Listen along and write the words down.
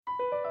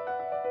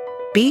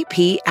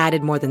BP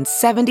added more than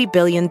 $70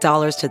 billion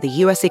to the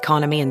U.S.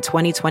 economy in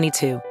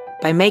 2022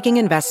 by making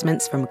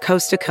investments from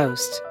coast to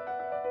coast.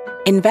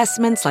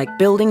 Investments like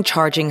building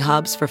charging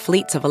hubs for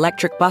fleets of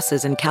electric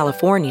buses in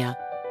California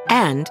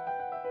and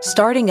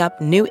starting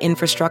up new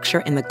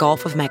infrastructure in the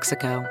Gulf of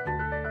Mexico.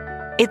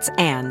 It's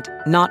and,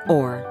 not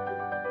or.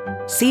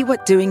 See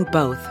what doing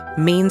both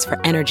means for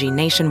energy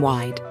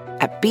nationwide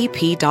at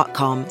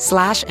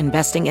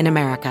bp.com/investing in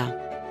America.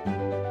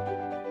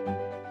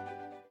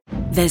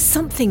 There's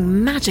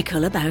something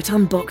magical about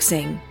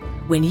unboxing.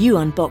 When you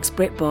unbox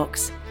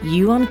BritBox,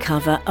 you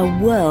uncover a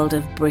world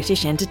of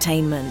British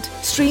entertainment.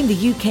 Stream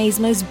the UK's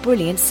most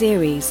brilliant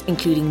series,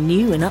 including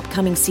new and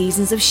upcoming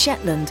seasons of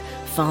Shetland,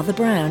 Father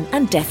Brown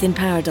and Death in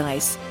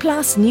Paradise.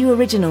 Plus new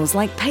originals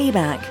like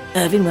Payback,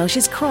 Irving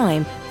Welsh's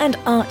Crime and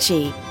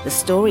Archie, the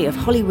story of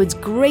Hollywood's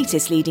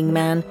greatest leading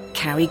man,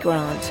 Cary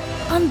Grant.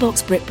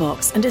 Unbox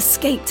BritBox and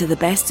escape to the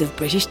best of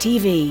British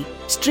TV.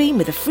 Stream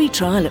with a free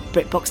trial at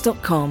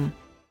BritBox.com.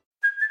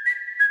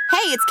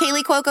 Hey, it's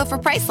Kaylee Cuoco for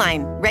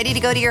Priceline. Ready to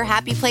go to your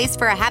happy place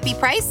for a happy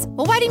price?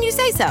 Well, why didn't you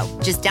say so?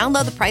 Just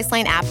download the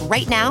Priceline app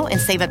right now and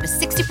save up to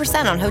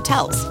 60% on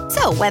hotels.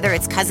 So whether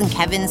it's Cousin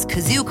Kevin's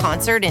Kazoo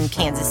Concert in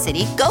Kansas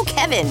City, go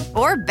Kevin,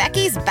 or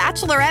Becky's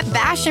Bachelorette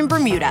Bash in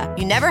Bermuda,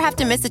 you never have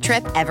to miss a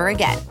trip ever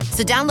again.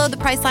 So download the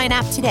Priceline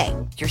app today.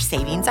 Your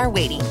savings are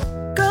waiting.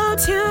 Go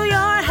to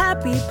your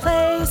happy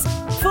place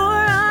for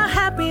a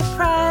happy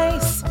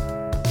price.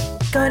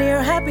 Go to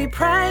your happy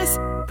price,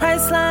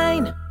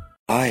 Priceline.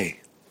 Hi.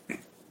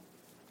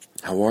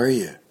 How are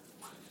you?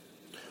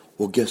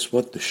 Well, guess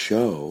what? The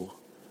show,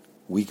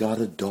 we got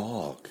a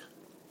dog.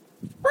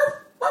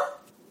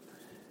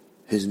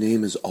 His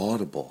name is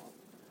Audible.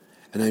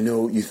 And I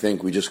know you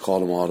think we just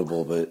called him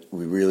Audible, but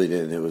we really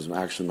didn't. It was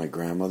actually my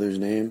grandmother's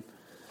name.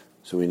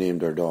 So we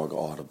named our dog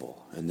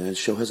Audible. And then the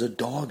show has a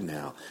dog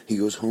now. He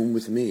goes home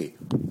with me.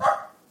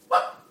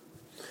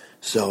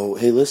 So,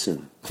 hey,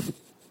 listen.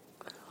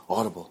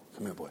 Audible,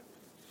 come here, boy.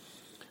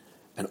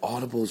 And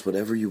Audible is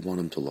whatever you want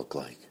him to look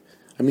like.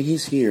 I mean,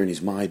 he's here and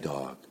he's my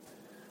dog.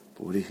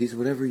 But he's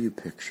whatever you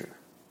picture.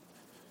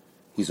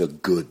 He's a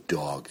good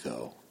dog,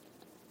 though.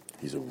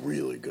 He's a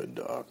really good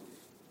dog.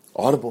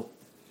 Audible.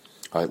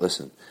 All right,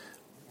 listen.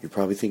 You're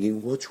probably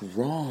thinking, what's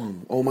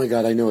wrong? Oh, my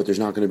God, I know it. There's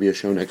not going to be a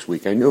show next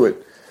week. I knew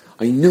it.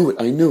 I knew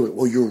it.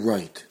 Well, you're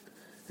right.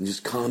 And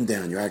just calm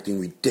down. You're acting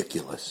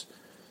ridiculous.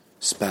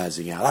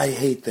 Spazzing out. I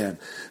hate them.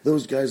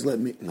 Those guys let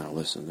me... No,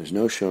 listen, there's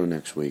no show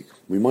next week.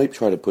 We might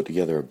try to put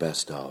together a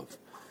best of.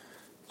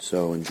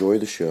 So enjoy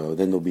the show.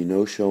 Then there'll be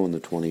no show on the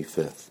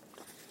 25th.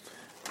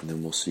 And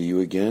then we'll see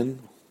you again.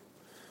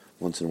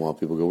 Once in a while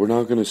people go, we're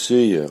not going to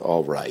see you.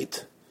 All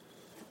right.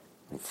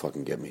 Don't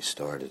fucking get me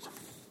started.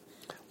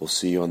 We'll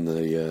see you on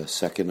the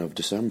 2nd of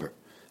December.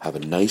 Have a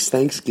nice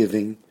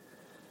Thanksgiving.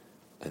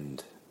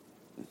 And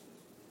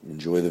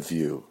enjoy the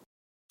view.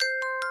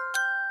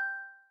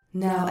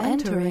 Now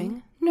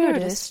entering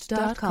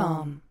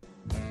Nerdist.com.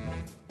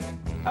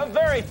 A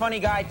very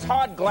funny guy,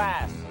 Todd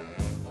Glass.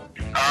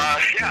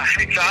 Yeah,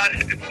 hey Todd,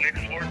 it's Nick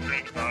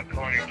Swartzen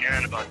calling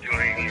again about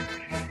doing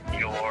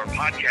your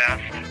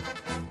podcast.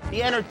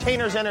 The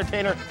entertainer's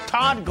entertainer,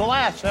 Todd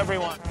Glass,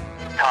 everyone.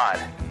 Todd,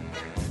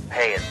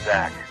 hey, it's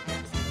Zach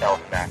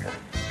Elfnacker.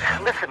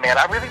 Listen, man,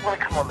 I really want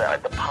to come on the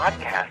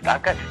podcast.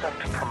 I've got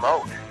stuff to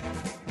promote.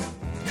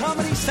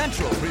 Comedy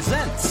Central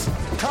presents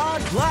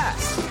Todd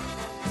Glass.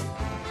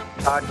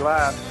 Todd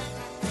Glass,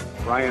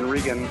 Ryan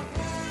Regan,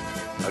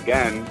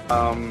 again.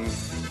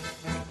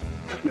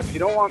 If you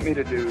don't want me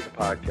to do the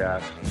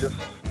podcast, just,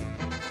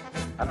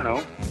 I don't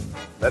know,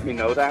 let me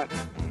know that.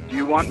 Do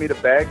you want me to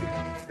beg?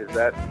 Is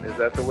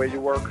that the way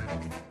you work?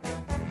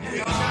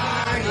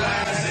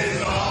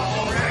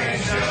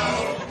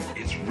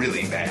 It's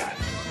really bad.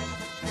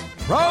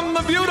 From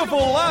the beautiful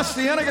La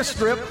Cienega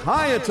Strip,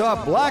 high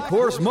atop Black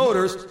Horse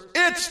Motors,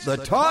 it's the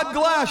Todd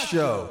Glass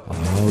Show.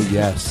 Oh,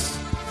 yes.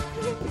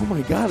 Oh,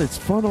 my God, it's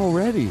fun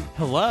already.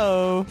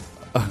 Hello.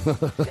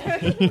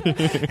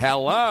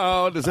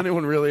 Hello. Does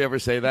anyone really ever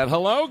say that?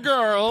 Hello,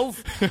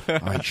 girls. All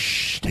right,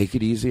 shh. Take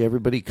it easy,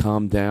 everybody.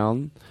 Calm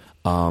down.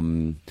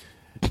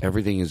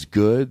 Everything is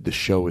good. The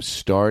show is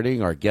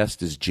starting. Our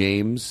guest is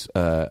James.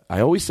 I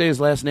always say his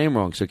last name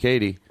wrong, so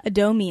Katie.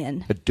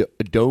 Adomian.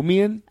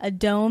 Adomian?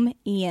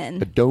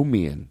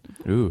 Adomian.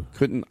 Ooh.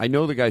 I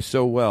know the guy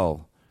so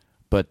well,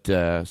 but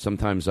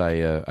sometimes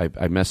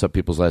I mess up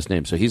people's last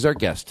names. So he's our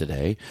guest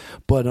today.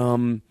 But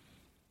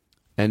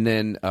and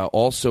then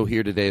also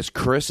here today is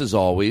Chris, as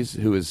always,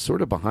 who is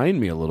sort of behind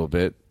me a little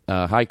bit.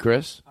 Hi,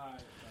 Chris. Hi.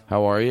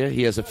 How are you?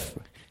 He has a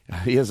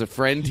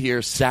friend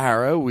here,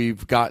 Sarah,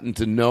 we've gotten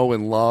to know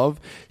and love.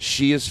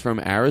 She is from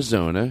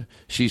Arizona.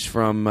 She's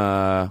from,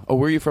 where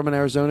are you from in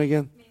Arizona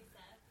again?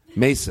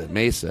 Mesa.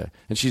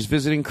 And she's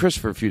visiting Chris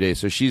for a few days,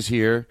 so she's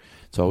here.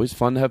 It's always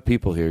fun to have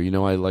people here. You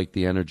know I like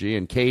the energy.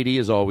 And Katie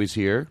is always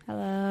here.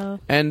 Hello.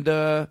 And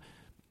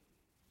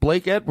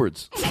Blake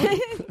Edwards.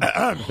 Blake,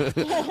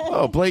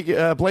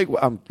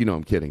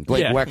 I'm kidding.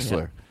 Blake Wexler.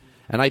 Yeah.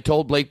 And I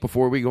told Blake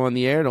before we go on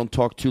the air, don't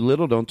talk too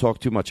little, don't talk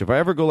too much. If I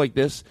ever go like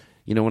this,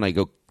 when I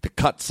go the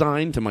cut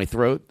sign to my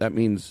throat. That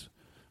means,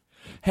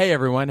 hey,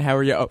 everyone, how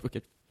are you? Oh,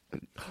 okay.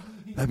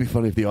 That'd be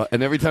funny if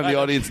and every time the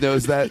audience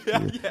knows that,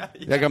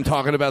 like I'm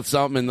talking about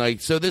something and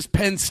like, so this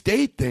Penn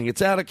State thing,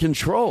 it's out of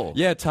control.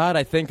 Yeah, Todd,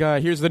 I think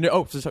here's the new.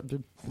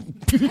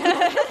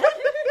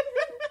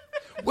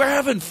 We're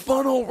having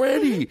fun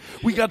already.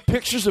 We got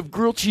pictures of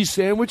grilled cheese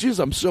sandwiches.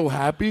 I'm so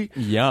happy.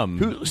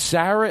 Yum.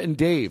 Sarah and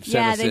Dave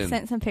sent us they in.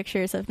 sent some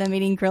pictures of them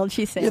eating grilled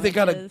cheese sandwiches. Yeah, they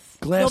got a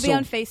glass. They'll be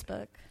on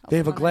Facebook. They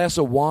have a glass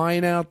of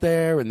wine out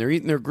there, and they're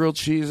eating their grilled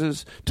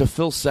cheeses. To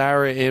fill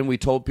Sarah in, we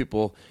told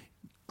people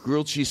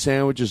grilled cheese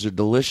sandwiches are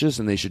delicious,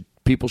 and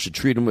people should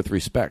treat them with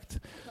respect.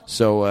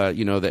 So,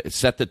 that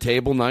set the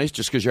table nice.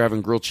 Just because you're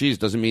having grilled cheese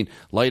doesn't mean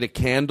light a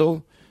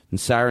candle. And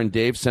Sarah and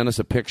Dave sent us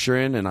a picture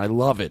in, and I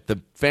love it. The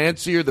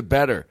fancier, the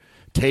better.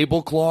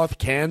 Tablecloth,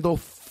 candle,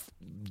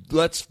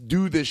 let's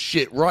do this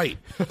shit right.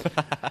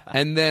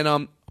 And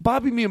then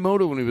Bobby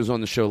Miyamoto, when he was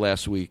on the show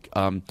last week,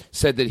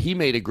 said that he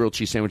made a grilled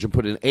cheese sandwich and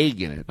put an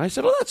egg in it. And I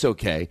said, oh, that's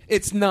okay.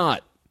 It's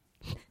not.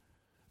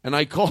 And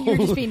I called. You're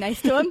just being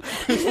nice to him.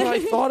 Well, I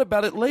thought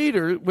about it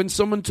later when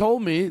someone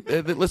told me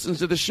that listens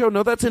to the show.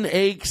 No, that's an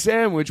egg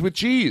sandwich with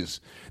cheese.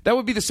 That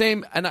would be the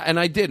same. And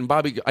I did. And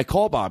I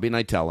call Bobby and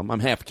I tell him. I'm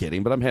half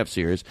kidding, but I'm half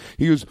serious.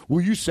 He goes,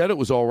 well, you said it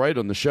was all right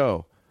on the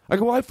show. I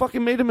go, well, I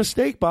fucking made a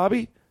mistake,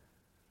 Bobby.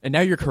 And now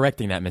you're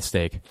correcting that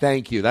mistake.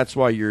 Thank you. That's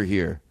why you're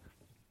here.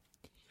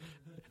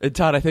 And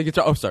Todd, I think it's.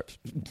 Oh, sorry.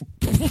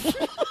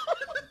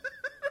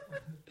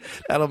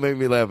 That'll make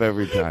me laugh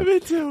every time. Me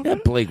too. Yeah,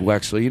 Blake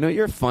Wexler,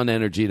 you're a fun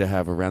energy to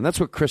have around. That's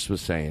what Chris was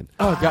saying.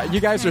 Oh, God,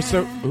 you guys are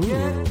so...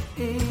 Ooh.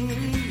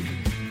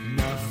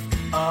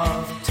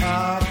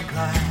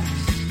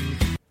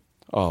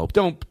 Oh,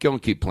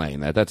 don't keep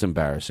playing that. That's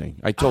embarrassing.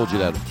 I told you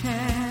that.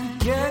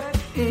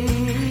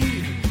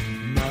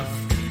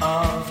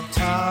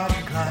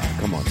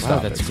 Come on,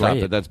 stop it. Stop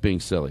it. That's being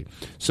silly.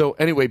 So,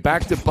 anyway,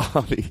 back to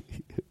Bobby.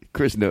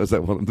 Chris knows I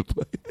want him to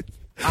play it.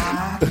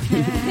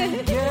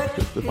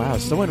 Wow,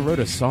 someone wrote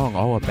a song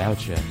all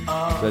about you.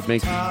 That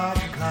makes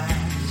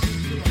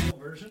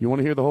you want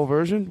to hear the whole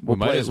version? We'll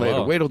play it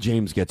later. Wait till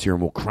James gets here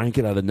and we'll crank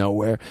it out of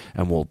nowhere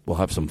and we'll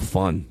have some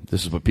fun.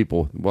 This is what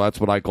that's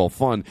what I call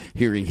fun,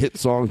 hearing hit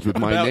songs with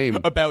my name.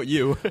 About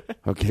you.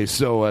 Okay,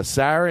 so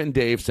Sarah and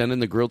Dave send in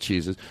the grilled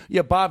cheeses.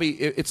 Yeah, Bobby,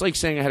 it's like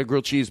saying I had a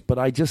grilled cheese, but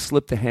I just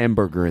slipped a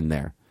hamburger in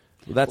there.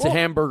 That's a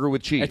hamburger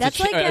with cheese. That's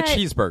like a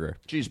cheeseburger.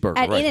 Cheeseburger,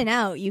 At right.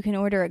 In-N-Out, you can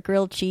order a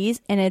grilled cheese,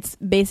 and it's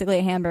basically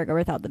a hamburger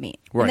without the meat.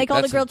 Right. And they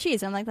call it grilled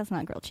cheese. I'm like, that's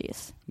not grilled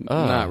cheese.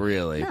 Not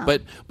really. No.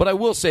 But I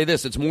will say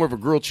this. It's more of a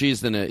grilled cheese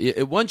than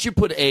once you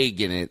put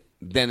egg in it,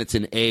 then it's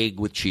an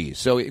egg with cheese.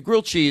 So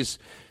grilled cheese,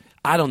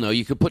 I don't know.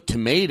 You could put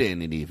tomato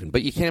in it even,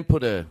 but you can't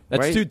put That's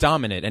right? too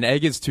dominant. An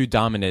egg is too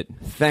dominant.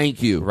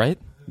 Thank you. Right?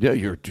 Yeah, are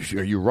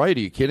you right? Are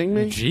you kidding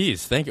me?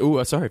 Jeez, thank you.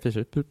 Ooh, sorry,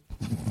 Fisher.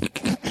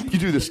 You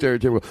do the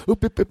stereotypical.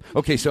 Oop, oop, oop.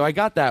 Okay, so I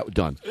got that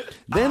done.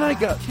 Then I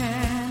got.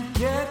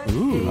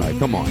 Ooh, all right,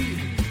 come on.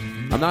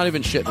 I'm not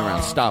even shitting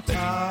around. Stop it.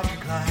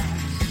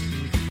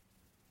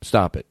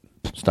 Stop it.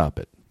 Stop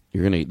it.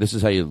 You're gonna. This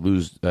is how you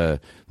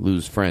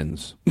lose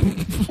friends.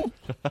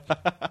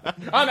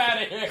 I'm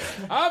out of here.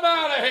 I'm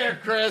out of here,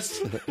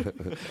 Chris.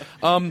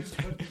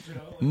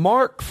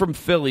 Mark from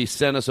Philly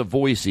sent us a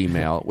voice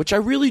email, which I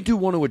really do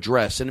want to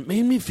address, and it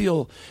made me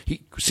feel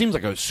he seems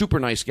like a super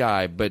nice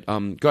guy. But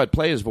go ahead,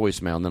 play his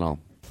voicemail, and then I'll.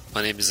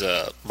 My name is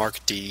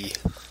Mark D,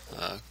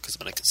 because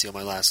I'm going to conceal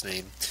my last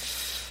name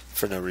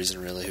for no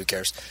reason, really. Who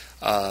cares?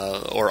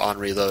 Or on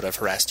Reload, I've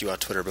harassed you on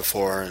Twitter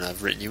before, and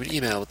I've written you an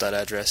email with that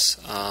address.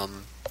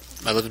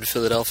 I live in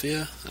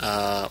Philadelphia,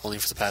 only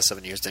for the past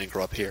 7 years, didn't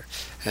grow up here.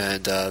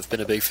 And I've been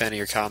a big fan of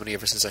your comedy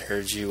ever since I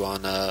heard you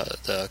on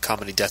the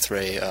Comedy Death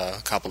Ray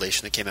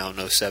compilation that came out in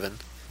 2007.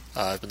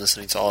 I've been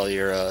listening to all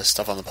your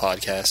stuff on the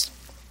podcast.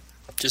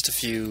 Just a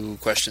few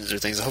questions or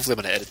things. Hopefully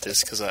I'm going to edit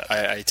this because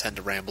I tend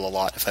to ramble a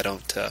lot if I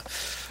don't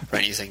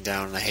write anything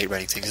down, and I hate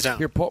writing things down.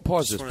 Here,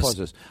 pause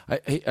this. I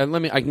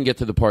can get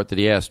to the part that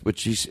he asked,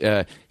 which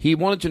he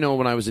wanted to know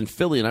when I was in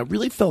Philly, and I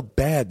really felt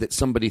bad that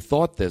somebody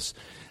thought this.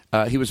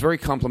 He was very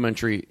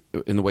complimentary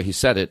in the way he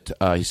said it.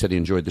 He said he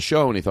enjoyed the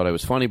show and he thought I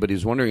was funny, but he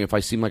was wondering if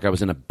I seemed like I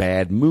was in a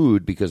bad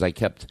mood because I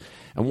kept...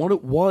 And what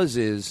it was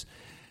is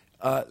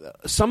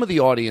some of the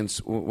audience,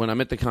 when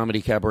I'm at the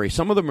Comedy Cabaret,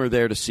 some of them are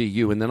there to see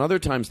you, and then other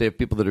times they have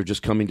people that are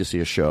just coming to see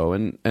a show.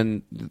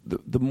 And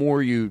the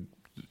more you...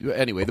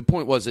 Anyway, the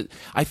point was that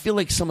I feel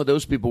like some of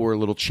those people were a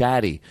little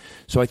chatty.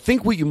 So I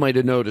think what you might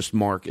have noticed,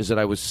 Mark, is that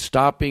I was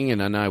stopping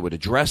and then I would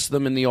address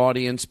them in the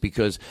audience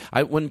because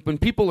when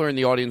people are in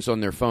the audience on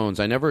their phones,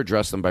 I never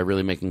address them by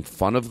really making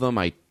fun of them.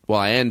 I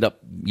end up,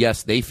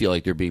 yes, they feel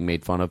like they're being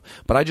made fun of,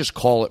 but I just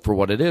call it for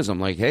what it is. I'm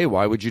like, hey,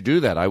 why would you do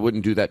that? I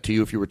wouldn't do that to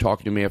you if you were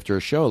talking to me after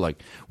a show,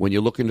 like when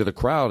you look into the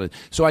crowd.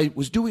 So I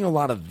was doing a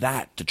lot of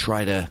that to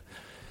try to...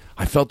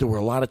 I felt there were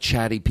a lot of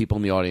chatty people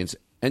in the audience.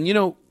 And,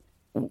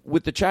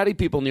 with the chatty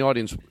people in the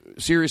audience,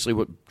 seriously,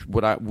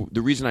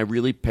 the reason I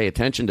really pay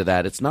attention to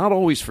that, it's not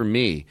always for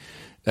me.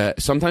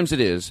 Sometimes it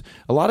is.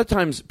 A lot of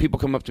times people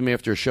come up to me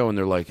after a show and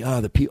they're like,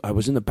 I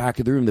was in the back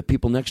of the room. The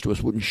people next to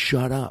us wouldn't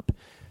shut up.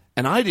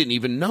 And I didn't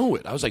even know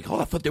it. I was like,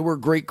 I thought they were a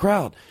great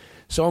crowd.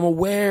 So I'm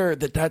aware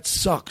that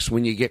sucks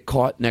when you get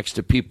caught next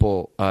to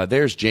people.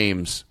 There's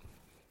James.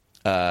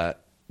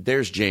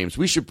 There's James.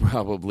 We should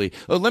probably...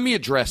 let me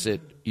address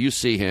it. You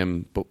see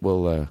him, but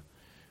we'll...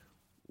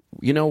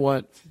 you know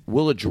what?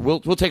 We'll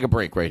take a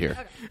break right here.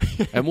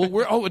 Okay. And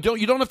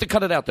you don't have to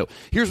cut it out, though.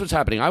 Here's what's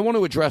happening. I want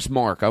to address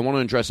Mark. I want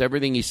to address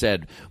everything he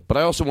said, but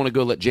I also want to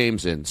go let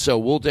James in. So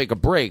we'll take a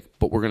break,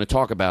 but we're going to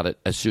talk about it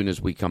as soon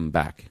as we come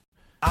back.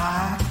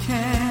 I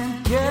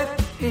can't get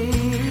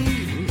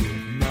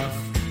enough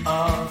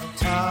of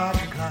Todd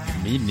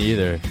Glass. Me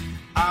neither.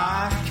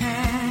 I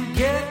can't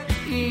get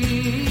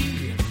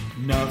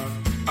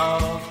enough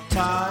of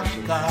Todd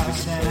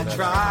Glass. And I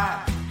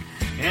try,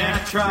 and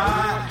I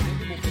try,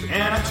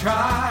 and I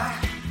try,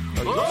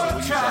 oh,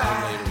 I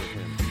try.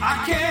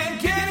 I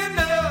can't get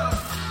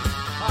enough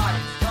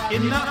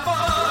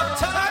of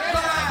Todd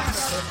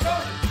Glass.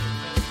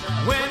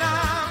 When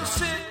I'm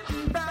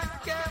sitting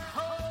back at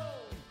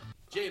home.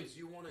 James,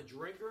 you want a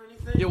drink or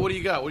anything? Yeah, what do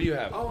you got? What do you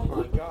have? Oh,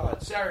 my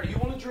God. Sarah, do you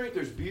want a drink?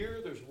 There's beer,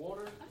 there's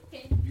water.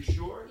 Okay. You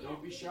sure? Yeah.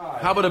 Don't be shy.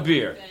 How about a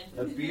beer?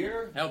 A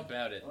beer? How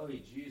about it? Oh,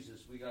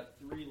 Jesus, we got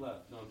 3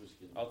 left. No, I'm just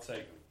kidding. I'll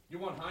take them. You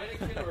want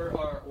Heineken or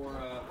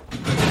that?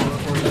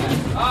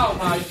 Oh,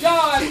 my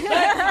God!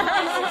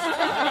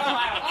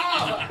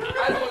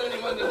 I don't want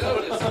anyone to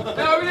notice.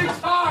 No, everything's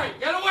fine.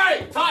 Get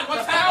away! Todd,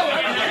 what's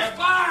happening? Everything's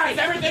fine. Is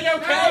everything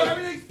okay? No,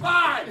 everything's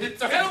fine.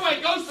 Get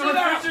away. Go sit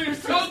down.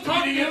 Go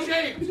talk to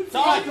James.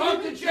 Go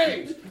talk to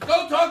James.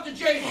 Go talk to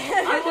James. I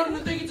don't want him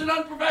to think it's an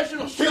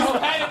unprofessional show.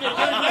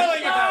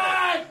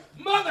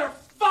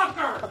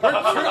 Motherfucker!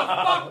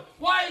 Fuck.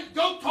 Why?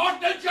 Go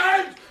talk to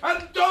James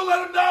and don't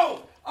let him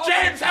know.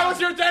 James, how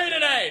was your day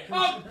today?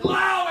 Oh,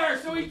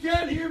 louder so he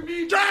can't hear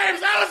me.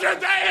 James, how was your day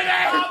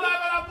today? I'm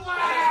having a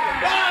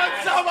blast. Oh,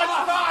 it's so much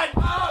fun.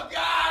 Oh,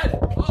 God.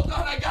 Hold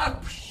on, I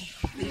got...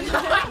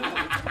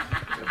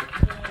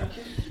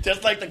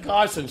 Just like the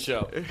Carson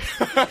show.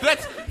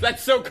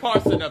 That's so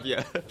Carson of you.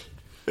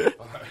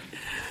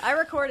 I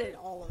recorded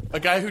all of it. A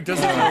guy who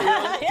doesn't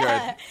know.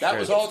 Yeah. That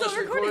was all just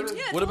recorded?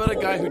 Yeah, what about a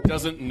guy who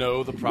doesn't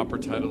know the proper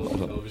title of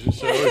the television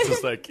show? It's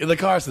just like, the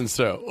Carson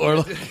show. Or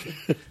like,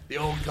 the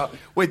old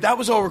Wait, that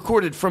was all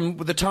recorded from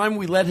the time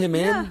we let him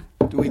in?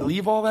 Do we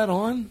leave all that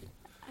on?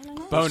 I don't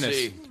know.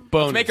 Bonus.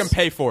 Let's make him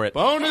pay for it.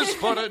 Bonus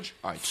footage.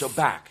 All right, so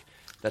back.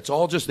 That's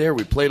all just there.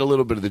 We played a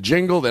little bit of the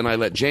jingle. Then I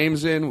let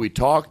James in. We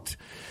talked.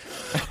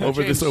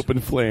 Over this open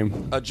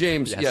flame.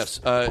 James,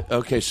 yes.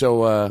 Okay,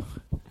 so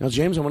now,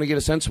 James, I want to get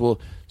a sense. We'll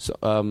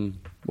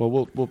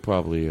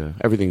probably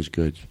everything's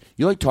good.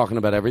 You like talking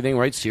about everything,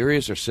 right?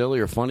 Serious or silly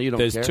or funny? You don't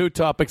care? There's 2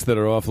 topics that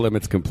are off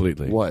limits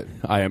completely. What?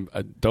 I am.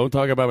 Don't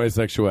talk about my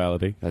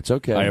sexuality. That's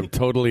okay. I am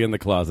totally in the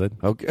closet.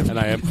 Okay. And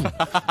I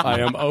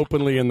am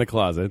openly in the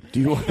closet. Do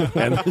you?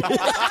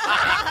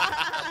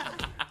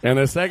 And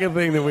the second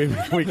thing that we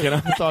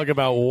cannot talk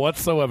about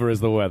whatsoever is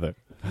the weather.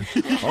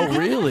 Oh,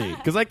 really?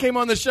 Because I came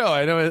on the show.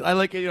 I know. I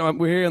like.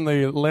 We're here in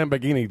the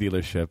Lamborghini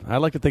dealership. I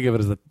like to think of it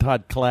as the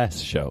Todd Glass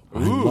show. I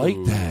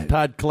like that.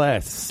 Todd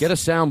Glass. Get a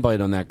soundbite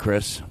on that,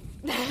 Chris.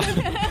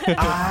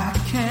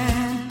 I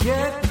can't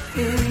get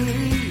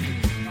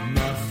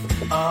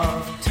enough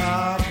of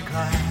Todd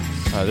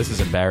Glass. Oh, this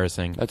is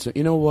embarrassing.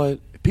 You know what?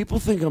 People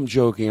think I'm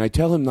joking. I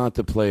tell him not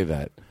to play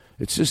that.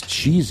 It's just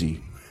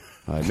cheesy.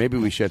 Maybe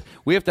we should.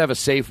 We have to have a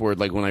safe word,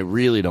 like when I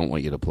really don't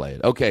want you to play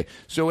it. Okay.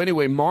 So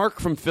anyway, Mark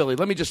from Philly.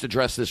 Let me just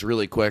address this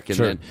really quick, and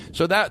then.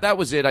 So that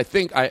was it. I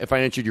think if I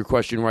answered your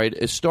question right,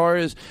 as far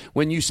as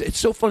when you say, it's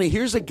so funny.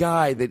 Here's a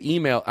guy that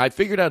emailed. I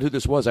figured out who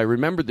this was. I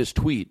remembered this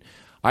tweet.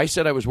 I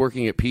said I was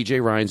working at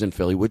PJ Ryan's in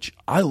Philly, which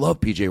I love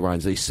PJ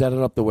Ryan's. They set it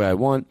up the way I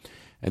want.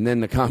 And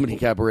then the Comedy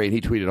Cabaret, and he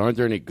tweeted, "Aren't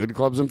there any good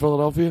clubs in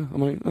Philadelphia?"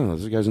 I'm like, "Oh,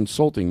 this guy's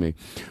insulting me."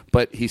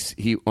 But he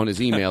on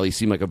his email, he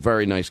seemed like a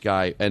very nice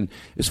guy. And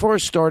as far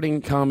as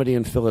starting comedy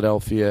in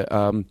Philadelphia,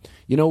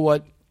 you know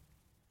what?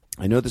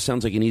 I know this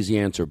sounds like an easy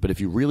answer, but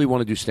if you really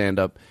want to do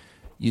stand-up,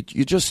 you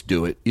just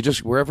do it. You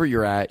just, wherever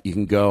you're at, you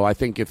can go. I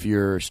think if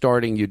you're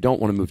starting, you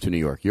don't want to move to New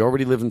York. You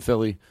already live in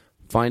Philly.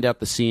 Find out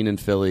the scene in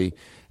Philly.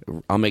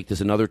 I'll make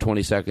this another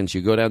 20 seconds.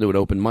 You go down to an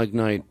open mic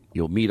night.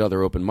 You'll meet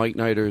other open mic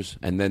nighters,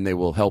 and then they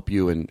will help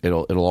you, and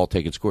it'll all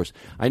take its course.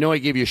 I know I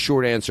gave you a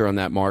short answer on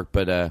that, Mark,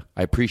 but I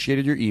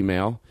appreciated your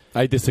email.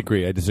 I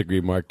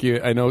disagree, Mark.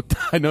 I know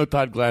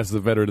Todd Glass is a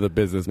veteran of the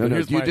business. No,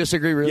 do you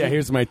disagree, really? Yeah,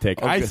 here's my take.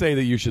 Okay. I say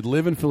that you should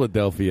live in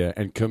Philadelphia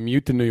and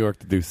commute to New York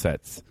to do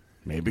sets.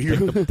 Maybe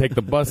take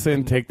the bus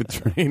in, take the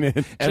train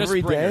in.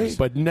 Every day?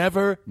 But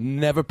never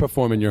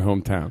perform in your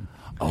hometown.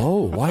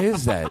 Oh, why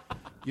is that?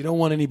 You don't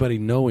want anybody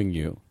knowing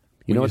you.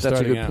 You know what?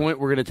 That's a good point.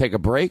 We're going to take a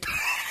break.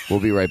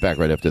 We'll be right back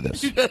right after this.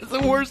 That's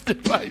the worst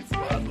advice.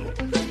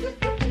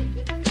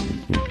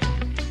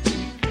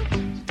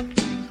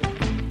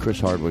 Chris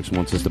Hardwick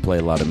wants us to play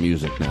a lot of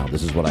music now.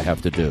 This is what I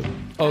have to do.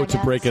 Oh, to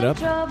break it up?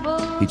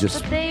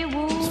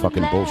 It's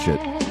fucking bullshit.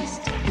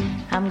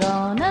 I'm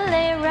gonna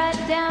lay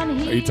right down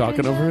here. Are you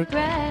talking over it?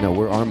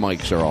 No, our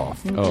mics are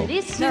off. Oh.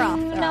 They're off.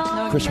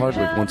 No Chris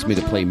Hardwick wants me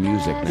to play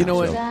music now. You know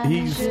what?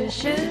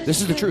 so- This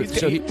is the truth.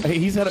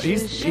 He's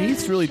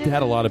really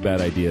had a lot of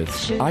bad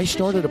ideas. I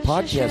started a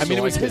podcast. I mean,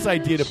 it was his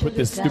idea to put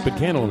this stupid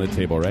candle on the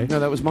table, right? No,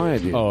 that was my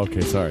idea. Oh,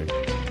 okay, sorry.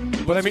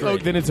 But I mean,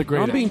 then it's a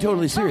great. I'm being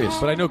totally serious.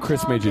 But I know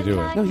Chris made you do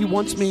it. No, he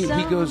wants me.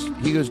 He goes,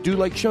 do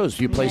like shows.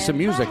 You play some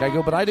music. I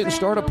go, but I didn't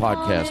start a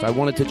podcast. I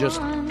wanted to just,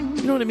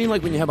 you know what I mean?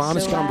 Like when you have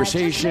honest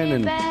conversation,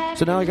 and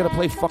so now I got to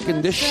play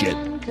fucking this shit,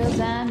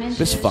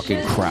 this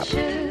fucking crap.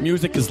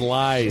 Music is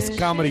lies.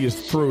 Comedy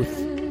is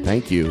truth.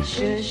 Thank you.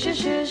 I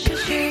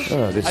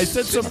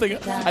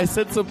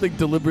said something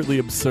deliberately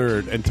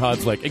absurd, and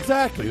Todd's like,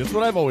 exactly. That's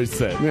what I've always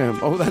said. Yeah.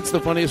 Oh, that's the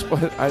funniest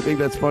part. I think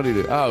that's funny.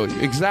 Oh,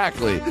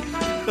 exactly.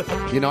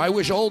 You know, I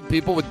wish old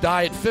people would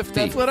die at 50.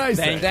 That's what I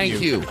said.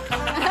 Thank you.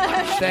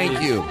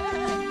 Thank you.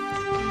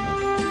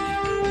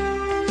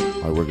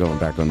 All right, we're going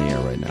back on the air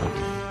right now.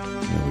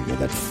 There we go.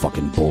 That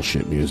fucking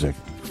bullshit music.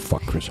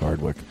 Fuck Chris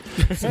Hardwick.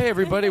 Hey,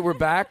 everybody, we're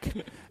back.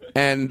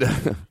 And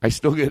I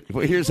still get.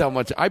 Well, here's how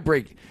much I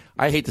break.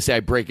 I hate to say I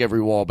break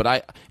every wall,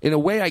 but in a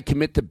way, I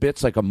commit to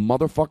bits like a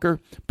motherfucker.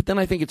 But then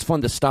I think it's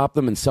fun to stop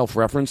them and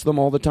self-reference them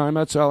all the time.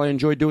 That's how I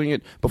enjoy doing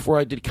it. Before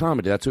I did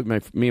comedy, that's what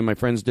me and my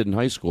friends did in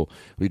high school.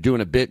 We were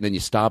doing a bit, and then you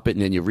stop it,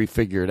 and then you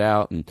refigure it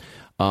out. And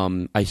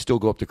I still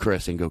go up to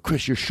Chris and go,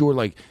 Chris, you're sure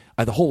like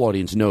the whole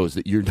audience knows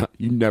that you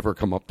never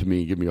come up to me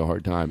and give me a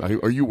hard time.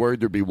 Are you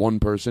worried there'd be one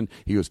person?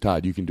 He goes,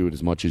 Todd, you can do it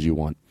as much as you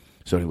want.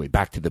 So anyway,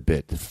 back to the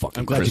bit.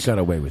 I'm glad you got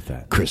away with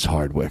that. Chris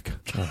Hardwick.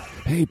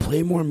 Hey,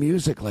 play more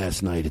music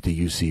last night at the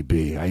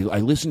UCB. I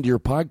listened to your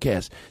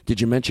podcast. Did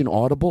you mention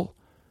Audible?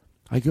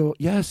 I go,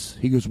 yes.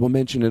 He goes, well,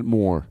 mention it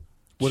more.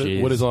 What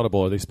is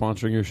Audible? Are they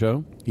sponsoring your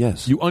show?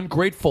 Yes. You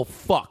ungrateful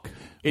fuck.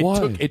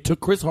 Why? It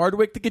took Chris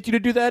Hardwick to get you to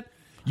do that?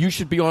 You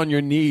should be on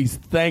your knees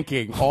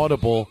thanking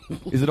Audible.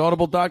 Is it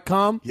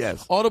audible.com?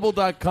 Yes.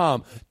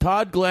 Audible.com.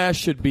 Todd Glass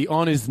should be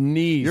on his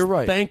knees. You're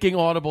right. Thanking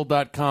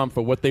Audible.com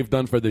for what they've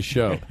done for the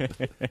show.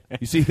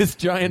 You see this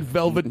giant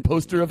velvet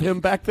poster of him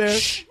back there?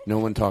 Shh. No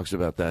one talks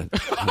about that.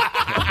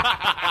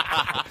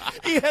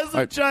 He has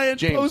a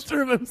giant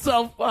poster of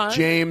himself on.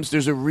 James,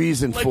 there's a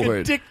reason like for a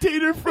it.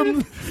 dictator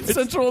from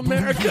Central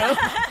America.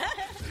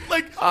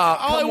 Like,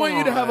 all I want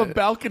you to have a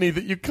balcony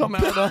that you come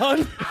out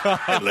on.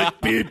 Like,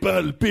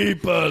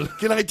 people.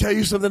 Can I tell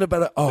you something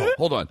about it? Oh,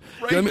 hold on.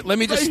 Right, let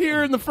me just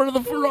here in the front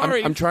of the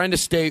Ferrari. I'm trying to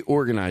stay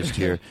organized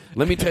here.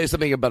 Let me tell you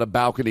something about a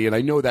balcony, and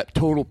I know that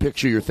total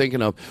picture you're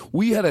thinking of.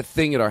 We had a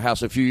thing at our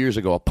house a few years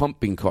ago,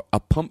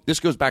 this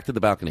goes back to the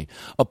balcony,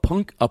 a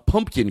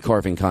pumpkin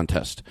carving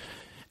contest.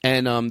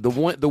 And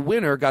the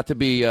winner got to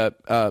be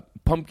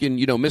pumpkin,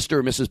 Mr.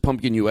 or Mrs.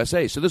 Pumpkin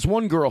USA. So this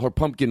one girl, her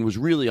pumpkin was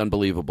really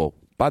unbelievable.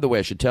 By the way,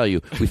 I should tell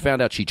you, we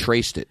found out she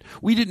traced it.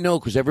 We didn't know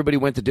because everybody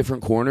went to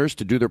different corners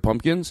to do their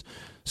pumpkins.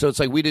 So it's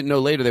like we didn't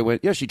know later. They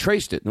went, yeah, she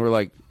traced it. And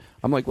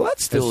I'm like, well, that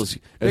still is.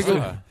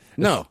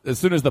 No. As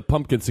soon as the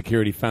pumpkin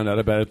security found out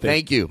about it,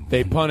 thank you.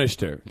 They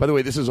punished her. By the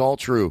way, this is all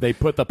true. They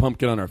put the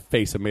pumpkin on her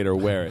face and made her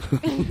wear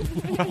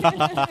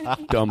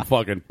it. Dumb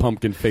fucking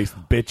pumpkin-faced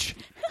bitch.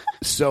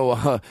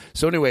 So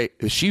anyway,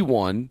 she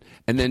won,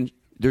 and then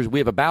we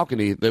have a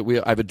balcony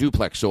I have a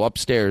duplex. So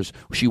upstairs,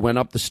 she went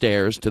up the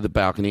stairs to the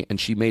balcony, and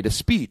she made a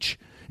speech.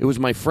 It was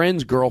my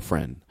friend's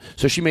girlfriend.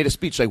 So she made a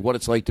speech like what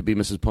it's like to be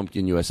Mrs.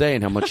 Pumpkin USA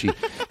and how much she...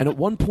 And at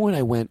one point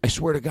I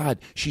swear to God,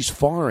 she's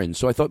foreign.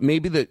 So I thought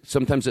maybe that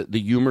sometimes the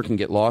humor can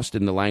get lost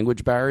in the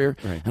language barrier.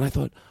 Right.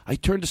 And I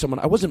turned to someone.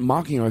 I wasn't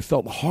mocking her. I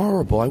felt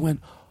horrible. I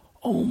went,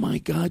 oh my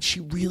God,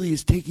 she really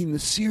is taking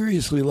this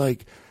seriously.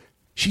 Like,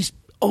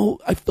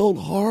 I felt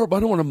horrible. I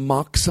don't want to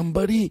mock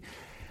somebody.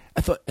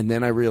 And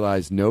then I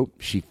realized, nope,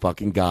 she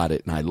fucking got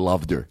it, and I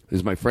loved her. This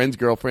is my friend's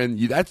girlfriend.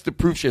 That's the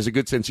proof she has a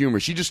good sense of humor.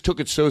 She just took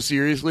it so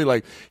seriously.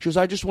 Like, she goes,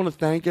 I just want to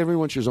thank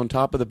everyone. She was on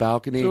top of the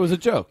balcony. So it was a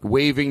joke.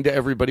 Waving to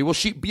everybody. Well,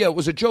 it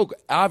was a joke,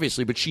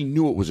 obviously, but she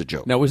knew it was a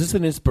joke. Now, was this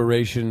an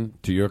inspiration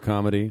to your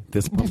comedy,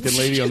 this pumpkin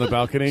lady on the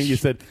balcony? You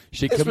said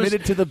she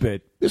committed to the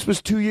bit. This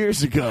was 2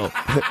 years ago.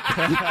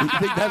 You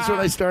think that's when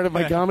I started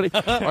my comedy?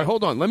 All right,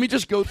 hold on. Let me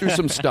just go through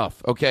some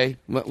stuff, okay?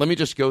 Let me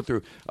just go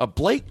through.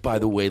 Blake, by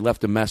the way,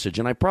 left a message,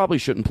 and I probably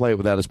shouldn't play it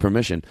without his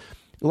permission.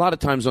 A lot of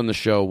times on the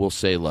show, we'll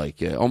say,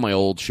 like, on my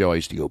old show, I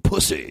used to go,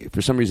 pussy.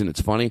 For some reason,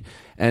 it's funny.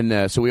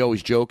 And so we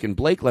always joke, and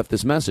Blake left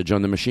this message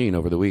on the machine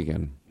over the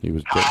weekend. He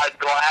was Todd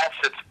Glass,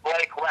 it's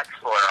Blake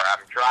Wexler. I'm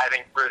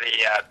driving through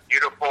the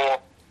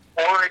beautiful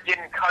Oregon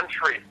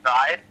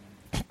countryside.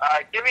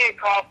 Give me a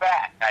call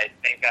back. I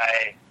think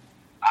I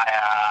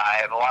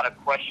have a lot of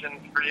questions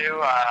for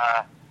you.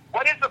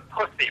 What is a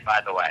pussy,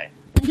 by the way?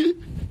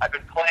 I've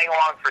been playing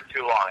along for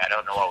too long. I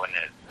don't know what one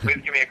is.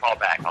 Please give me a call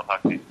back. I'll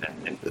talk to you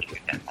soon.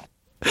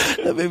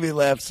 That made me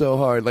laugh so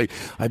hard. Like,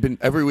 I've been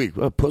every week,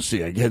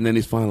 pussy again. And then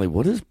he's finally,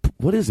 what is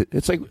it?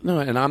 It's like, no,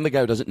 and I'm the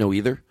guy who doesn't know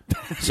either.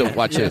 So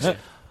watch this.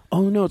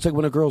 Oh no, it's like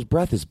when a girl's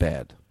breath is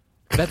bad.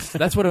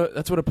 That's what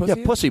a pussy is?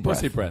 Yeah, pussy breath.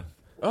 Pussy breath.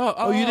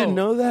 Oh, you didn't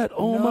know that?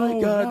 Oh my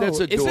God,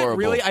 that's adorable. Is it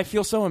really? I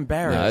feel so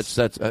embarrassed.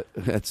 No,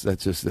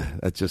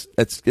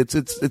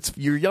 it's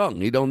you're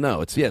young. You don't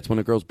know. It's when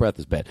a girl's breath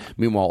is bad.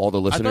 Meanwhile, all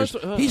the listeners,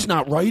 he's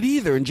not right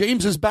either, and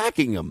James is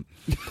backing him.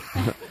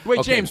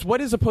 Wait, Okay. James,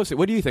 what is a pussy?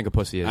 What do you think a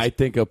pussy is? I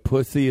think a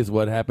pussy is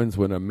what happens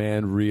when a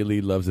man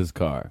really loves his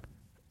car.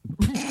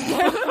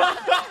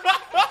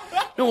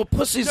 No, a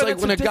pussy's like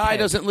when a guy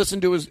doesn't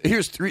listen to his.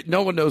 Here's three.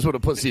 No one knows what a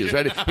pussy is,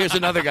 right? Here's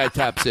another guy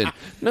taps in.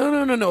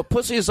 No. A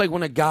pussy is like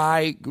when a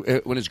guy,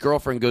 when his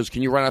girlfriend goes,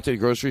 "Can you run out to the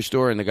grocery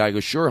store?" And the guy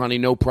goes, "Sure, honey,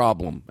 no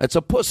problem." That's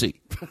a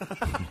pussy.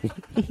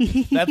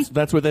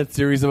 That's what that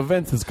series of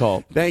events is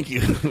called. Thank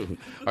you.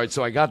 All right,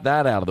 so I got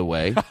that out of the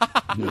way.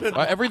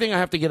 Everything I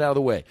have to get out of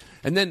the way,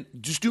 and then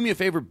just do me a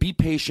favor. Be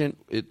patient.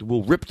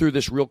 We'll rip through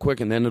this real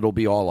quick, and then it'll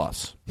be all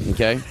us.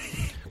 Okay.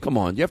 Come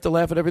on, you have to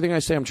laugh at everything I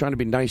say. I'm trying to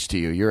be nice to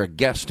you. You're a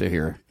guest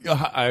here.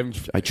 I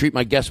treat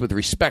my guests with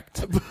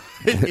respect.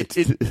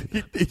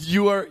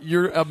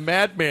 You're a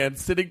madman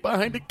sitting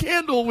behind a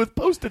candle with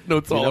Post-it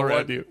notes all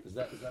around you. Is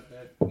that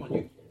bad? Come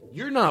on,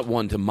 you're not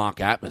one to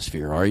mock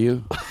atmosphere, are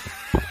you?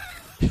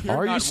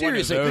 Are you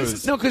serious?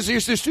 No, because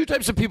there's two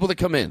types of people that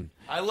come in.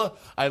 I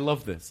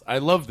love this. I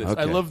love this.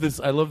 Okay. I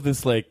love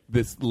this like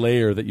this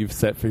layer that you've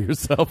set for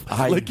yourself.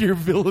 Like your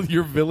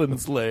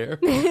villain's layer.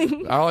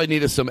 All I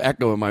need is some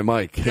echo in my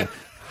mic. Get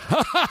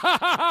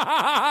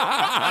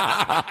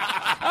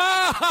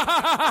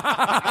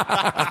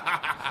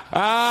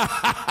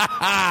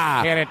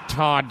it,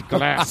 Todd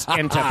Glass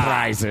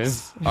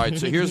Enterprises. All right,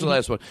 so here's the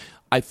last one.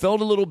 I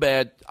felt a little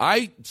bad.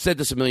 I said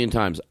this a million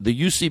times. The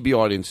UCB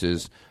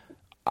audiences,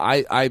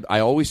 I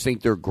always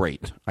think they're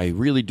great. I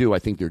really do. I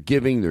think they're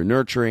giving, they're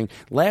nurturing.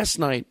 Last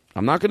night,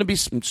 I'm not going to be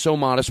so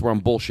modest where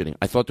I'm bullshitting.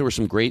 I thought there were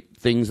some great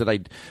things that I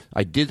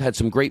had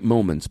some great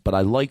moments, but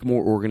I like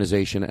more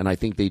organization, and I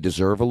think they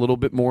deserve a little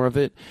bit more of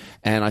it.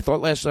 And I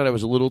thought last night I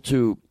was a little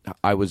too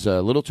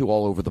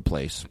all over the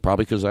place,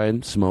 probably because I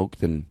hadn't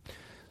smoked, and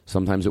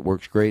sometimes it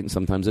works great and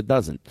sometimes it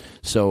doesn't.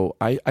 So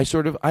I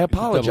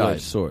apologize.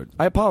 Double-edged sword.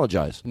 I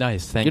apologize.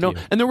 Nice, thank you.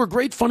 And there were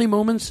great funny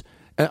moments.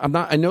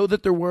 I know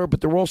that there were, but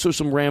there were also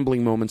some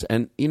rambling moments.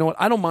 And you know what?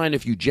 I don't mind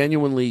if you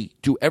genuinely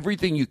do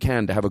everything you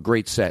can to have a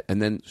great set,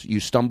 and then you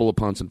stumble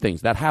upon some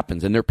things. That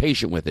happens, and they're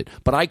patient with it.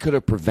 But I could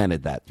have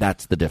prevented that.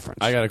 That's the difference.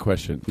 I got a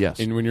question. Yes.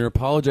 And when you're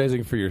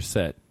apologizing for your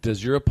set,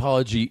 does your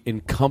apology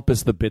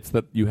encompass the bits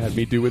that you had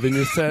me do within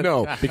your set?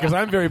 No. Because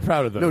I'm very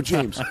proud of them. No,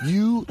 James,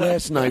 you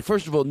last night,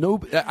 first of all,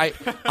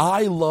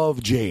 I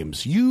love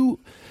James.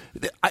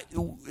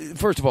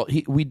 First of all,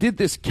 we did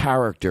this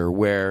character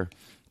where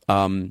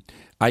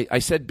I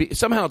said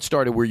somehow it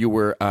started where you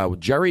were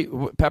Jerry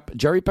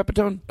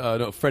Pepitone?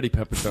 No, Freddie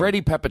Pepitone.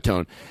 Freddie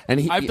Pepitone,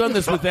 and I've done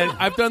this with Eddie.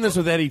 I've done this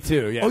with Eddie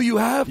too. Yeah. Oh, you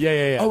have?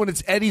 Yeah. Oh, and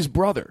it's Eddie's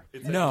brother.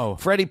 No,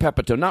 Freddie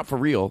Pepitone, not for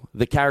real.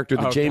 The character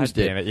that James God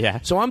did. damn it, yeah.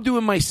 So I'm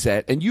doing my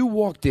set, and you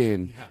walked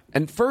in,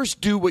 and first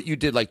do what you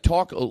did, like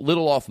talk a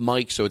little off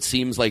mic, so it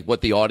seems like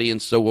what the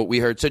audience, so what we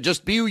heard. So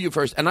just be you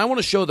first, and I want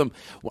to show them.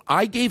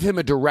 I gave him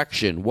a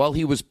direction while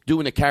he was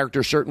doing a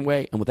character a certain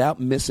way, and without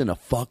missing a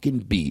fucking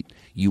beat,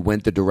 you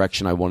went the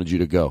direction I wanted you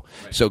to go.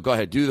 Right. So go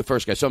ahead, do the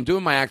first guy. So I'm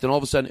doing my act, and all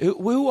of a sudden,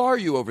 who are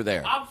you over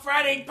there? I'm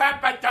Freddie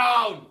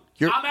Pepitone.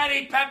 I'm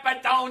Eddie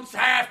Pepitone's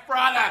half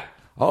brother.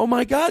 Oh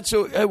my God!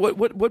 So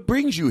what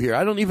brings you here?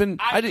 I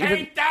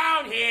came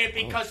down here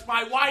because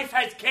my wife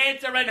has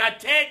cancer in her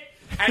tit,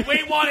 and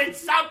we wanted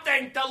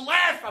something to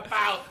laugh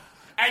about.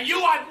 And you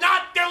are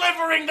not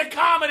delivering the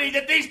comedy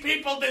that these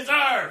people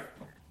deserve.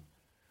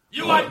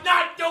 You are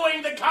not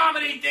doing the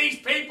comedy these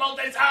people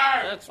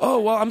deserve.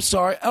 Oh, well, I'm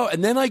sorry. Oh,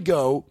 and then I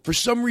go, for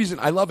some reason,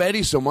 I love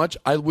Eddie so much,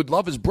 I would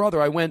love his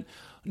brother. I went,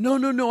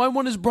 no, I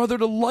want his brother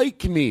to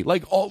like me,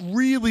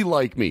 really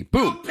like me.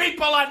 Boom. You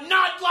people are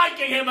not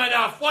liking him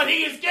enough. What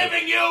he is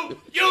giving you,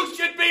 you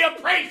should be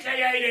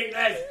appreciating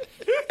this.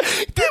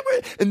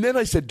 And then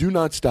I said, do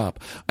not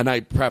stop. And I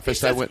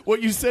prefaced,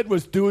 what you said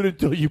was do it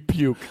until you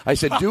puke. I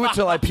said, do it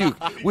till I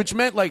puke, which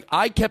meant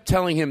I kept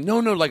telling him, no,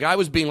 I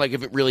was being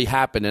if it really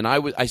happened. And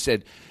I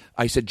said,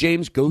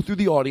 James, go through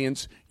the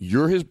audience.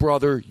 You're his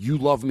brother. You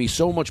love me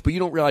so much, but you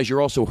don't realize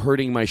you're also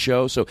hurting my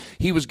show. So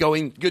he was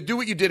going, do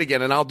what you did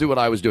again, and I'll do what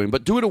I was doing.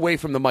 But do it away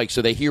from the mic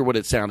so they hear what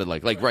it sounded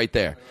like right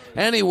there.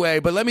 Anyway,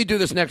 but let me do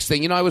this next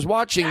thing. I was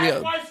watching.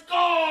 That was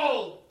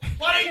gold.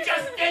 What he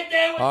just did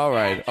there was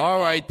All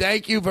right.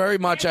 Thank you very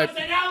much. It was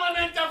an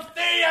element of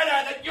theater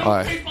that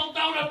you people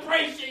don't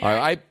appreciate. All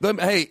right. Let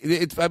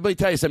me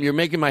tell you something. You're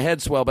making my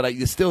head swell, but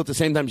still at the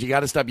same time, you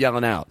got to stop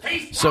yelling out.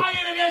 He's tired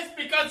of this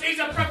because he's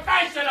a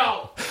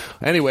professional.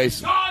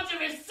 Anyways,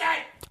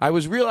 I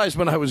realized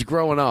when I was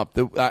growing up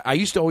that I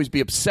used to always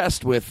be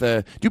obsessed with.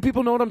 Do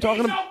people know what I'm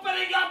talking about?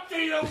 Opening up to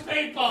you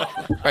people.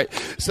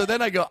 Right. So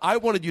then I go, I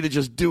wanted you to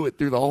just do it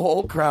through the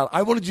whole crowd.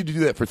 I wanted you to do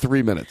that for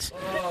 3 minutes.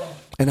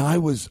 And I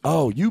was,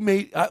 let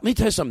me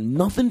tell you something.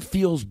 Nothing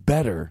feels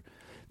better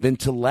than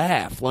to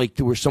laugh, like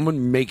where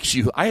someone makes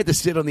you. I had to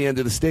sit on the end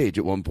of the stage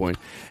at one point,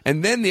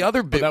 and then the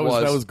other bit that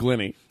was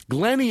Glenny.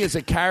 Glenny is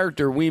a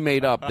character we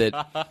made up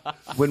that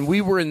when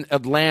we were in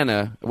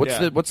Atlanta.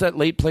 What's that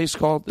late place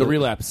called? The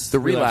Relapse. The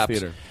Relapse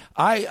Theater.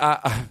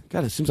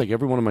 God, it seems like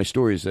every one of my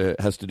stories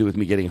has to do with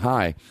me getting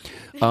high.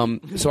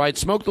 So I'd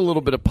smoked a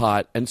little bit of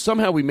pot, and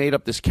somehow we made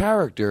up this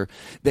character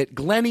that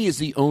Glenny is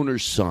the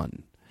owner's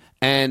son.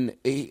 And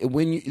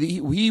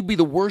he'd be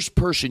the worst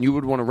person you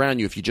would want around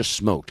you if you just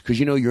smoked, because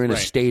you're in a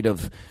state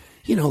of,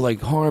 like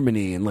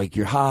harmony and like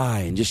you're high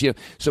and just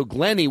So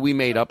Glenny we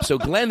made up. So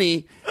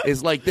Glenny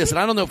is like this, and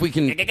I don't know if we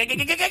can.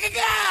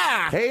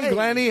 Hey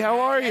Glenny, how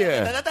are you?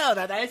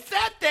 I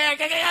sat there,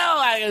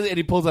 and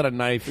he pulls out a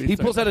knife. He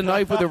pulls out a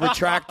knife with a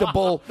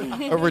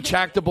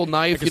retractable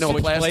knife, Like a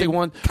plastic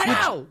one,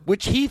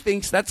 which he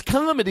thinks that's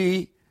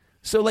comedy.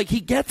 So, like, he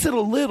gets it a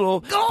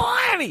little.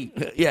 Glenny!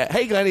 Yeah,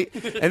 hey, Glenny.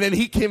 And then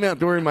he came out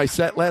during my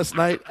set last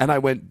night, and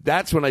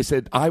that's when I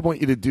said, I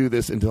want you to do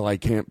this until I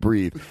can't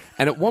breathe.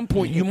 And at one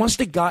point, you must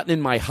have gotten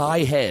in my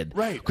high head.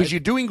 Right. Because you're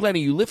doing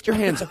Glenny, you lift your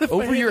hands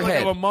over your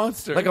head. Like a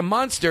monster. Like a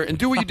monster, and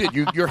do what you did.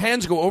 Your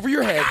hands go over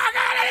your head.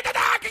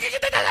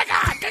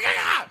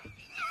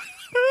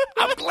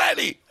 I'm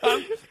Glenny.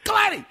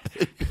 Glenny.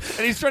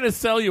 And he's trying to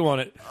sell you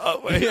on it.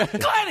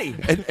 Glenny.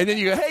 And then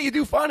you go, hey, you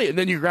do funny. And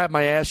then you grab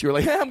my ass. You're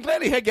like, hey, I'm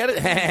Glenny. Hey, get it?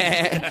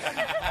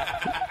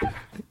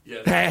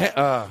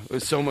 It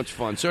was so much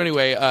fun. So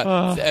anyway,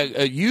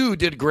 you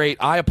did great.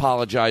 I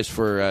apologize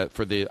for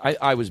the.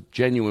 I was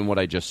genuine what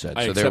I just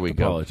said. So there we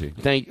go. Apology.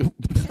 Thank you.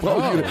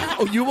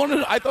 You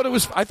wanted? I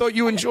thought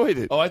you enjoyed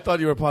it. Oh, I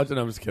thought you were apologizing.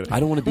 I'm just kidding. I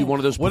don't want to be one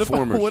of those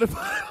performers. What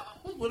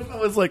if I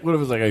was like,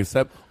 I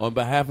accept, on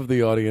behalf of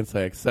the audience, I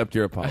accept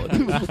your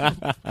apology.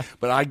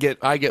 But I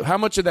get, how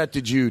much of that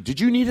did you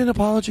need an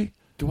apology?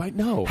 Do I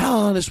know? How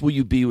honest will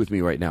you be with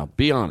me right now?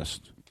 Be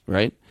honest,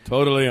 right?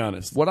 Totally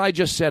honest. What I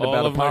just said All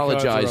about of my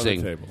cards are on the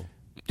apologizing. table.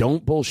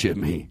 Don't bullshit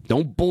me.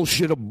 Don't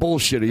bullshit a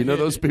bullshitter. You know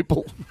those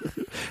people?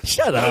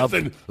 Shut up.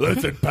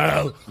 Listen,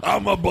 pal.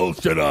 I'm a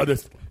bullshit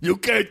artist. You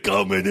can't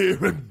come in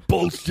here and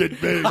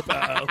bullshit me,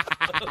 pal.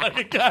 Like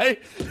a guy,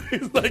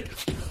 he's like,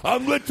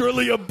 I'm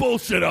literally a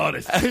bullshit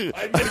artist. I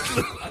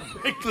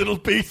make little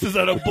pieces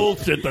out of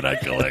bullshit that I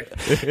collect.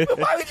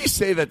 Why would you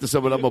say that to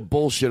someone? I'm a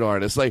bullshit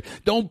artist. Like,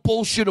 don't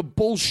bullshit a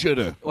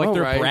bullshitter. Like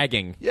they're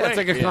bragging. Yeah, it's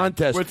like a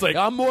contest. Where it's like,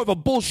 I'm more of a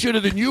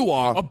bullshitter than you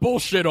are. A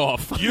bullshit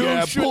off. You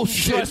shouldn't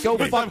bullshit. trust Go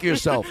me. fuck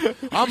yourself.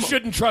 You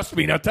shouldn't trust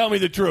me. Now tell me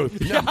the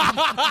truth.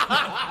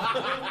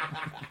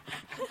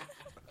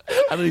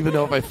 I don't even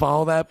know if I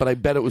follow that, but I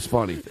bet it was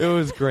funny. It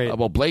was great.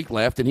 Well, Blake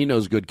laughed, and he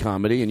knows good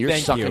comedy, and you're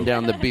Thank sucking you.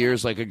 down the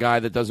beers like a guy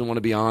that doesn't want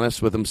to be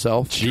honest with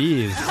himself.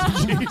 Jeez.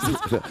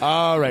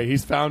 All right, he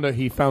found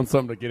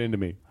something to get into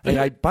me.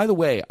 Hey, by the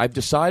way, I've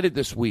decided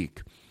this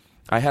week.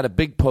 I had a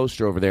big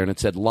poster over there, and it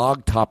said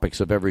 "log topics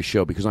of every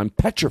show" because I'm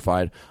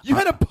petrified. You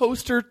had a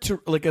poster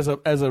to like as a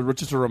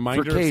just a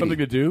reminder of something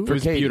to do. It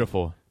was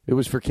beautiful. It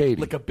was for Katie.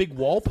 Like a big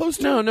wall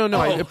poster?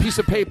 No, a piece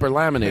of paper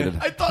laminated.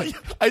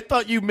 I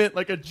thought you meant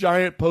like a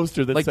giant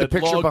poster that Like said the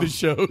picture log the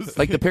shows.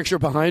 Like the picture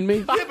behind me?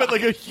 Yeah, but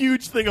like a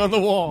huge thing on the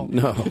wall.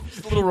 No.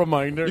 Just a little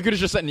reminder. You could have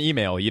just sent an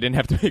email. You didn't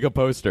have to make a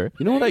poster.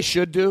 You know what I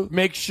should do?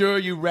 Make sure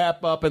you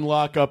wrap up and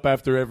lock up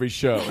after every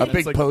show. A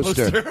big like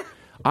poster.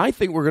 I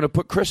think we're going to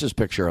put Chris's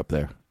picture up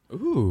there.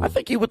 Ooh. I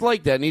think he would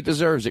like that, and he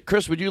deserves it.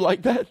 Chris, would you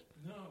like that?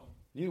 No.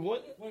 You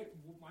wouldn't? Wait,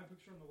 my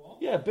picture on the wall?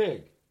 Yeah,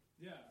 big.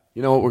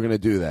 You know what? We're going to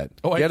do that.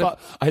 Oh,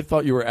 I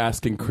thought you were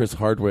asking Chris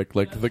Hardwick,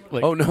 like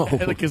oh no,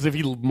 like as if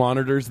he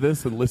monitors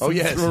this and listens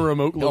to a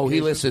remote location. Oh,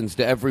 he listens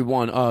to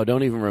everyone. Oh,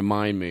 don't even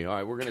remind me. All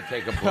right, we're going to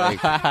take a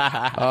break.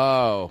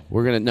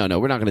 We're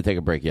not going to take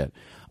a break yet.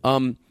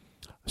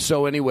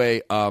 So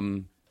anyway,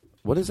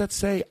 what does that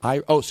say?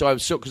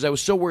 Because I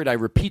was so worried I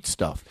repeat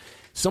stuff.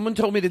 Someone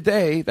told me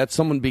today, that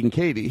someone being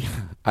Katie,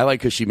 I like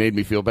because she made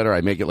me feel better.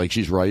 I make it like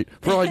she's right.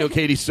 For all I know,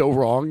 Katie's so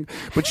wrong.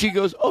 But she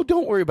goes, oh,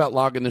 don't worry about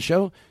logging the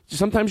show.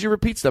 Sometimes you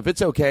repeat stuff.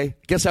 It's okay.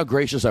 Guess how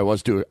gracious I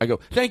was to her. I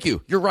go, thank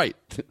you. You're right.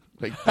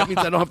 Like, that means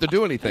I don't have to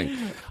do anything.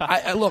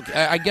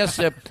 I guess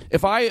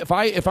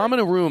if I'm in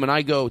a room and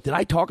I go, did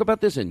I talk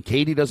about this? And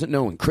Katie doesn't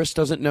know, and Chris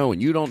doesn't know, and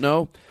you don't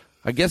know.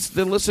 I guess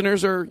the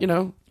listeners are,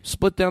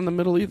 split down the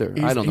middle either.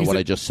 I don't know what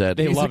I just said.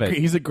 They love it.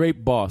 He's a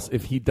great boss.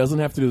 If he doesn't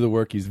have to do the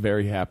work, he's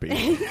very happy.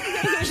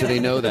 So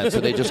they know that. So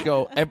they just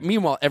go.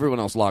 Meanwhile,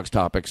 everyone else logs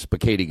topics, but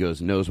Katie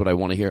knows what I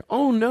want to hear.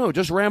 Oh, no,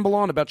 just ramble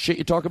on about shit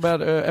you talk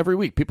about every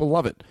week. People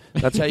love it.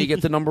 That's how you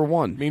get to number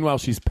one. Meanwhile,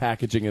 she's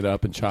packaging it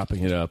up and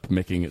chopping it up,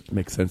 making it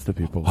make sense to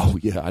people. Oh,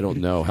 yeah, I don't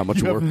know how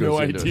much you work have goes no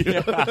into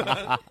idea.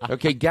 it.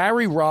 Okay,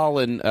 Gary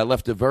Rollin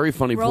left a very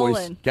funny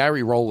voice.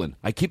 Gary Rollin.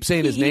 I keep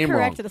saying his name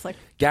wrong. Us like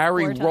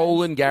Gary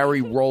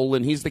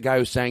Rollin. He's the guy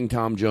who sang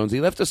Tom Jones. He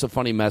left us a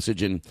funny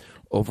message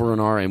over on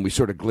our end. We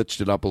sort of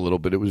glitched it up a little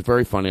bit. It was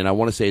very funny, and I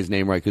want to say his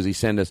name right because he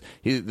sent us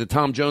the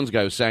Tom Jones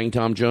guy who sang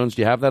Tom Jones.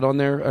 Do you have that on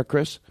there,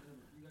 Chris?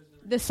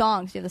 The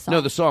songs. Do you have the song?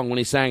 No, the song when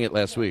he sang it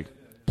last week.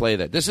 Play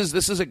that. This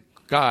is a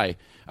guy.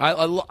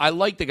 I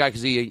like the guy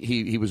because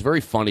he was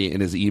very funny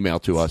in his email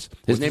to us.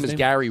 His name is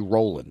Gary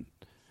Rollin.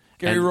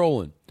 Gary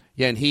Rollin.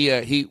 Yeah, and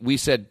we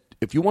said,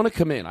 if you want to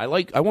come in, I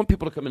want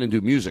people to come in and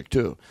do music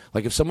too.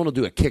 Like if someone will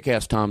do a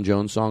kick-ass Tom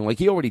Jones song, like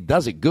he already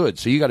does it good,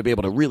 so you got to be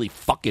able to really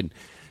fucking.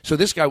 So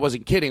this guy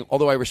wasn't kidding,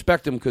 although I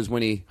respect him because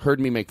when he heard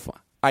me make fun,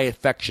 I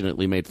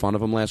affectionately made fun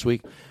of him last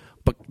week.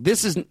 But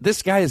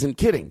this guy isn't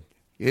kidding.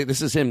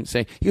 This is him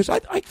saying, he goes,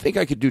 I think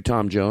I could do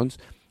Tom Jones.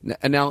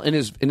 And now in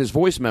his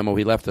voice memo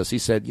he left us, he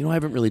said, I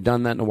haven't really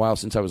done that in a while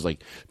since I was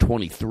like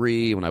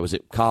 23 when I was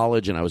at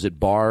college and I was at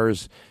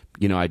bars.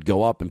 I'd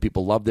go up and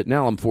people loved it.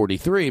 Now I'm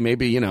 43.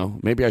 Maybe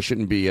I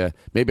shouldn't be,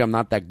 maybe I'm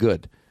not that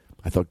good.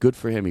 I thought good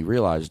for him. He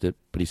realized it,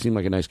 but he seemed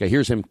like a nice guy.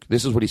 Here's him.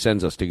 This is what he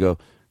sends us to go,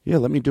 yeah,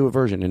 let me do a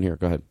version in here.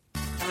 Go ahead.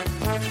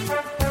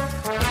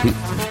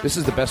 This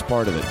is the best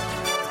part of it.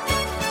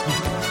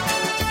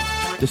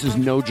 This is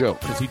no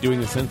joke. Is he doing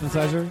the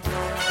synthesizer?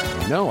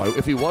 No,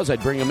 if he was,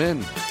 I'd bring him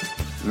in.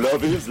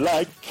 Love is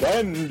like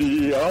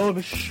candy on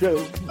a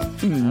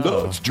shelf.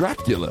 No, it's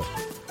Dracula.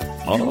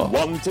 You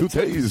want to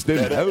taste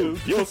it,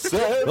 help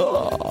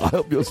yourself.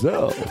 Help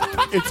yourself.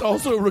 It's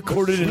also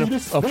recorded in a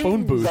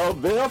phone booth.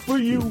 Out there for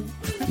you.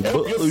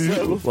 Help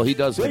yourself. Well, he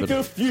does live in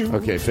a few.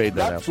 Okay, fade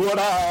that That's out. what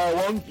I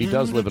want. He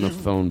does live in a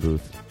phone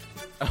booth.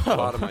 A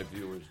lot of my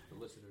viewers, the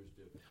listeners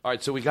do. All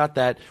right, so we got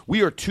that.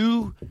 We are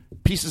 2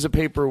 pieces of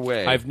paper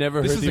away. I've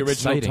never heard the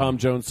original Tom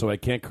Jones, so I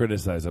can't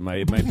criticize him.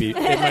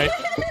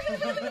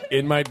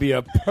 It might be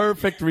a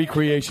perfect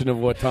recreation of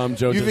what Tom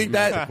Jones. You think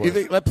that? You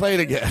think? Let's play it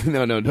again.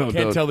 No.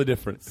 Can't tell the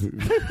difference.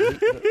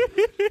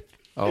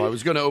 I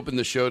was going to open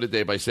the show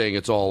today by saying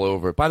it's all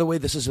over. By the way,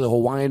 this is the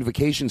Hawaiian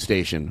Vacation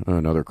Station.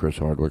 Another Chris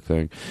Hardwick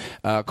thing.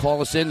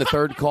 Call us in, the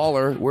third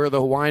caller. We're the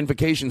Hawaiian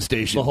Vacation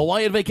Station. The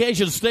Hawaiian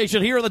Vacation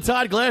Station here on the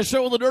Todd Glass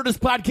Show on the Nerdist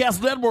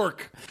Podcast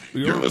Network.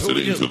 You're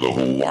listening to the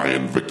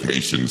Hawaiian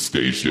Vacation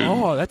Station.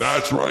 Oh,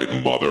 that's right,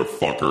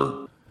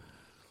 motherfucker.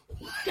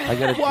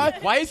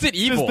 Why is it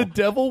evil? Does the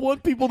devil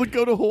want people to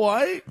go to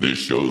Hawaii? This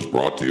show's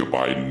brought to you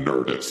by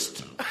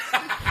Nerdist.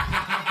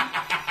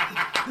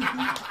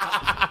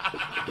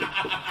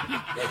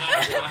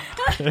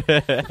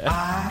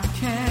 I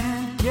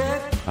can't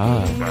get All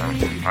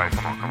right,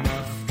 come on.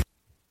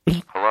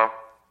 Hello?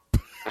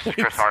 This is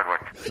Chris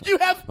Hardwick. You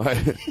have. I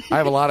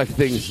have a lot of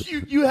things.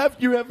 You have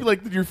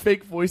like your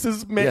fake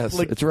voices. Yes,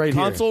 like it's right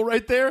console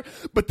right there.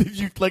 But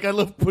then I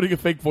love putting a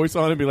fake voice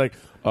on and be like,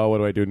 oh, what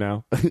do I do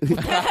now? What do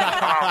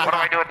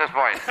I do with this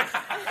voice?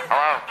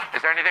 Hello?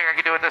 Is there anything I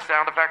can do with this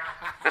sound effect?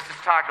 This is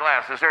Todd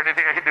Glass. Is there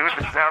anything I can do with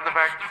this sound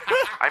effect?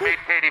 I made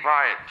Katie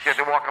buy it. She had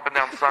to walk up and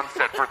down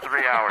Sunset for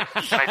 3 hours.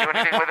 Can I do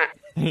anything with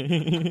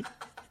it?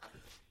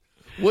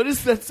 What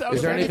is that sound?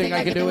 Is there anything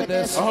I can do with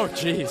this? Oh,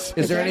 jeez.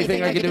 Is there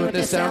anything I can do with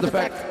this sound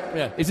effect?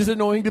 Yeah. Is this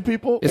annoying to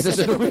people? Is this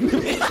annoying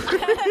to people?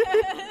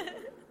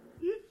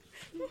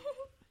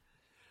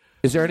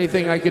 Is there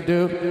anything I could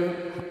do?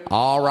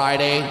 All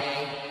righty.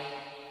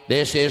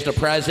 This is the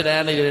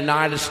President of the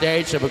United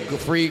States of a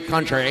free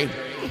country.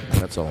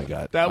 That's all I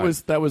got. That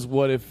was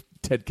what if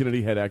Ted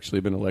Kennedy had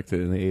actually been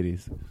elected in the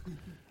 80s.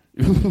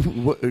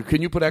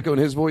 Can you put echo in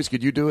his voice?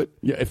 Could you do it?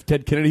 Yeah, if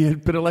Ted Kennedy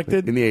had been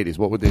elected? In the 80s,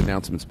 what would the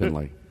announcements been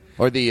like?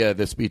 Or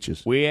the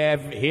speeches? We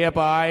have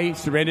hereby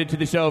surrendered to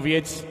the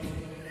Soviets.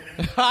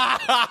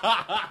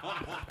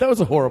 That was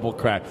a horrible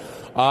crack.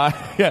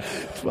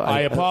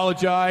 I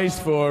apologize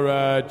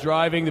for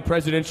driving the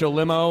presidential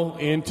limo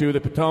into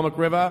the Potomac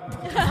River.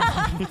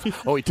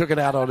 Oh, he took it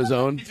out on his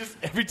own?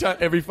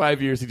 Every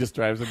 5 years, he just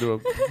drives into a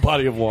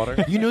body of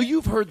water.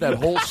 You've heard that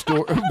whole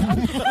story.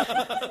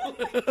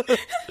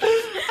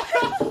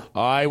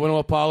 I want to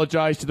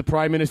apologize to the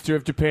Prime Minister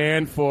of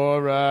Japan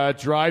for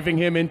driving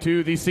him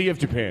into the Sea of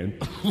Japan.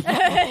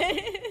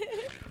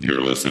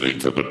 You're listening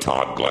to the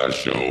Todd Glass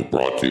Show,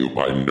 brought to you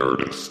by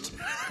Nerdist.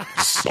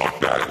 Suck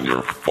that in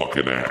your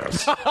fucking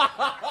ass.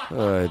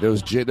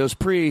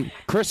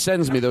 Chris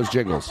sends me those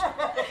jingles.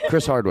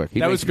 Chris Hardwick.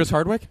 That was Chris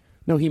Hardwick?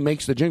 No, he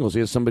makes the jingles. He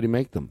has somebody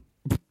make them.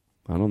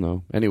 I don't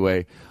know.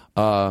 Anyway,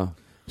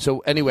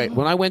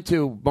 when I went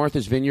to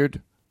Martha's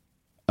Vineyard,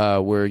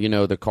 where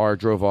the car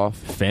drove off.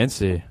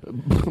 Fancy.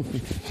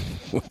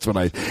 That's what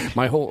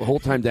my whole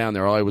time down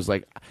there, I was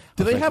like,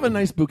 do they have a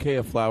nice bouquet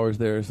of flowers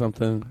there or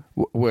something?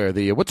 Where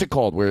what's it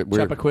called? Where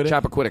Chappaquiddick?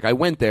 Chappaquiddick. I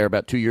went there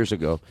about 2 years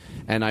ago,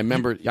 and I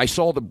remember I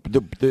saw the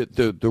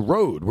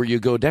road where you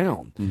go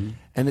down. Mm-hmm.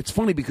 And it's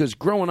funny because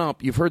growing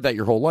up, you've heard that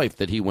your whole life,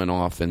 that he went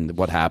off and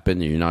what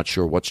happened, and you're not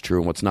sure what's true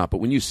and what's not. But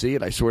when you see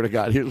it, I swear to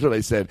God, here's what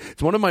I said.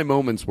 It's one of my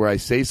moments where I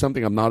say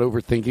something, I'm not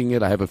overthinking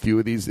it. I have a few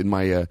of these in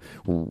my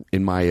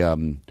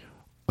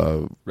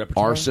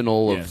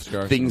arsenal of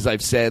things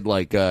I've said,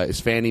 like is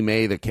Fannie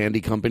Mae, the candy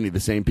company,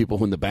 the same people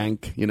who in the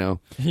bank,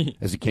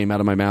 as it came out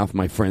of my mouth,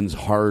 my friends'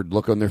 hard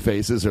look on their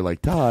faces are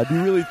like, Todd, do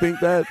you really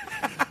think that?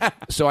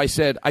 So I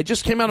said, I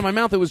just came out of my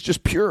mouth, it was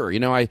just pure.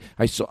 I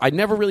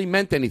never really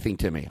meant anything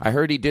to me. I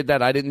heard he did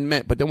that, I didn't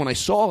meant, but then when I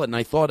saw it and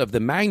I thought of the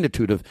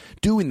magnitude of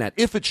doing that,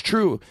 if it's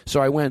true, so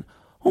I went,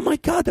 oh my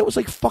God, that was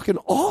like fucking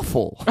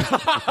awful.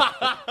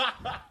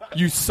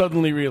 You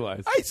suddenly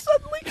realize.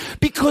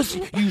 Because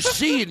you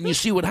see it and you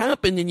see what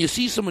happened and you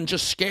see someone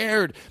just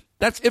scared.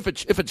 That's if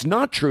it's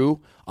not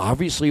true.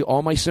 Obviously,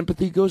 all my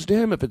sympathy goes to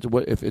him. If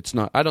it's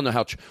not, I don't know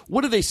how.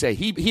 What do they say?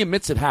 He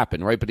admits it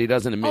happened, right? But he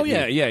doesn't admit. Oh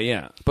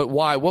yeah. But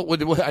why?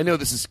 What I know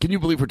this is. Can you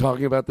believe we're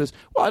talking about this?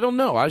 Well, I don't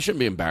know. I shouldn't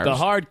be embarrassed. The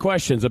hard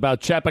questions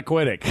about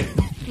Chappaquiddick.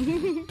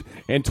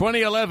 In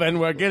 2011,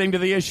 we're getting to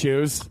the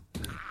issues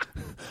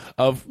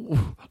of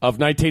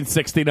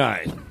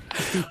 1969.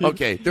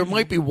 Okay, there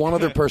might be one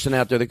other person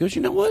out there that goes,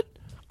 you know what?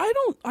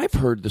 I've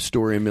heard the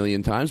story a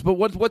million times, but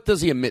what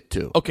does he admit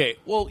to? Okay,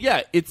 well,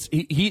 yeah, it's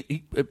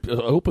he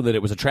opened that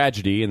it was a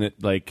tragedy and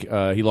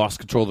that he lost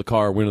control of the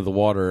car, went into the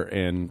water,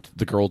 and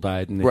the girl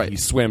died, and then he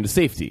swam to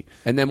safety.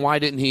 And then why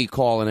didn't he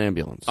call an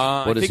ambulance?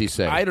 What does he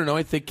say? I don't know.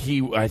 I think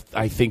he.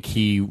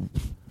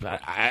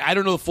 I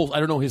don't know the full. I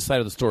don't know his side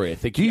of the story. I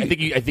think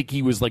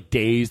he was like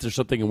dazed or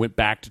something and went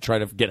back to try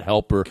to get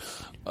help or.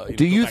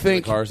 Do you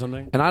think? To the car or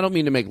something? And I don't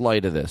mean to make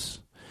light of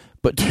this.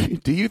 But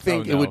do you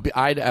think it would be?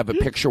 I'd have a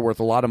picture worth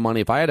a lot of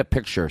money if I had a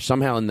picture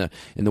somehow in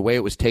the way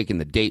it was taken.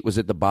 The date was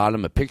at the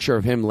bottom. A picture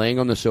of him laying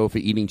on the sofa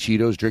eating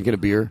Cheetos, drinking a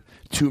beer.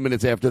 2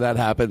 minutes after that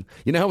happened.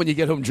 You know how when you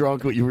get home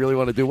drunk, what you really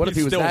want to do? What if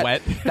he was still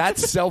wet?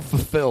 That's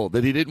self-fulfilled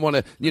that he didn't want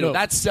to?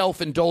 That's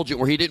self-indulgent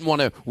where he didn't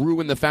want to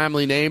ruin the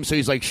family name. So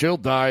he's like, she'll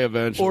die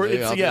eventually. Or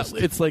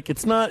it's like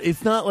it's not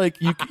like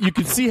you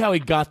can see how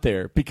he got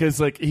there because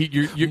like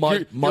you're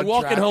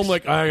walking home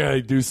like I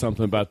gotta do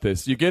something about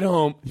this. You get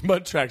home,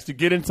 mud tracks. You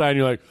get inside. And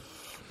you're like,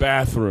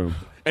 bathroom.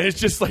 And it's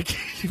just like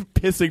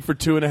pissing for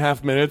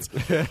 2.5 minutes.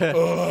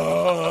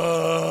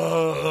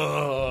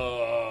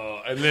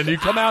 And then you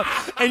come out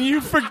and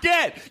you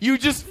forget. You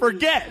just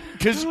forget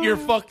because you're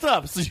fucked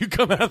up. So you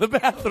come out of the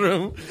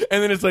bathroom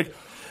and then it's like,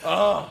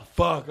 oh,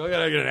 fuck, I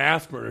gotta get an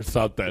aspirin or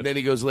something. And then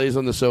he goes, lays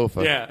on the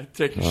sofa. Yeah,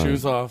 take your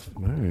shoes off.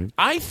 All right.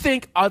 I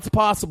think it's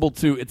possible,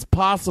 too. It's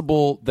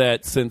possible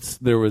that since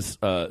there was,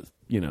 a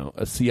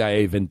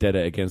CIA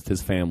vendetta against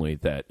his family,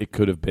 that it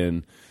could have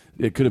been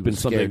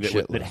something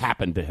that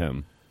happened to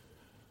him.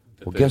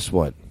 Well, guess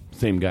what?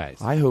 Same guys.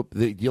 I hope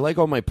you like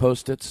all my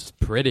Post-its.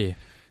 Pretty.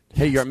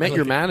 Hey, I met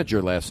your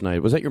manager last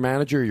night. Was that your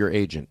manager or your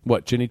agent?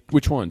 What, Jenny?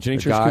 Which one? Jenny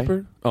Church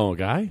Cooper? Oh, a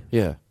guy?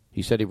 Yeah.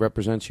 He said he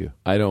represents you.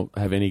 I don't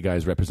have any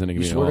guys representing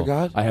me at all. You swear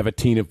to God? I have a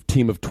team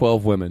of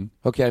 12 women.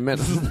 Okay, I met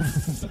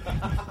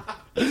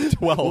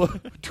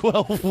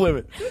 12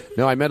 women.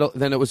 No, I met.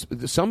 Then it was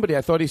somebody.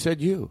 I thought he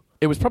said you.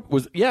 It was some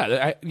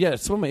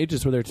of my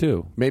agents were there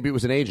too. Maybe it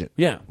was an agent.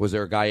 Yeah. Was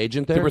there a guy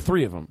agent there? There were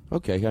 3 of them.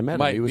 Okay, I met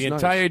him. He was the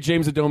nice. entire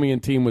James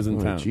Adomian team was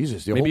in town.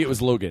 Jesus, maybe it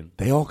was Logan.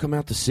 They all come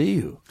out to see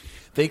you.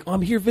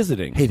 I'm here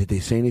visiting. Hey, did they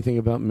say anything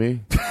about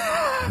me?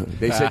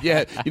 They said,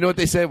 yeah. You know what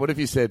they said? What if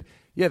you said,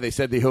 yeah, they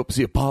said they hope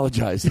he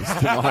apologizes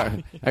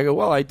tomorrow. I go,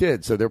 well, I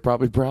did, so they're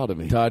probably proud of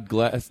me. Todd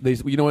Glass.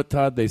 You know what,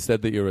 Todd? They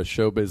said that you're a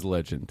showbiz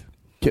legend.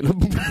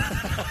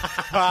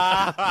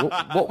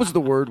 What was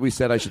the word we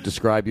said I should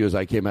describe you as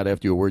I came out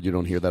after you? A word you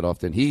don't hear that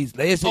often. He's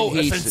a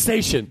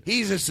sensation.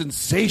 He's a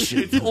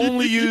sensation.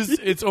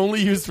 It's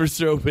only used for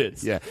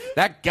showbiz. Yeah,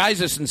 that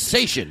guy's a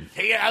sensation.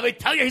 Hey, I will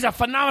tell you, he's a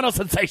phenomenal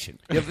sensation.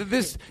 Yeah,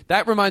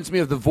 that reminds me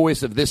of the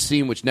voice of this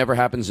scene, which never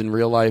happens in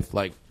real life.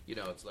 Like,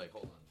 it's like,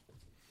 hold on,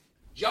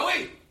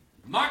 Joey.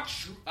 Mark,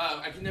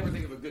 I can never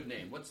think of a good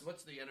name. What's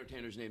the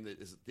entertainer's name that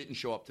didn't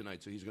show up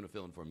tonight, so he's going to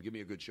fill in for him? Give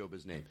me a good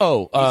showbiz name.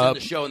 Oh, he's in the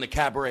show in the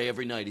cabaret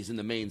every night. He's in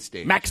the main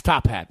stage. Max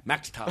Top Hat.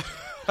 Max Top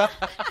Hat.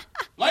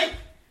 Like,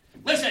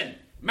 listen,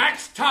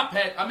 Max Top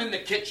Hat. I'm in the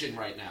kitchen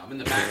right now. I'm in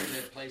the back of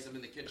the place. I'm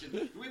in the kitchen.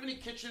 Do we have any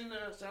kitchen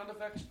sound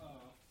effects?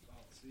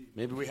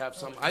 Maybe we have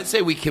some. I'd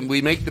say we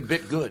make the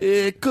bit good.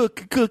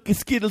 Cookie,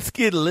 skittle,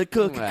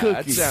 cookie.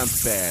 That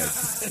sounds bad.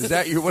 Is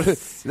that your? What?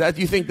 Is that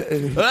you think?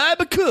 I'm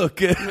a cook.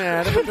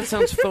 Nah, that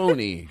sounds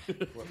phony.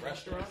 What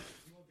restaurant?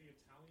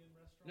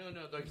 No.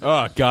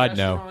 Oh God,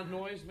 no. Restaurant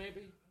noise,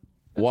 maybe.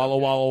 Walla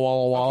walla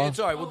walla walla. Okay, it's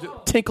all right. We'll do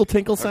tinkle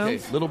tinkle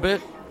sounds. Okay, little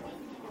bit.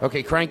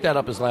 Okay, crank that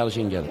up as loud as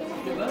you can get it.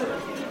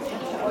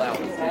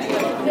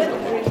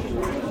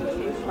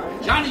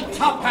 Johnny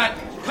Top Hat,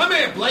 come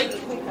here, Blake.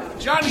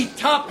 Johnny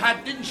Top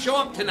Hat didn't show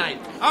up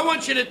tonight. I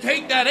want you to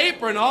take that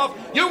apron off.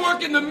 You're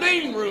working the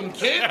main room,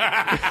 kid.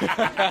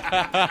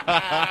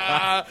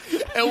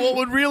 And what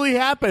would really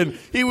happen?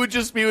 He would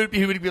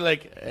be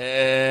like,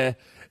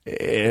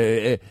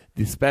 the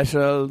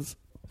specials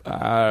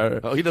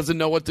are. Oh, he doesn't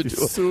know what to do.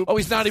 Soup. Oh,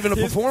 he's not even a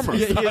performer.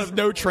 He has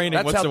no training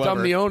That's whatsoever. how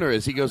dumb the owner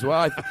is. He goes,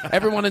 well,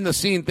 everyone in the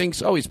scene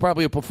thinks, oh, he's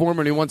probably a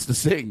performer and he wants to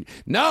sing.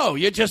 No,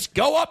 you just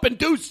go up and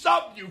do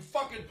something, you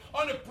fucking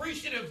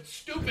unappreciative,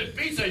 stupid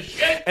piece of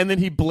shit. And then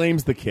he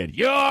blames the kid.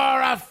 You're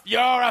a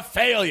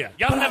failure.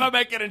 You'll never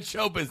make it in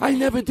show business. I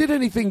never did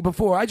anything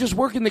before. I just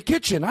work in the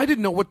kitchen. I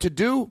didn't know what to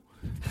do.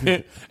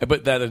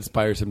 But that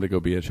inspires him to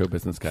go be a show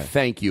business guy.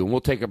 Thank you. And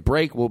we'll take a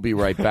break. We'll be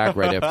right back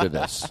right after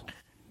this.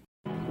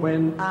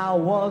 When I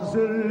was a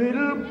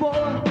little boy,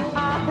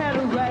 I had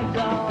a rag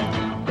doll.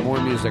 More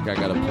music I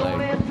gotta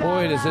play.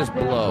 Boy, does this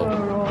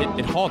blow.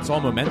 It halts all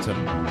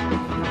momentum. Now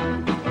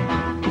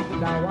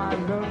I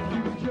love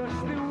you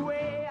just the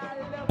way I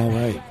love you.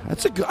 right.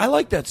 That's a good. I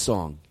like that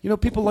song. You know,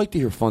 people like to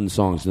hear fun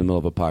songs in the middle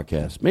of a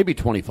podcast. Maybe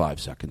 25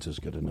 seconds is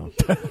good enough.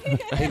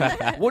 Hey,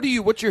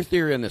 what's your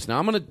theory on this? Now,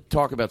 I'm going to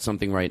talk about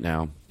something right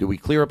now. Did we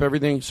clear up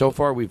everything? So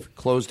far, we've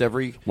closed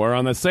every... We're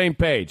on the same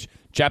page.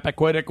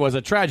 Chappaquiddick was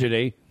a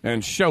tragedy,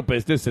 and show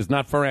business is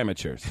not for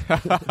amateurs.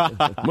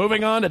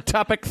 Moving on to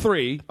topic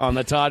 3 on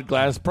the Todd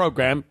Glass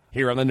program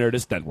here on the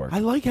Nerdist Network. I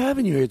like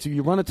having you here.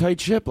 You run a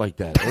tight ship like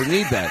that. Or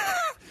need that.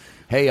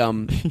 Hey,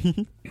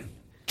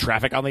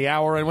 traffic on the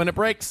hour and when it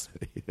breaks.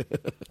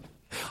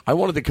 I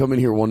wanted to come in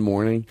here one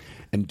morning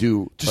and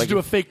do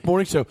a fake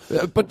morning show,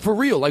 but for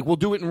real. Like, we'll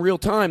do it in real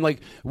time.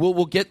 Like,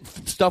 we'll get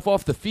stuff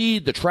off the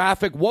feed, the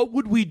traffic. What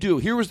would we do?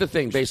 Here was the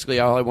thing. Basically,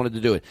 how I wanted to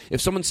do it.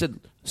 If someone said,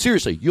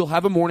 seriously, you'll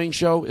have a morning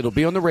show, it'll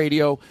be on the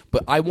radio,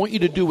 but I want you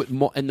to do it,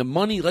 and the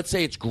money. Let's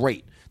say it's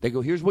great. They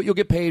go, here's what you'll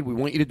get paid. We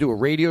want you to do a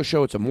radio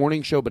show. It's a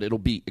morning show, but it'll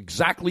be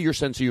exactly your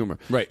sense of humor.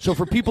 Right. So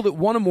for people that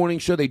want a morning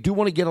show, they do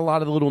want to get a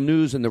lot of the little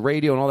news and the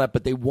radio and all that,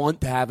 but they want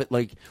to have it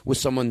like with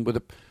someone with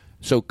a.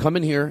 So come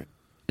in here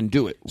and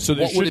do it. So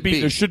there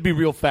should be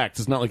real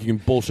facts. It's not like you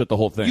can bullshit the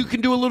whole thing. You can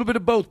do a little bit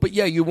of both, but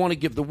yeah, you want to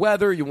give the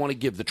weather, you want to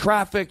give the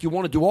traffic, you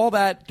want to do all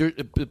that.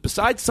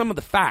 Besides some of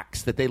the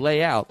facts that they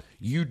lay out,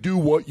 you do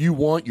what you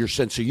want, your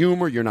sense of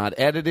humor, you're not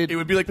edited. It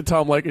would be like the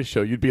Tom Leykis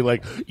show. You'd be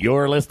like,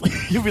 you're listening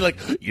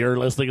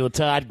to the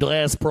Todd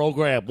Glass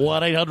program.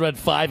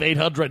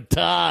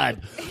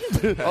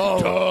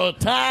 1-800-5800-TODD.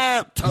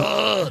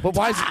 Todd. But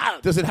why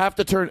does it have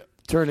to turn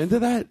into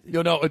that?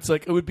 No, it's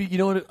like it would be. You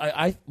know what?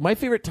 I my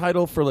favorite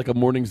title for like a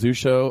morning zoo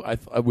show, I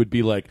would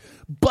be like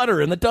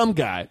Butter and the Dumb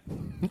Guy.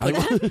 Like,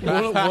 one of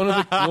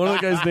the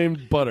guys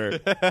named Butter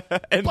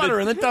and Butter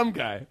and the Dumb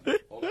Guy.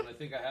 Hold on, I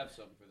think I have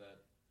something for that.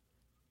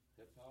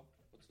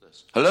 What's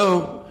this?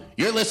 Hello,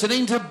 you're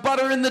listening to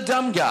Butter and the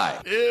Dumb Guy.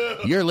 Ew.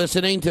 You're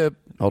listening to.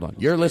 Hold on,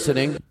 you're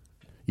listening.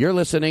 You're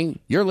listening.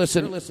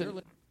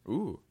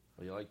 Ooh,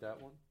 you like that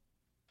one?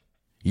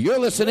 You're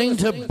listening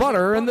to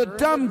Butter and the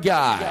Dumb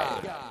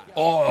Guy.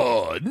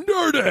 Oh,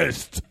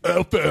 Nerdist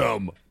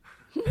FM.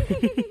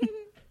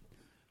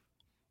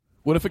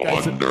 What if a guy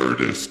on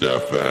Nerdist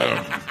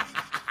FM?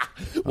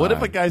 What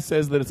if a guy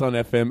says that it's on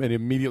FM and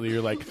immediately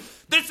you're like,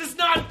 This is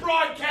not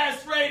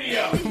broadcast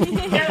radio.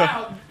 Get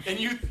out. and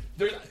you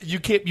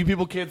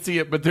people can't see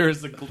it, but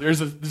there's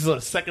a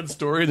second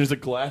story. There's a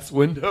glass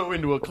window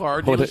into a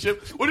car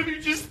dealership. What if you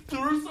just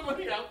threw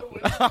somebody out the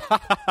window?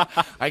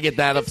 I get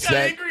that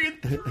upset. Got angry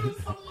and threw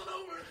someone over.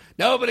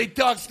 Nobody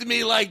talks to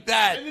me like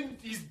that. And then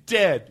he's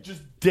dead,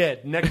 just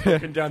dead, neck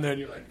broken down there, and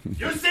you're like,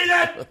 You see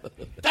that?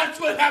 That's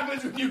what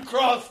happens when you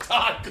cross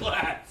Todd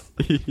Glass.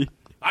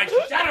 I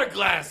shatter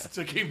glass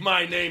to keep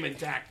my name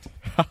intact.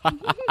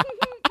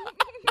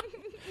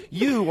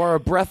 You are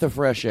a breath of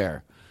fresh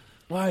air.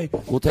 Why?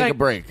 We'll take a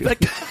break.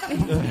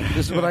 This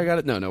is what I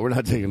got. No, we're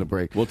not taking a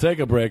break. We'll take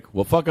a break.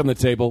 We'll fuck on the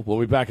table.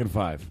 We'll be back in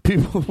 5.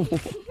 People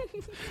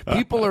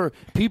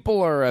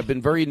are have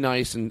been very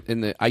nice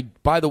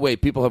by the way,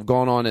 people have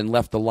gone on and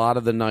left a lot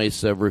of the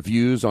nice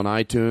reviews on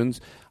iTunes.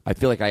 I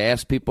feel like I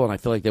asked people, and I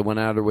feel like they went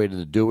out of their way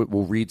to do it.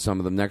 We'll read some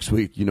of them next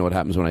week. You know what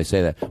happens when I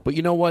say that. But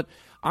you know what?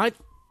 These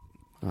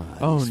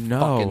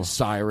fucking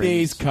sirens.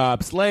 These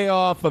cops, lay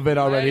off of it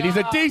already. These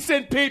are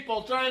decent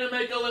people trying to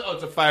make a living. Oh,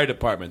 it's a fire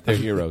department. They're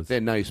heroes. They're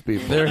nice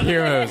people. They're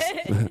heroes.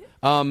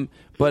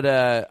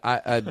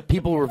 But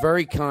people were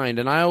very kind,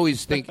 and I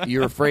always think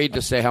you're afraid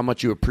to say how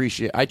much you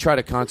appreciate. I try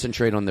to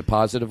concentrate on the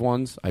positive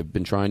ones. I've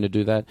been trying to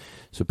do that.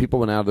 So people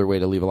went out of their way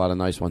to leave a lot of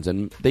nice ones,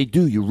 and they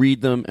do. You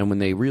read them, and when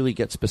they really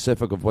get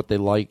specific of what they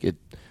like,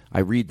 I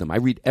read them. I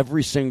read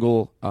every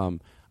single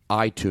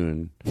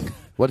iTunes.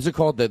 What is it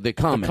called? The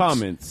comments. The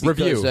comments.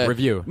 Because,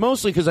 Review.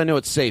 Mostly because I know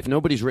it's safe.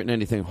 Nobody's written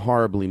anything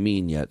horribly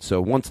mean yet. So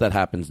once that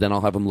happens, then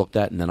I'll have them looked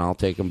at, and then I'll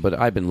take them. But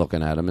I've been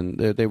looking at them, and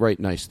they write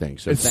nice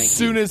things. So as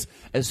soon as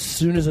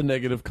a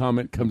negative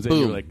comment comes in, boom.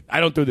 You're like, I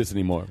don't do this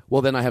anymore.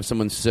 Well, then I have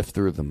someone sift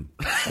through them.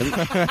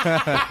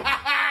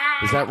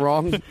 Is that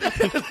wrong?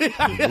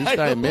 At least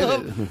I admit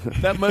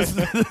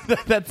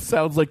it. That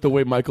sounds like the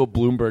way Michael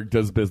Bloomberg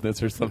does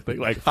business or something.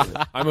 Like,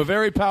 I'm a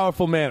very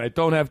powerful man. I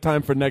don't have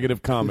time for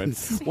negative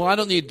comments. Well, I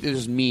don't need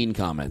just mean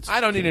comments. I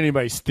don't need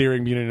anybody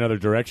steering me in another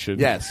direction.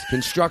 Yes,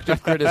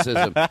 constructive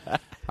criticism.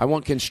 I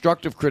want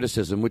constructive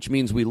criticism, which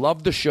means we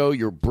love the show.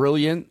 You're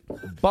brilliant,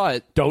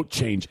 but don't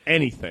change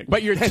anything.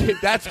 But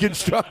that's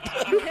constructive.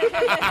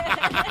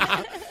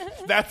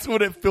 That's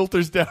what it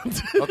filters down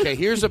to. Okay,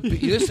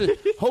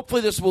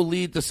 hopefully this will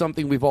lead to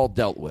something we've all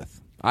dealt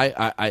with.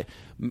 It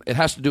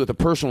has to do with a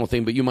personal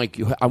thing, but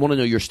I want to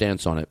know your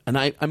stance on it. And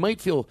I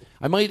might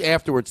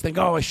afterwards think,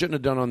 I shouldn't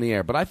have done it on the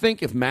air. But I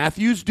think if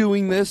Matthew's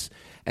doing this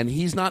and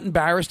he's not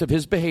embarrassed of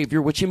his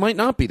behavior, which he might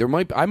not be,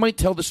 I might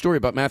tell the story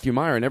about Matthew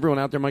Meyer, and everyone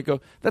out there might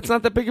go, that's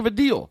not that big of a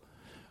deal.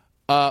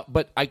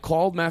 But I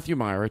called Matthew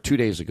Meyer 2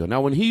 days ago. Now,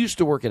 when he used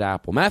to work at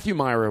Apple, Matthew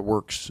Meyer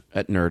works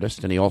at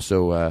Nerdist, and he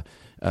also...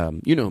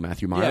 you know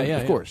Matthew Meyer,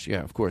 of course.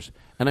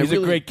 And he's a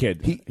great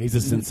kid. He's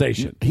a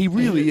sensation. He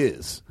really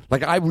is.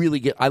 Like,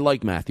 I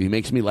like Matthew. He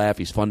makes me laugh.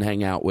 He's fun to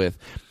hang out with.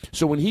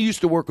 So when he used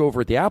to work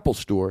over at the Apple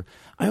store,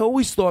 I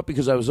always thought,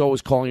 because I was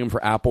always calling him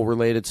for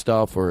Apple-related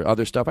stuff or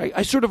other stuff,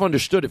 I sort of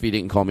understood if he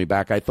didn't call me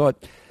back. I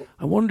thought,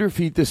 I wonder if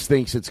he just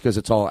thinks it's because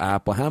it's all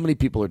Apple. How many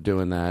people are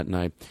doing that?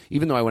 And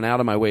even though I went out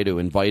of my way to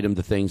invite him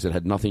to things that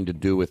had nothing to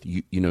do with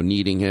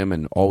needing him,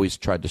 and always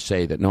tried to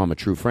say that, no, I'm a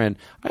true friend,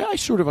 I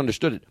sort of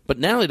understood it. But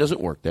now he doesn't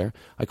work there.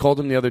 I called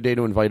him the other day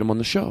to invite him on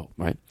the show,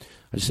 right?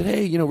 I said,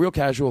 hey, real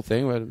casual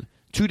thing.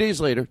 2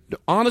 days later,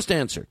 honest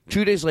answer,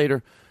 2 days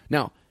later.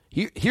 Now,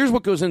 here's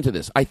what goes into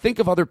this. I think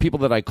of other people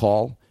that I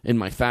call in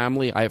my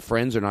family. I have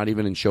friends who are not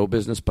even in show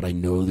business, but I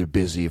know they're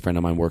busy. A friend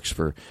of mine works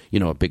for,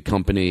 a big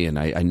company, and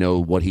I know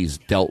what he's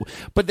dealt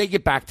with. But they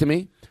get back to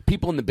me.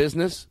 People in the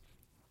business,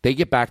 they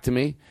get back to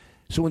me.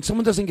 So when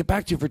someone doesn't get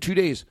back to you for 2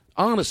 days,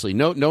 honestly,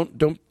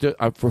 don't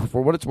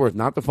for what it's worth,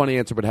 not the funny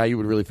answer, but how you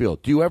would really feel.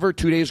 Do you ever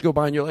 2 days go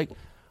by and you're like,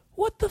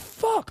 what the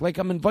fuck? Like,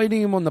 I'm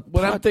inviting him on the...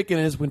 What I'm thinking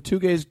is, when 2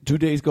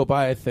 days go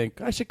by, I think,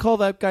 I should call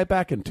that guy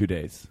back in 2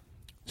 days.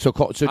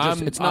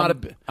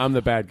 I'm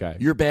the bad guy.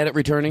 You're bad at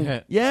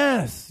returning?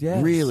 Yes.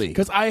 Really?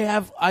 Because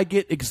I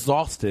get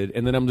exhausted,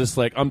 and then I'm just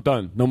like, I'm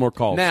done. No more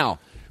calls. Now,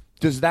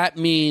 does that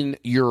mean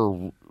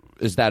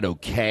is that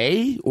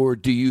okay? Or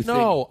do you think...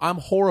 No, I'm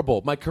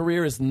horrible. My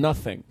career is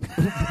nothing.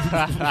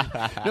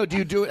 No, do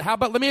you do it? How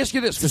about, let me ask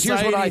you this, because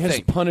here's what I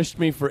think. Has punished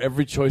me for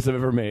every choice I've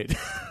ever made.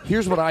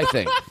 Here's what I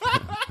think.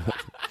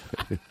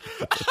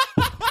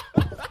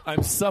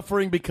 I'm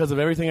suffering because of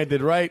everything I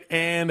did right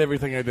and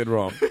everything I did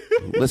wrong.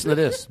 Listen to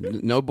this.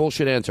 No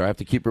bullshit answer. I have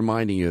to keep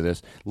reminding you of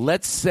this.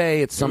 Let's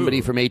say it's somebody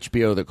from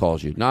HBO that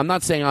calls you. Now, I'm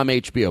not saying I'm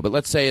HBO, but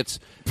let's say it's,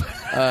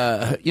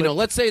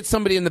 let's say it's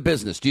somebody in the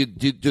business. Do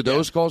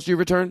those calls do you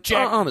return?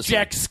 Honestly.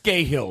 Jack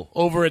Scahill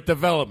over at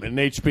Development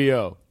in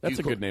HBO. That's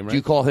a good name, right? Do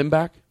you call him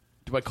back?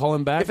 Do I call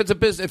him back? If it's a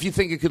business, if you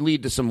think it could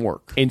lead to some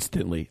work.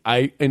 Instantly.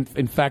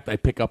 In fact, I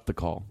pick up the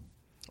call.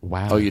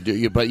 Wow. Oh, you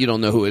do, but you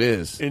don't know who it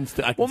is.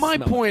 Well, my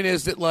point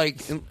is that,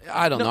 like,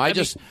 I don't know. I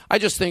just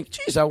think,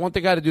 geez, I want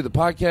the guy to do the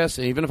podcast,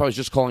 and even if I was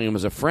just calling him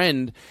as a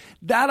friend,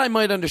 that I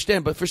might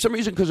understand. But for some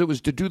reason, because it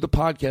was to do the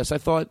podcast, I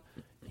thought,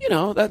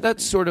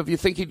 that's sort of, you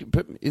think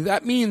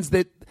that means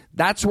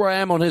that's where I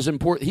am on his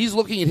important. He's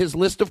looking at his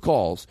list of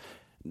calls.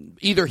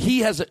 Let me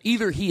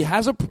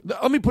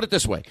put it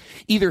this way: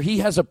 either he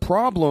has a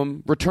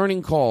problem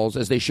returning calls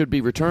as they should be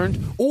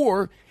returned,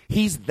 or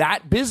he's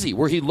that busy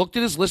where he looked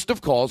at his list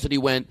of calls and he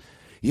went,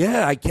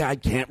 yeah, I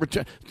can't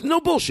return.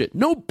 No bullshit.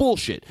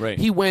 Right.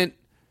 He went,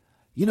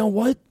 you know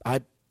what?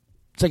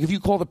 It's like if you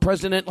call the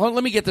president.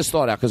 Let me get this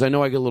thought out, because I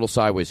know I get a little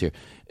sideways here.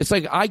 It's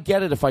like, I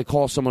get it if I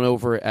call someone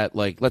over at,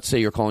 like, let's say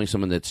you're calling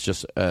someone that's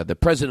just the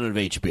president of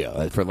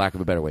HBO, for lack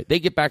of a better way. They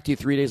get back to you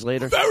 3 days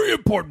later. Very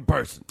important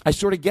person. I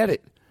sort of get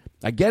it.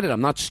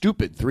 I'm not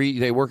stupid.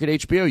 They work at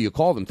HBO. You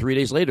call them 3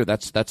 days later.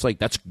 That's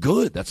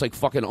good. That's like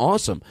fucking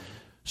awesome.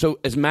 So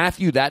is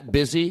Matthew that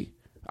busy?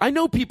 I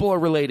know people are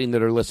relating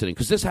that are listening,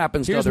 because this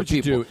happens to other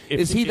people.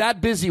 Is he that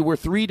busy where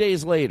 3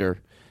 days later,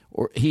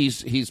 or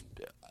he's it's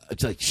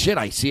like, shit,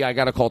 I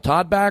got to call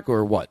Todd back,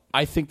 or what?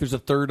 I think there's a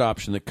third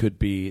option that could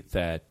be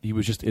that he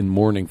was just in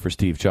mourning for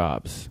Steve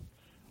Jobs.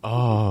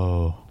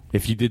 Oh.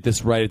 If you did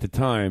this right at the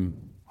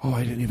time. Oh,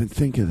 I didn't even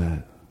think of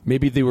that.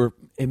 Maybe they were,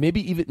 and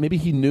maybe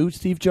he knew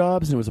Steve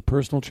Jobs and it was a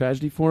personal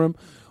tragedy for him,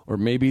 or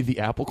maybe the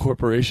Apple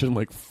Corporation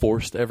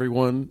forced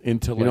everyone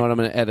into. You know what? I'm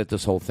going to edit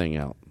this whole thing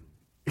out.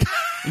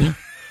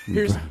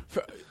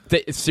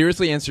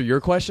 Seriously, answer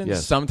your question.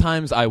 Yes.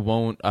 Sometimes I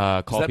won't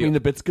call. Does that mean the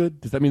bit's good?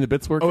 Does that mean the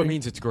bit's working? Oh, it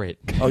means it's great.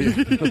 Oh, yeah.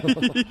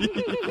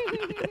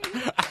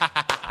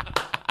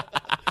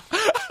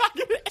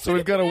 So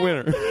we've got a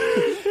winner.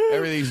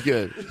 Everything's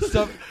good.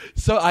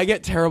 So I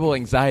get terrible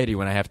anxiety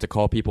when I have to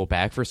call people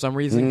back for some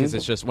reason, because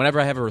it's just whenever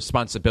I have a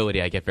responsibility,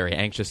 I get very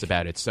anxious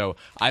about it. So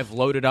I've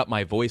loaded up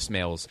my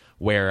voicemails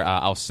where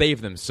I'll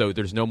save them so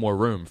there's no more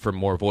room for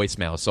more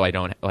voicemails, so I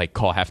don't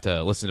have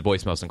to listen to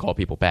voicemails and call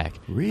people back.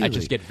 Really? I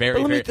just get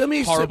very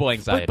horrible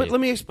anxiety. But let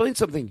me explain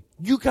something.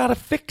 You got to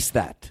fix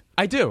that.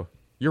 I do.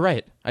 You're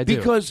right. I do.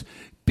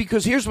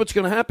 Because here's what's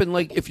going to happen.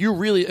 Like, if you're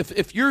really,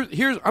 if you're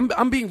here's,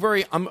 I'm being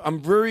very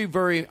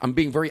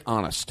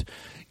honest.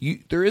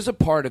 There is a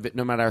part of it,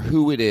 no matter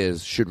who it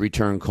is, should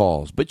return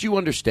calls. But you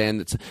understand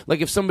that,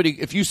 like,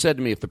 if you said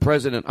to me, if the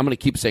president, I'm going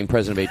to keep saying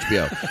president of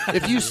HBO,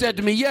 if you said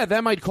to me, yeah,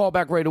 that might call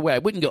back right away, I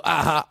wouldn't go,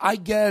 I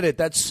get it.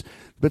 That's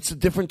a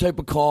different type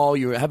of call.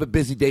 You have a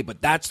busy day,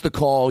 but that's the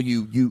call.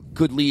 You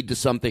could lead to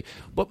something.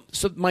 But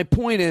so my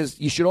point is,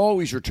 you should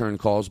always return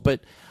calls.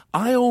 But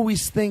I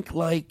always think,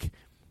 like,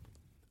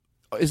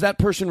 is that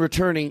person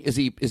returning? Is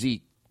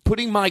he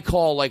putting my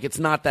call like it's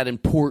not that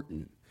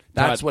important?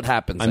 That's what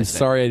happens. I'm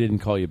sorry I didn't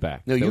call you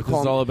back. No, you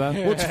called. All about.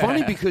 Well, it's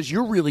funny because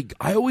you're really.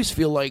 I always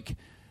feel like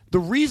the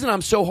reason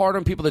I'm so hard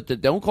on people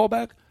that don't call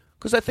back,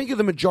 because I think of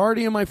the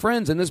majority of my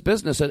friends in this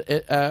business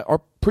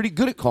are pretty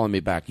good at calling me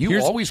back.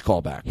 You always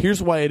call back.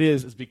 Here's why it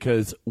is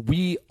because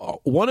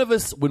one of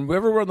us,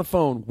 whenever we're on the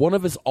phone, one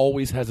of us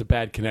always has a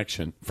bad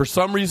connection for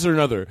some reason or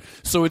another.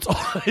 So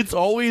it's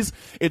always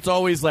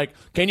like,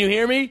 can you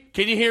hear me?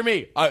 Can you hear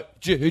me?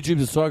 Hey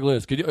James, it's Todd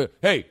Glass. Can you?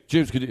 Hey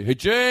James, hey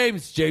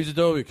James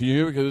Adomian, can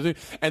you hear me?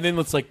 And then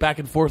it's like back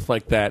and forth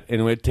like that,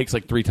 and it takes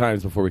like 3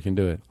 times before we can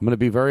do it. I'm going to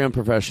be very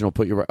unprofessional.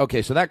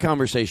 Okay, so that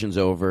conversation's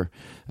over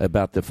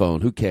about the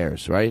phone. Who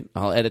cares, right?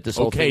 I'll edit this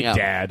whole thing out.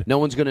 Okay, Dad. No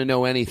one's going to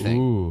know anything.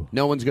 Ooh.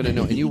 No one's going to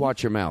know. And you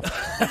watch your mouth.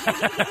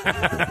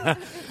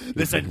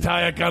 This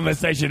entire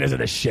conversation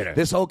isn't a shitter.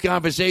 This whole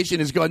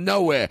conversation is going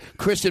nowhere.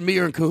 Chris and me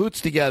are in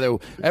cahoots together.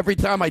 Every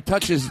time I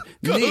touch his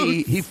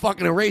knee, he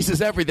fucking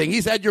erases everything.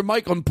 He's had your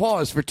mic on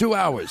pause for 2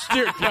 hours.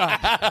 Dear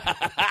God.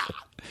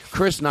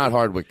 Chris, not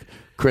Hardwick.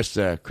 Chris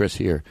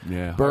here.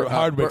 Yeah,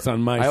 Hardwick's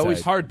on my side. I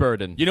always hard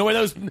burden. You know where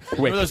those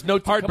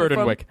notes hard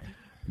burden Wick.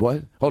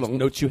 What? Hold on.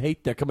 Notes you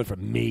hate, they're coming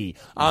from me.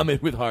 I'm in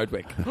with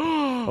Hardwick.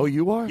 Oh,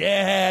 you are?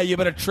 Yeah, you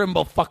better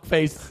trimble,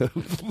 fuckface.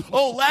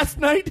 Oh, last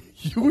night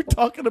you were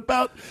talking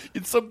about,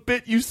 in some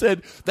bit you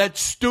said, that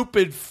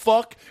stupid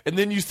fuck, and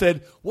then you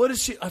said, what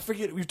is she? I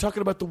forget, you were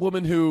talking about the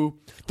woman who...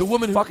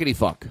 Fuckity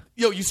fuck.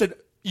 Yo, you said,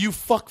 you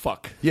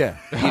fuck. Yeah.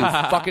 You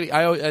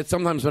fuckity...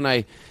 Sometimes when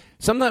I...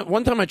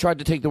 One time I tried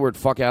to take the word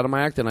fuck out of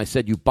my act, and I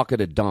said, you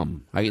bucket of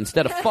dumb.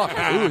 Instead of fuck.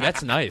 Ooh,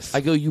 that's nice.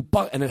 I go, you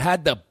and it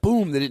had the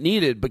boom that it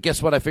needed, but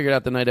guess what I figured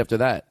out the night after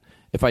that?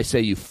 If I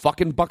say, you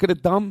fucking bucket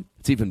of dumb,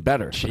 it's even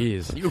better.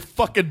 Jeez. You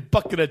fucking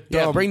bucket of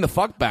dumb. Yeah, bring the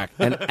fuck back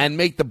and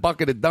make the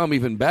bucket of dumb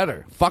even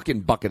better.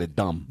 Fucking bucket of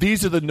dumb.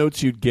 These are the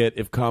notes you'd get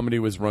if comedy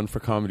was run for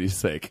comedy's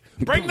sake.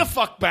 Bring the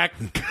fuck back.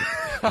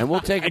 And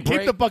we'll take a break.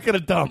 Keep the bucket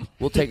of dumb.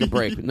 We'll take a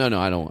break. No,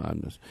 I don't.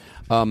 I'm just...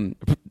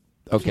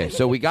 Okay,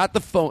 so we got the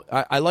phone.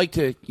 I like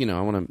to,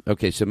 I want to.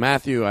 Okay, so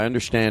Matthew, I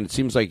understand. It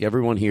seems like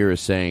everyone here is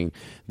saying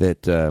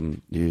that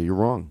you're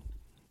wrong.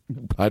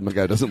 My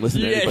guy doesn't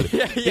listen to anybody.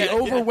 The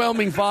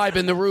overwhelming vibe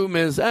in the room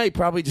is, hey,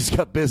 probably just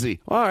got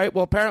busy. All right,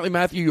 well, apparently,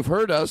 Matthew, you've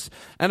heard us,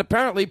 and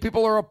apparently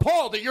people are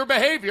appalled at your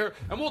behavior,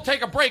 and we'll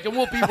take a break, and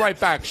we'll be right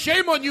back.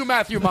 Shame on you,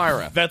 Matthew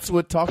Myra. That's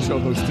what talk show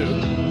hosts do.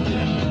 Ooh.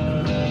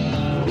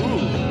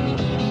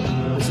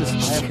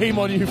 Shame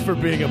on you for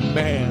being a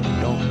man.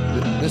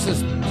 This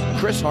is...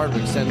 Chris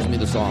Hardwick sends me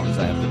the songs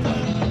I have to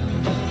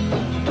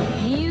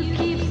play. You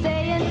keep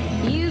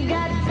saying you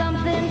got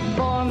something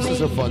for me. This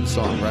is a fun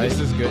song, right? This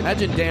is good.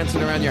 Imagine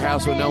dancing around your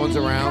house when no one's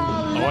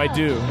around. Oh, I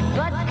do.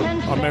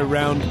 On my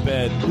round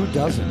bed. Who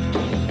doesn't?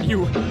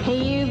 You've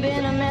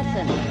been a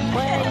messin'.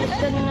 Well, you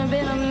shouldn't have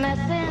been a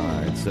messin'.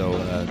 All right, so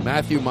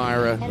Matthew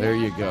Myra, there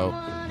you go.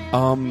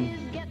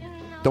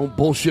 Don't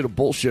bullshit a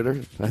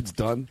bullshitter. That's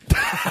done.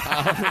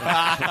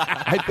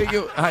 I think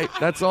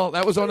that's all.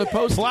 That was on the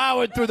post.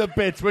 Plowing through the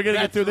bits. We're going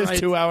to get through this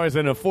 2 hours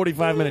in a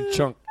 45-minute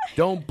chunk.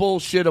 Don't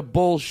bullshit a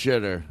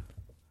bullshitter.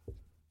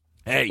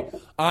 Hey,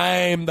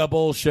 I'm the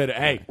bullshitter.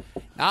 Hey,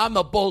 I'm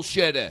the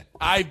bullshitter.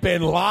 I've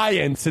been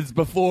lying since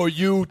before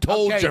you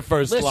told your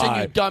first lie.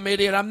 Listen, you dumb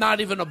idiot. I'm not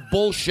even a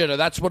bullshitter.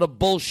 That's what a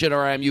bullshitter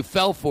I am. You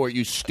fell for it,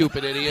 you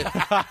stupid idiot.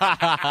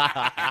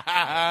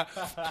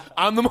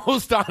 I'm the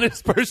most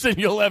honest person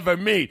you'll ever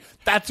meet.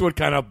 That's what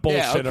kind of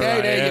bullshitter I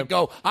am. There you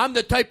go. I'm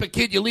the type of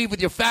kid you leave with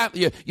your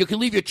family. You can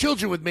leave your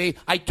children with me.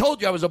 I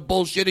told you I was a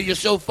bullshitter. You're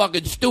so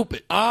fucking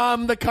stupid.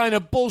 I'm the kind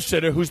of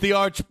bullshitter who's the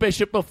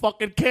Archbishop of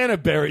fucking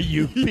Canterbury,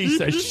 you piece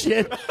of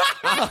shit.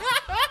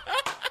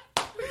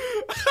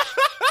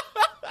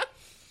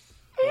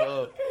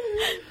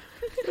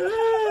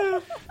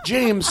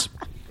 James,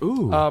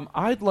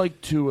 I'd like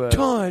to...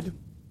 Todd.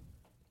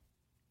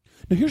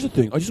 Now, here's the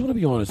thing. I just want to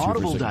be honest here for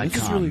a second.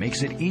 Audible.com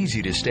makes it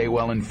easy to stay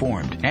well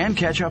informed and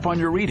catch up on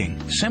your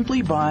reading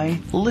simply by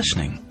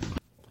listening.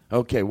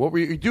 Okay, what were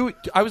you doing?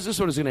 This is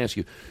what I was going to ask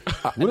you.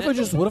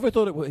 What if I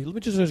thought... Let me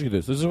just ask you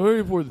this. This is a very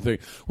important thing.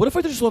 What if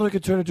I just thought I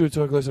could turn into a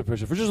Todd Glass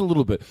impression for just a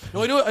little bit?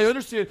 No, I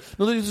understand.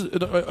 No, I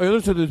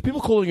understand. There's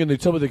people calling in. They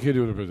tell me they can't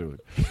do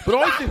it. But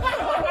I think...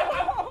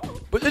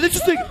 But they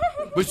just think...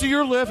 But see,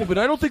 you're laughing, but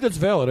I don't think that's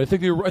valid. I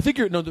think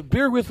you're... No,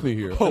 bear with me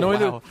here. Oh,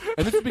 wow.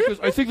 And this is because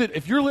I think that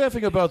if you're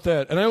laughing about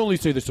that, and I only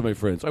say this to my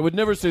friends. I would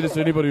never say this to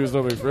anybody who's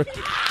not my friend.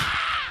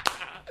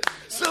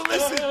 So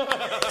listen.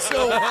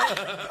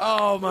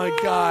 Oh my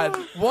God!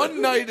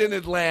 One night in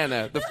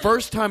Atlanta, the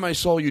first time I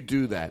saw you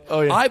do that,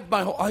 I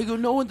go,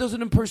 no one does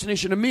an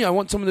impersonation of me. I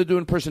want someone to do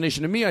an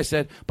impersonation of me. I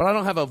said, but I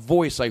don't have a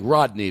voice like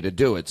Rodney to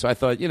do it. So I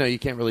thought, you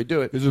can't really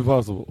do it. It's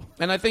impossible.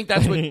 And I think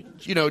that's what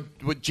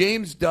what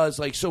James does.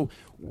 Like, so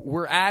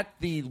we're at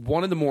the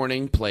 1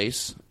 a.m.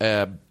 place.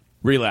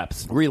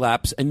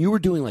 Relapse, and you were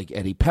doing like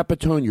Eddie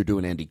Pepitone, you're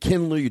doing Andy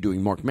Kindler, you're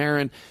doing Mark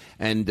Maron,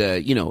 and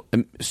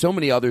and so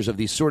many others of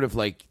these sort of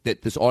like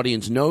that this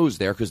audience knows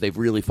there because they've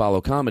really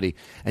followed comedy.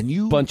 And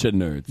you bunch of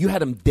nerds, you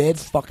had them dead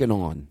fucking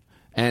on.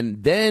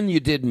 And then you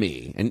did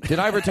me. And did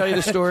I ever tell you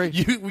the story?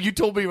 You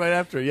told me right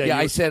after. Yeah,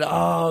 I said,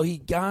 oh, he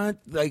got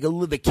like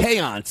the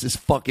cadence is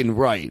fucking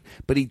right.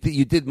 But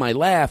you did my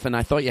laugh, and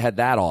I thought you had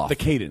that off. The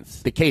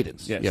cadence. The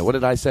cadence. Yes. Yeah, what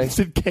did I say? You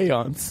said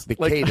cadence. The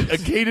like, cadence. A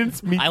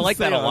cadence means I like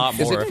that a lot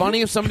more. Is it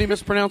funny if somebody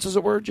mispronounces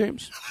a word,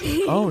 James?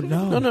 Oh,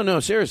 no. No,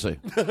 seriously.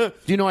 Do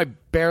you know I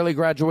barely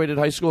graduated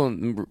high school,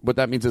 and what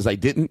that means is I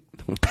didn't?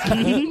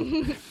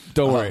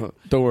 Don't worry.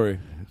 Don't worry.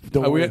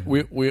 Don't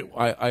worry.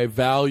 I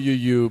value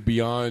you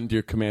beyond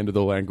your command of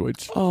the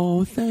language.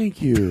 Oh,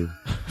 thank you.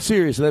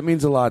 Seriously, that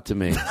means a lot to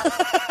me.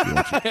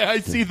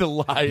 I see the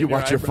lie. You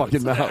watch your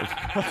fucking mouth.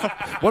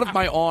 What if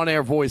my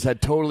on-air voice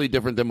had totally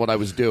different than what I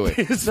was doing?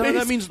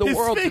 That means the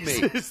world to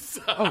me.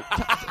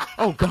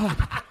 Oh, God.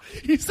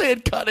 He's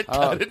saying cut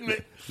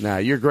it. Nah,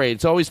 you're great.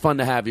 It's always fun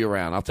to have you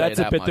around. I'll tell That's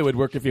you that a bit much. that would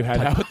work if you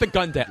had Todd, put the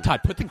gun down.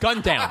 Todd, put the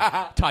gun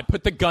down. Todd,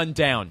 put the gun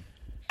down.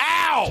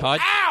 Ow! Todd?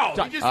 Ow!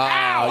 Todd. You just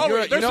ow!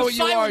 You know what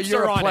you are?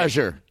 You're a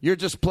pleasure. You're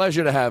just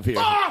pleasure to have here.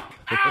 Fuck!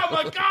 Oh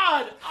my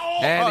God! Oh,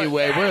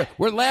 Anyway,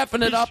 we're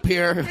laughing it up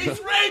here. He's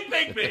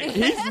raping me.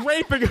 He's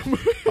raping him.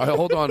 All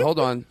right, hold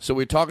on. So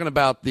we're talking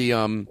about the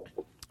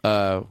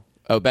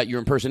about your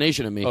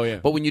impersonation of me. Oh, yeah.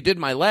 But when you did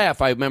my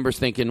laugh, I remember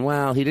thinking,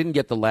 well, he didn't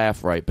get the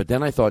laugh right. But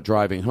then I thought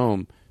driving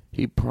home,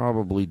 he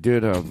probably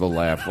did have the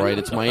laugh right.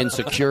 It's my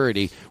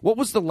insecurity. What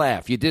was the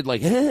laugh? You did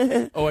like.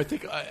 Oh, I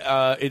think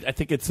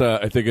it's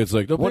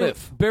like. No, What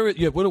if?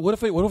 What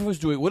if I was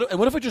doing? What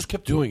if I just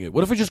kept doing it?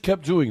 What if I just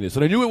kept doing this?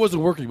 And I knew it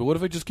wasn't working, but what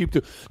if I just keep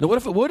doing? Now,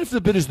 what if the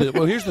bit is this?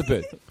 Well, here's the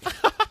bit.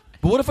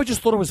 But what if I just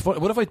thought it was funny?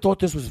 What if I thought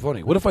this was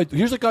funny? What if I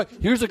here's a guy?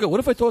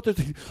 What if I thought that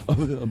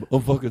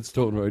I'm fucking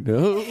stoned right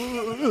now?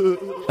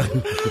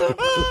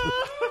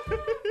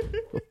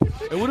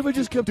 And what if I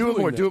just kept doing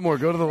more? that? Do it more.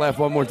 Go to the laugh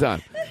one more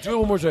time. Do it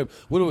one more time.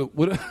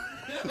 What?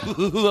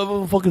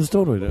 I'm fucking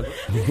stoned right now.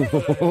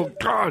 Oh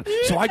God!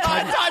 So I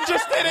tried. Todd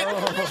just did it.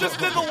 You just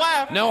did the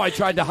laugh. No, I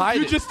tried to hide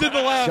it. You just did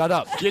the laugh. Shut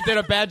up. You did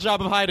a bad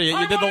job of hiding it.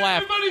 You did the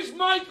laugh. Everybody's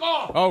mic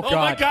off. Oh, my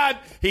God. God!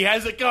 He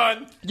has a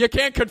gun. You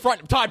can't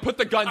confront him. Todd, put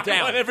the gun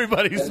down.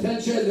 Everybody's.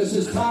 Attention, this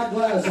is Todd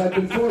Glass. I've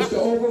been forced to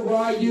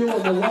override you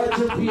on the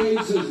larger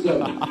PA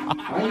system.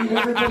 I need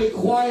everybody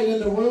quiet in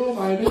the room.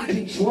 I'm in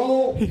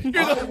control.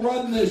 I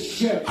run this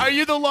ship. Are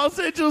you the Los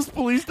Angeles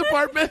Police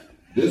Department?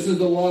 This is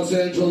the Los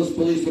Angeles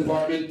Police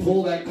Department.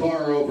 Pull that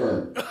car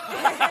over.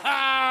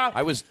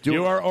 I was doing.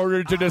 You are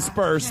ordered to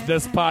disperse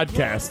this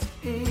podcast.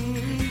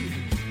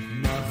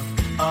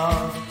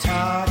 Of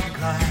Todd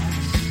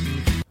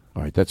Glass.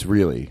 All right, that's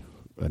really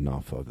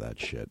enough of that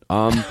shit.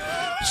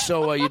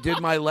 So you did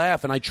my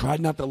laugh, and I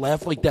tried not to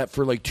laugh like that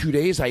for like 2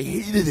 days. I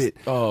hated it.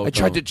 Oh, I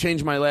tried to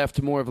change my laugh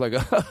to more of like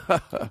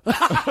a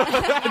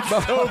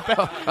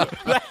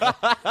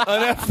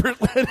an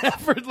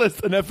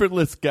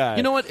effortless guy.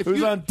 You know what?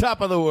 Who's on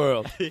top of the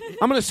world?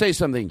 I'm going to say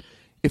something.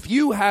 If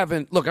you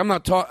haven't, look, I'm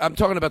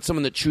talking about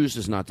someone that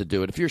chooses not to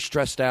do it. If you're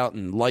stressed out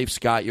and life's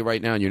got you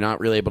right now, and you're not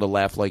really able to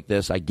laugh like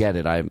this, I get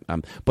it.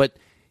 But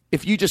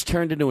if you just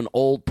turned into an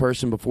old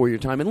person before your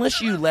time, unless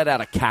you let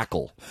out a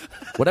cackle,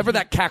 whatever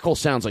that cackle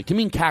sounds like. To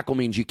me, cackle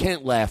means you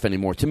can't laugh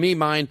anymore. To me,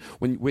 mine,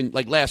 when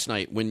like last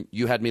night when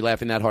you had me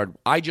laughing that hard,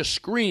 I just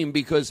scream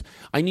because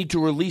I need to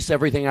release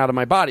everything out of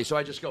my body. So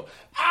I just go,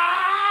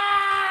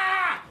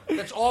 ah!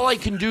 That's all I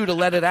can do to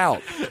let it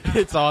out.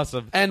 It's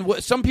awesome.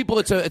 And some people,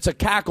 it's a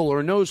cackle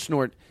or a nose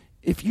snort.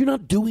 If you're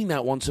not doing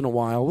that once in a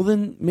while, well,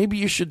 then maybe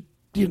you should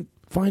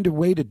find a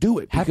way to do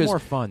it. Have more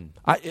fun.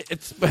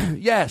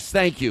 Yes,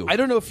 thank you. I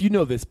don't know if you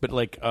know this, but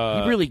like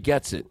he really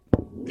gets it.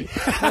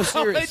 No,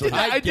 seriously.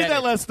 I did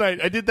that last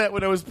night. I did that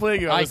when I was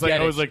playing it. I was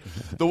like,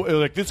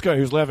 this guy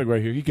who's laughing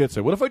right here, he gets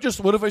it. What if I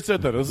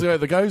said that?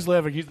 The guy who's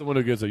laughing, he's the one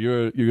who gets it.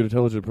 You're an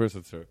intelligent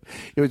person, sir.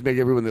 It would make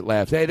everyone that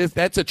laughs. Hey,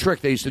 that's a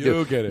trick they used to do.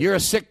 You get it. You're a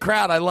sick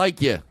crowd. I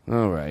like you.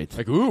 All right.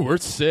 Like, ooh, we're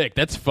sick.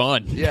 That's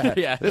fun. Yeah.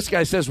 Yeah. This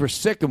guy says we're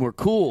sick and we're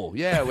cool.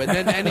 Yeah. And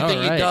then anything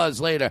All right. he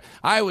does later.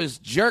 I was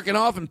jerking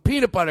off and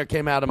peanut butter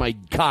came out of my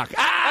cock.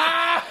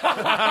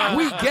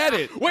 We get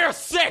it. We're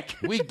sick.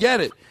 We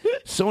get it.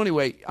 So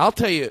anyway, I'll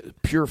tell you,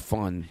 pure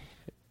fun.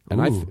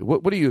 And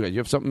what do you guys? You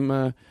have something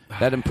that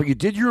you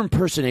did your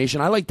impersonation.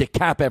 I like to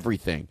cap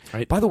everything.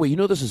 Right. By the way, you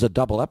know this is a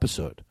double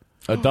episode.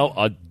 A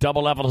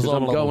double episode.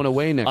 I'm going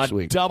away next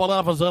week. Double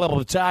episode of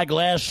the Todd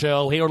Glass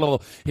Show. Here are the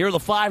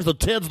 5s, the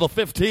 10s, the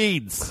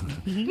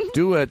 15s.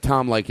 Do a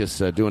Tom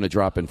Likas doing a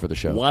drop in for the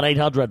show.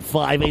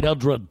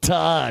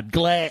 1-800-5800-TODD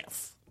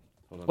Glass.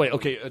 Wait,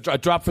 okay, a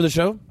drop for the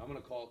show. I'm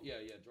gonna call. Yeah,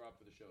 drop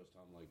for the show is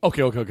Tom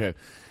Likas. Okay.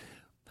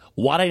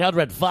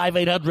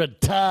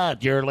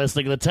 1-800-5800-TODD. You're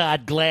listening to the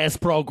Todd Glass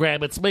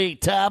program. It's me,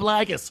 Tom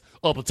Likas,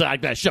 of the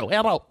Todd Glass Show.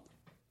 Hello.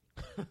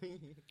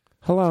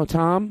 Hello,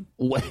 Tom.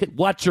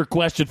 What's your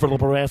question for the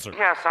professor?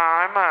 Yes,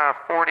 I'm a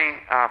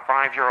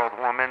 45-year-old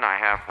woman. I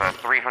have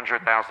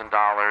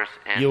 $300,000.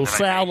 You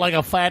sound like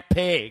a fat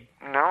pig.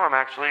 No, I'm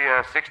actually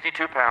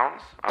 62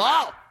 pounds.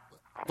 Well,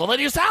 then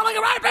you sound like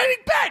a right-brained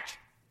bitch.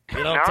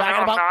 You know what I'm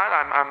talking about?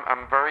 I'm not.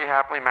 I'm very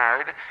happily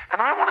married,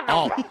 and I want to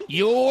know. Oh,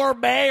 you're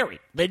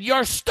married. Then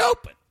you're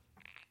stupid.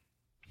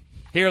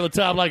 Here on the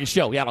Tom Likas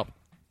Show.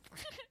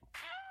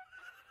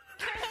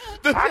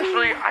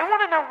 Actually, I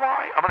want to know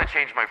why. I'm going to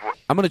change my voice.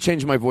 I'm going to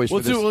change my voice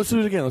Let's for this. do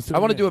it again. I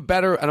want to do it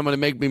better, and I'm going to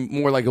make me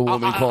more like a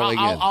woman calling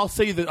in. I'll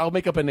say that. I'll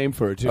make up a name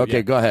for it too. Okay,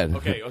 yeah. go ahead.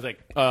 Okay, I was like,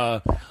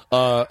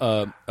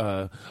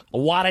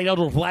 what I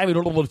don't fly me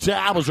to the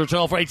job is your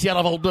telephone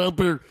telephone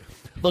number.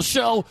 The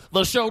show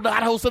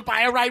not hosted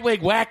by a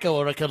right-wing wacko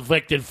or a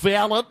convicted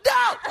felon.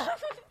 No!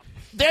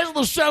 This is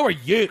the show where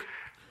you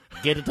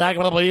get to talk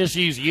about the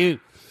issues you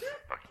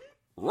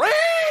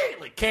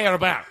really care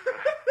about.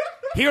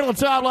 Here on the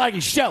Tom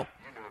Leykis Show,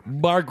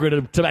 Margaret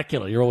in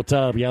Temecula, your old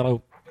Tom,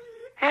 Yellow.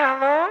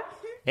 Hello?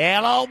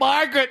 Hello,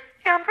 Margaret.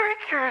 Yeah, I'm very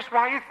curious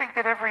why you think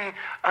that every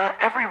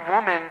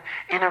woman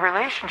in a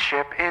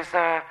relationship is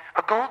a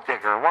gold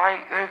digger.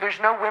 Why there's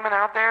no women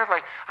out there?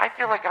 Like, I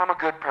feel like I'm a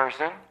good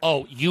person.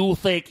 Oh, you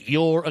think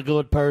you're a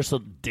good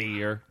person,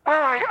 dear?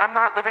 Well, I'm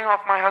not living off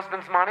my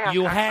husband's money.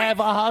 You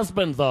have a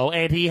husband, though,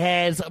 and he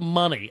has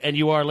money, and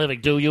you are living.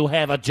 Do you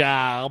have a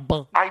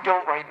job? I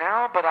don't right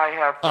now, but I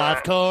have...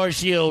 Of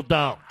course you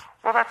don't.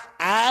 Well, that's...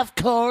 Of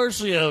course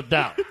you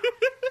don't.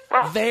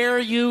 There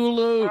you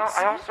lose. Well,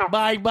 I also...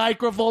 My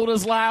microphone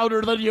is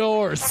louder than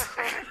yours.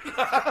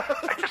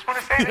 I just want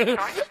to say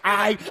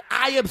that.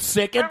 I am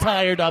sick and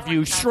tired of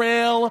you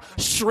shrill,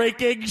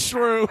 shrieking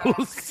shrews.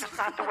 It's just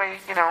not the way,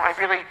 I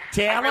really...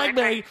 Telling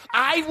me,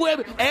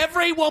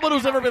 every woman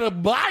who's ever been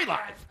in my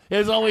life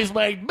has always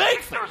made me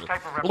feel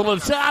a little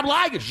Tom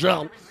Leykis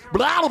Show.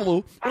 Blah, blah,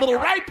 blah, a little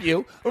rape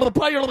you, a little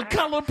play your little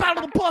cunt, a little pound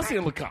of the pussy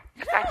in the cup.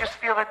 I just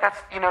feel that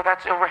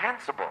that's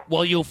irrehensible.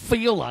 Well, you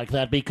feel like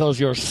that because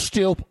you're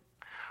stupid.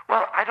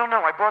 Well, I don't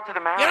know. I brought to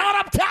the marriage. You know what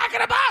I'm talking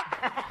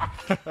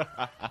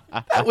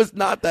about? That was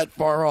not that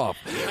far off.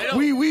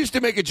 We used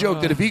to make a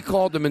joke that if he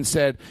called them and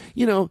said,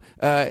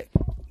 Hey,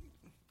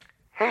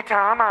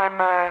 Tom,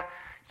 I'm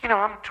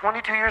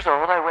 22 years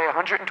old. I weigh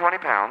 120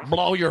 pounds.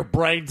 Blow your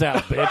brains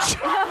out, bitch.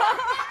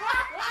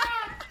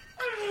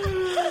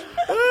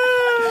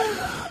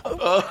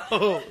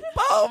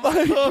 Oh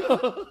my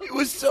God. It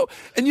was so.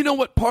 And you know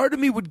what? Part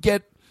of me would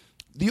get.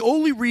 The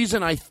only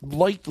reason I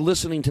liked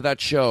listening to that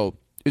show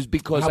is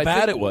because How I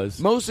bad think it was.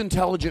 Most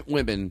intelligent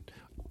women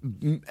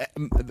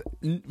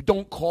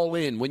don't call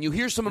in when you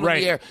hear someone on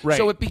the air. Right.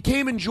 So it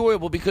became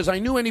enjoyable because I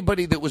knew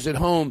anybody that was at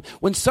home,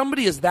 when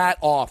somebody is that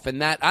off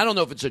and that, I don't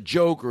know if it's a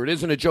joke or it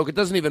isn't a joke, it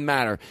doesn't even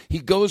matter. He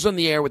goes on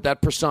the air with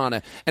that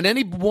persona, and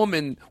any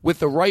woman with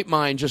the right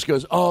mind just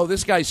goes, oh,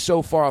 this guy's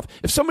so far off.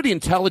 If somebody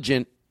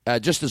intelligent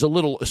just is a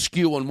little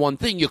askew on one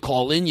thing, you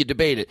call in, you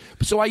debate it.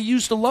 So I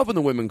used to love when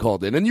the women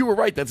called in, and you were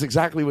right. That's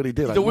exactly what he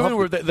did. The women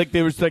were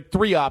there was like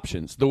three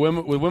options. The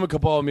women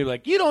could call me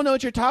like, you don't know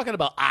what you're talking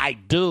about. I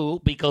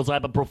do because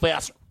I'm a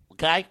professor.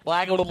 Okay,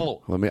 let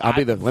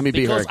me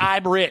be her because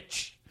I'm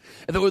rich.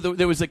 And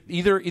there was like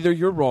either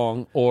you're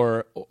wrong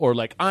or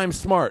like I'm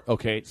smart.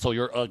 Okay, so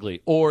you're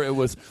ugly. Or it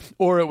was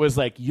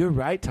like you're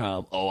right,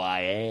 Tom. Oh,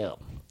 I am.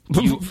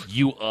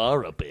 You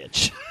are a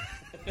bitch.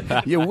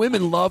 Yeah,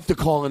 women love to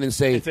call in and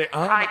say,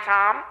 Hi,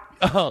 Tom.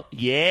 Oh,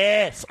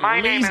 yes.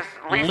 My name is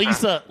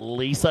Lisa.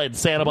 Lisa in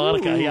Santa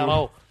Monica. Ooh.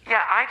 Hello.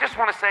 Yeah, I just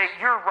want to say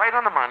you're right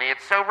on the money.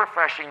 It's so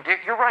refreshing.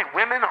 You're right.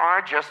 Women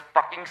are just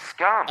fucking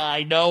scum.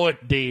 I know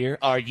it, dear.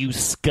 Are you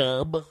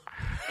scum?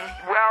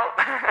 Well,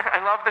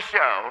 I love the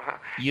show.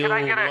 You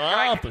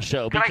love the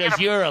show because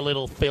you're a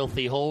little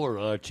filthy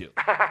whore, aren't you?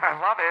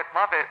 Love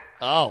it.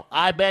 Oh,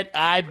 I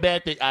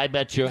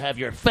bet you have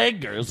your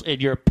fingers in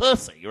your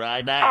pussy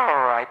right now.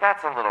 All right,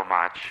 that's a little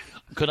much.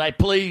 Could I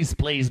please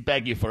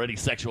beg you for any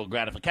sexual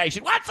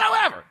gratification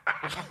whatsoever?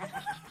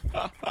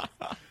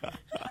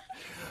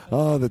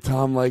 oh, the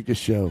Tom Leykis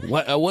Show.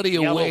 What do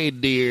you weigh,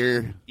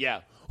 dear?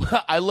 Yeah.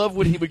 I love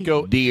when he would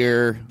go,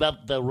 dear.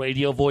 The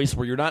radio voice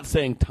where you're not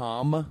saying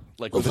Tom.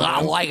 Like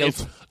Tom Leykis.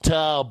 It's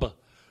Tub.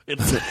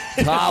 It's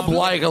Tom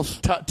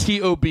Leykis.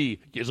 T-O-B.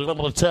 It's the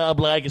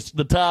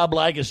Tom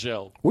Leykis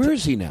Show. Where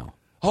is he now?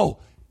 Oh,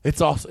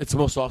 it's awesome. It's the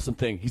most awesome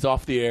thing. He's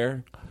off the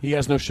air. He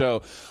has no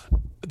show.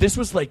 This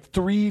was like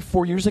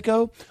 3-4 years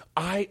ago.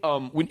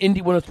 When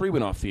Indy 103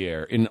 went off the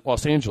air in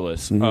Los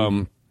Angeles,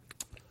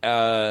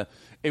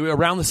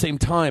 around the same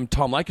time,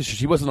 Tom Leykis,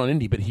 he wasn't on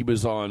Indy, but he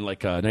was on like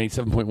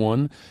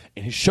 97.1,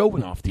 and his show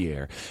went off the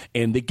air.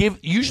 And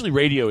usually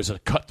radio is a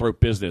cutthroat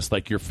business.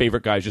 Like your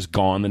favorite guy's just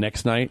gone the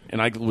next night.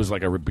 And I was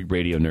like a big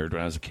radio nerd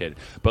when I was a kid.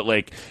 But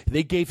like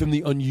they gave him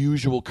the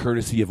unusual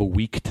courtesy of a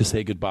week to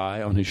say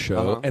goodbye on his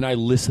show. And I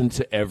listened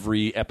to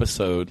every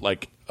episode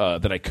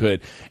that I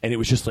could, and it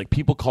was just like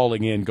people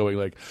calling in going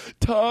like,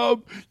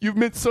 Tom, you've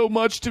meant so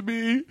much to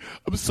me,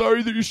 I'm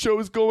sorry that your show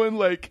is going,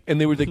 like, and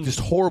they were like just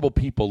horrible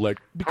people, like,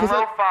 because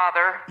Hello,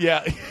 Father.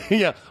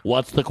 Yeah.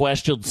 What's the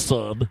question,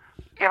 son?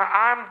 Yeah,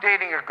 I'm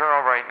dating a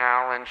girl right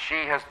now, and she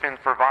has been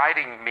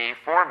providing me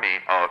for me.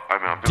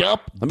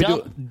 Dump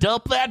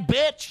that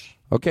bitch.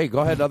 Okay, go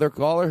ahead, other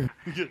caller.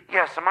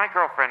 Yeah, so my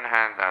girlfriend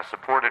had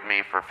supported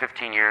me for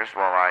 15 years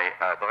while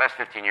the last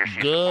 15 years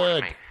she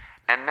supported me.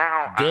 And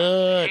now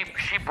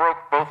she broke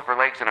both of her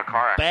legs in a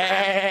car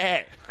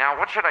accident. Now,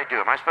 what should I do?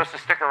 Am I supposed to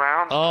stick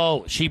around?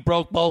 Oh, she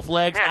broke both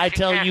legs? Yeah, I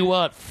tell you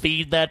what,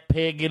 feed that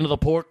pig into the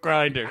pork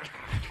grinder.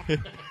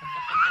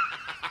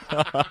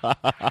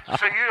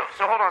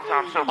 So hold on,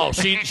 Tom.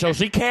 So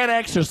she can't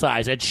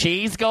exercise, and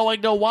she's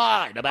going to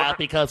whine about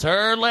because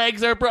her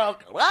legs are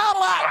broken. Well,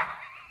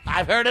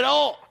 I've heard it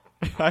all.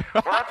 Well,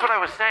 that's what I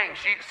was saying.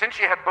 Since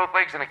she had both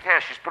legs in a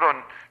cast, she's put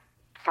on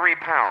 3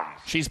 pounds.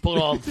 She's put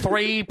on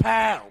 3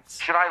 pounds.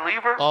 Should I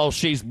leave her? Oh,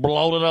 she's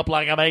bloated up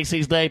like a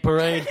Macy's Day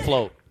Parade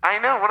float. I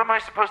know. What am I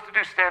supposed to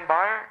do? Stand by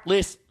her?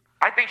 Listen.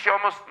 I think she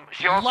also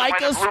might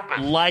have lupus.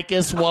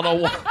 Lycus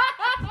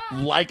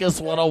 101. Lycus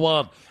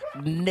 101.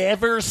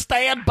 Never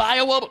stand by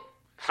a woman.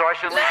 So I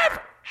should leave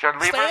her? Should I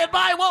leave her? Stand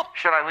by a woman.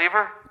 Should I leave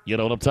her? You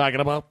know what I'm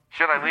talking about?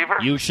 Should I leave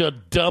her? You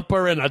should dump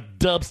her in a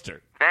dumpster.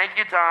 Thank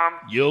you, Tom.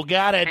 You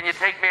got it. Can you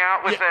take me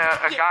out with a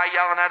guy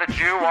yelling at a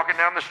Jew walking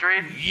down the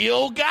street?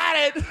 You got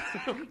it.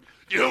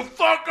 You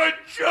fucking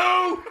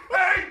Jew!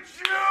 Hey,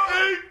 Jew!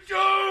 Hey,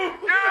 Jew!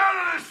 Get out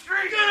of the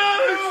street! Get out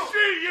of the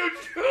street, you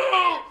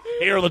Jew!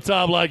 Here on the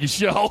Tom Leykis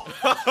Show.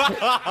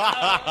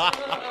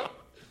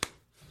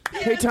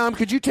 Hey, Tom,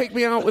 could you take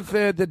me out with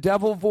the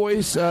devil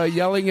voice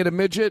yelling at a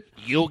midget?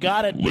 You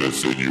got it.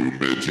 Listen, you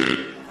midget.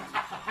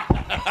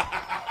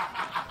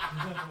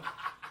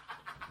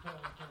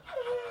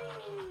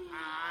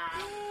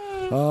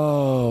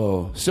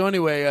 Oh, so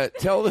anyway,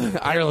 tell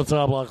the I hear the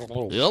Tom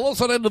Leykis. You're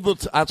listening to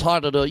the. That's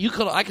hard to do.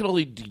 I can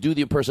only do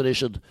the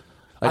impersonation.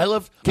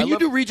 Can you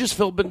do Regis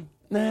Philbin?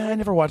 Nah, I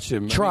never watched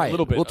him. Try a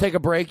little bit. We'll take a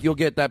break. You'll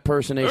get that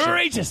impersonation.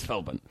 Regis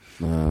Philbin.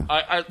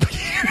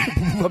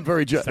 I'm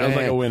very Sounds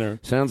like a winner.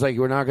 Sounds like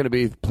we're not going to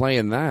be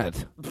playing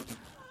that.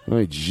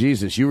 Oh,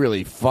 Jesus, you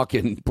really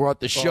fucking brought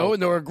the show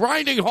into a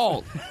grinding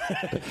halt.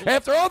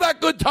 After all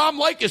that good Tom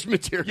Leykis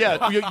material.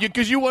 Yeah,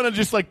 because you want to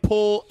just like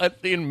pull a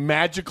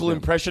magical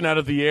impression out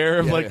of the air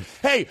of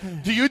hey,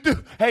 do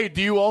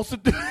you also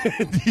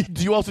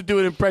do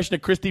an impression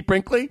of Christy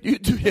Brinkley? Do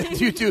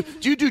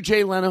you do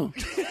Jay Leno?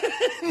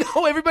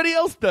 No, everybody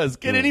else does.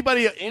 Get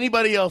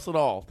anybody else at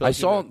all. I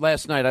saw it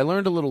last night. I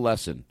learned a little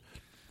lesson.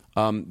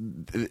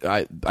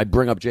 I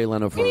bring up Jay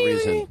Leno for a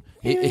reason.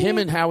 Him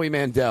and Howie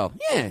Mandel.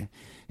 Yeah.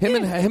 Him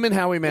and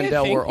Howie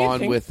Mandel were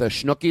on with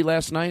Schnooky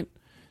last night.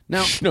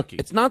 Now, Schnooky.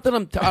 It's not that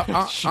I'm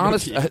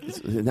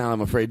honest. Now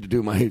I'm afraid to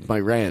do my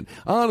rant.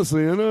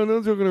 Honestly, I'm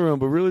not joking around,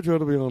 but really try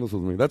to be honest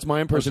with me. That's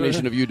my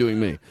impersonation of you doing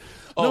me.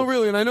 No,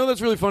 really, and I know that's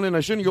really funny, and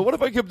I shouldn't go, what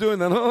if I kept doing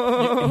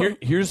that?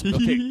 Here's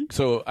okay,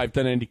 so I've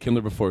done Andy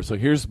Kindler before, so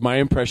here's my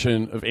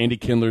impression of Andy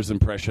Kindler's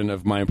impression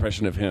of my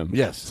impression of him.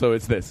 Yes. So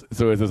it's this.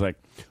 So it's like,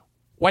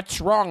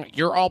 what's wrong?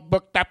 You're all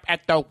booked up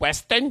at the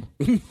Westin?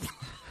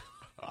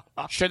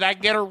 Should I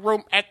get a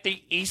room at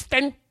the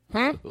Easton?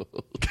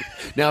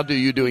 Now do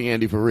you doing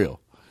Andy for real?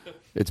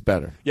 It's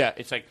better. Yeah,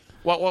 it's like,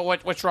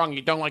 what's wrong?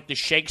 You don't like the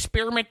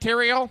Shakespeare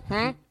material?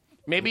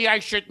 Maybe I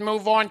should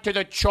move on to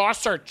the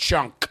Chaucer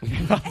chunk.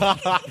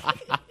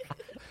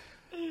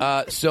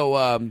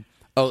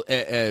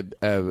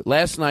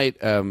 Last night,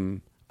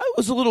 it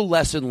was a little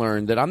lesson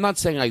learned that I'm not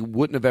saying I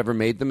wouldn't have ever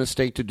made the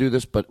mistake to do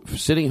this, but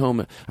sitting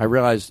home, I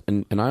realized,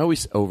 and I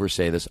always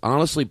oversay this,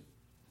 honestly,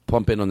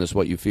 pump in on this,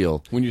 what you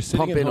feel. When you're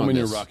sitting at home in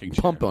your rocking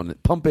chair. Pump on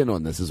it. Pump in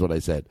on this is what I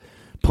said.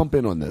 Pump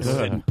in on this.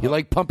 You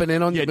like pumping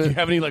in on? Yeah. Do you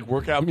have any like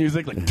workout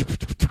music? Like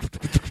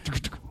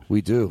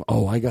we do.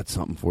 Oh, I got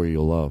something for you.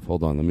 You'll love.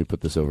 Hold on. Let me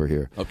put this over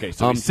here. Okay.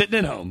 So he's sitting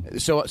at home.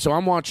 So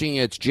I'm watching.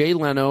 It's Jay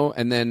Leno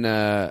and then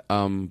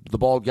the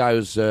bald guy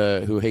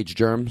who hates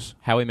germs.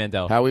 Howie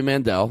Mandel. Howie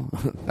Mandel.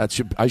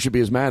 I should be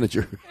his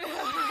manager.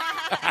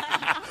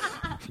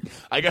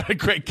 I got a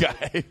great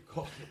guy.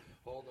 Hold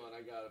on.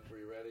 I got it for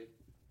you. Ready?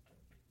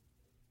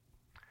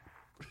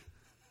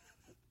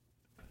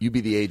 You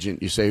be the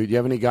agent. You say, "Do you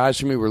have any guys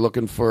for me? We're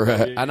looking for."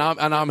 I'm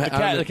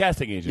the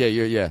casting agent.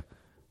 Yeah.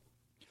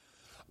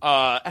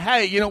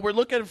 Hey, we're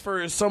looking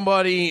for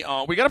somebody.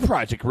 We got a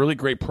project, really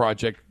great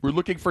project. We're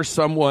looking for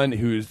someone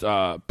who's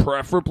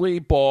preferably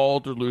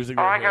bald or losing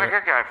their I hair. got a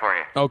good guy for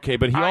you. Okay,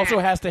 but he also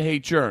has to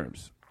hate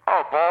germs.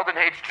 Oh, bald and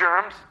hates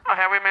germs? Oh,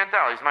 Howie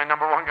Mandel. He's my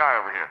number one guy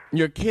over here.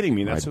 You're kidding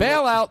me. That's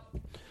bailout.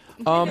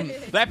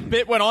 That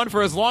bit went on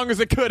for as long as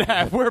it could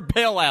have. We're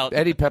bailout.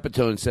 Eddie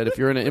Pepitone said, if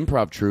you're in an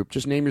improv troupe,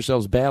 just name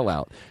yourselves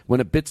bailout. When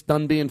a bit's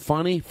done being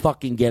funny,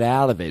 fucking get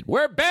out of it.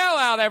 We're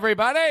bailout,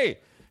 everybody!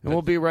 And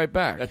we'll be right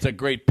back. That's a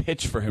great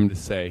pitch for him to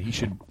say. He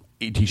should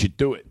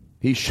do it.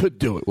 He should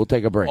do it. We'll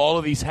take a break. All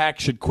of these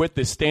hacks should quit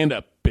this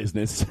stand-up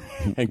business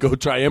and go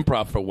try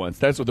improv for once.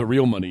 That's what the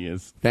real money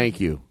is. Thank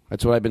you.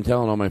 That's what I've been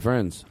telling all my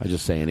friends. I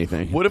just say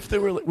anything. What if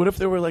there were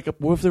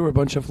a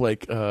bunch of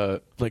like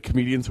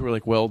comedians who were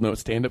like well-known,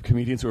 stand-up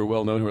comedians who were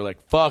well-known who were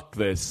like, fuck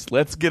this,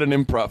 let's get an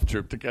improv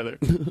troupe together.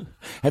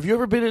 Have you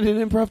ever been in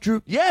an improv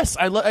troupe? Yes,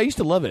 I used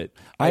to love it.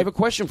 I have a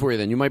question for you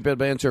then. You might be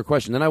able to answer a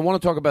question. Then I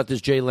want to talk about this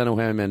Jay Leno,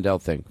 Howie Mandel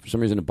thing. For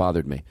some reason it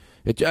bothered me.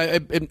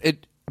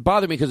 It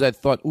bothered me because I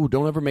thought, ooh,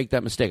 don't ever make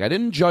that mistake. I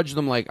didn't judge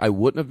them like I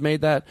wouldn't have made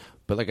that,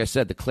 but like I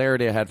said, the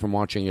clarity I had from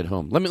watching it at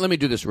home. Let me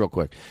do this real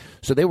quick.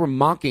 So they were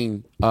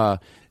mocking. The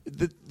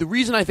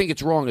reason I think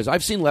it's wrong is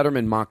I've seen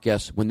Letterman mock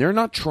guests when they're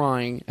not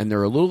trying and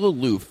they're a little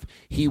aloof.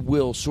 He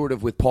will sort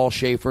of with Paul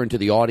Schaefer into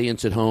the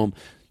audience at home.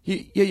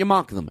 You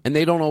mock them, and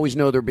they don't always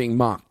know they're being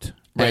mocked.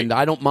 and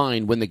I don't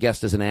mind when the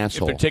guest is an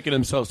asshole. If they're taking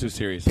themselves too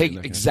seriously.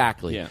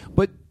 Exactly. Yeah.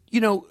 But,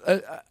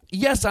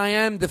 yes, I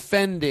am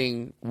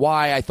defending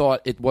why I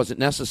thought it wasn't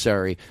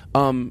necessary.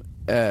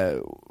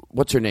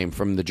 What's her name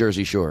from the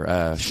Jersey Shore?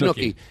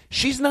 Snooki.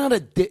 She's not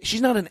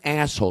an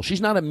asshole.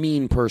 She's not a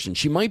mean person.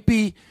 She might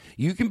be.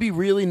 You can be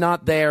really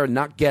not there and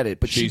not get it,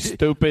 but she's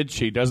stupid.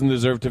 She doesn't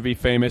deserve to be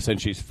famous,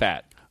 and she's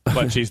fat.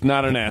 But she's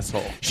not an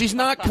asshole. She's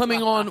not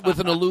coming on with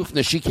an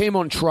aloofness. She came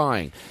on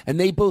trying, and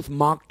they both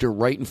mocked her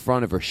right in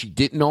front of her. She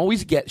didn't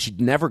always she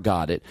never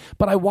got it.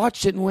 But I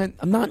watched it and went,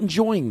 I'm not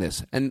enjoying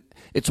this. And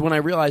it's when I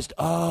realized,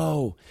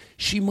 oh,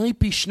 she might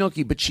be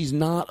Snooki, but she's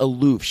not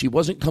aloof. She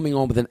wasn't coming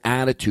on with an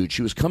attitude.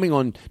 She was coming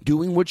on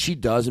doing what she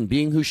does and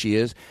being who she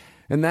is.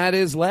 And that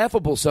is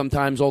laughable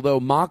sometimes, although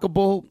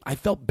mockable. I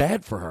felt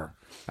bad for her.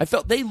 I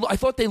thought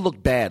they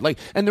looked bad.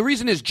 And the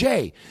reason is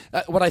Jay.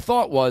 What I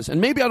thought was, and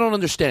maybe I don't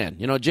understand.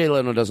 Jay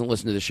Leno doesn't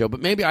listen to the show,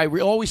 but maybe I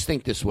always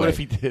think this way. What if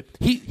he did?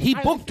 He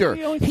booked her.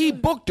 He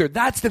booked her.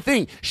 That's the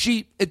thing.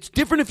 It's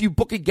different if you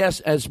book a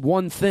guest as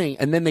one thing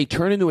and then they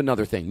turn into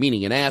another thing,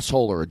 meaning an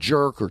asshole or a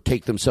jerk or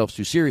take themselves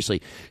too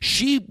seriously.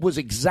 She was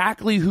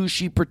exactly who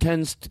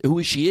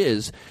she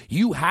is.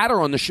 You had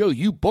her on the show.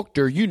 You booked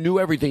her. You knew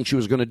everything she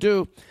was going to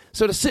do.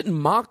 So to sit and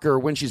mock her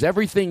when she's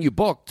everything you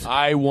booked.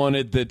 I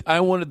wanted the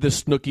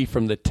Snooki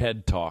from the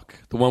TED Talk,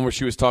 the one where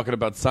she was talking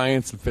about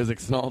science and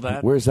physics and all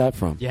that. Where's that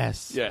from?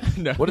 Yes. Yeah.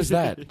 No. What is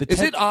that? Is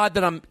it odd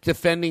that I'm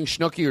defending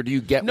Snooki, or do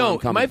you get where I'm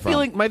coming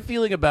from? My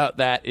feeling about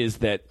that is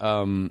that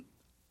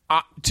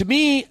to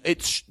me,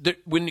 it's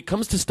when it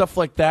comes to stuff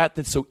like that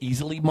that's so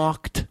easily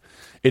mocked,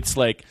 it's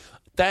like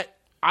that.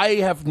 I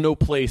have no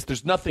place.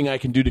 There's nothing I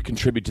can do to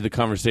contribute to the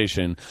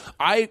conversation.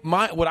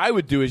 What I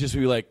would do is just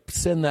be like,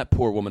 send that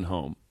poor woman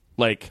home.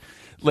 Like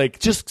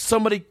just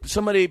somebody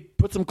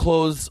put some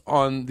clothes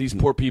on these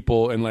poor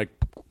people and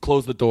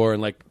close the door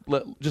and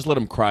just let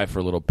them cry for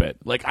a little bit.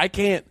 I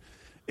can't.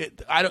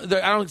 I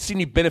don't see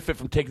any benefit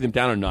from taking them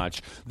down a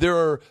notch. There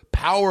are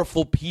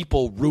powerful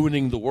people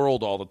ruining the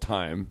world all the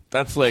time.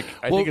 That's I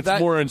think it's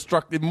more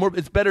instructive.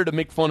 It's better to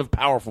make fun of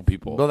powerful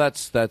people. Well,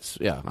 that's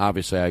yeah.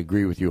 Obviously, I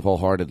agree with you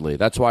wholeheartedly.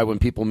 That's why when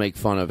people make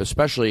fun of,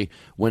 especially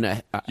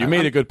when you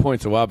made a good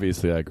point, so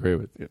obviously I agree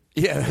with you.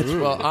 Yeah,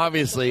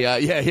 obviously,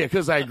 yeah,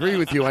 because I agree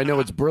with you. I know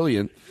it's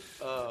brilliant.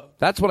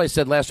 That's what I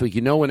said last week.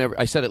 Whenever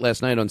I said it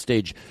last night on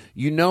stage,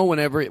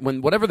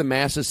 whatever the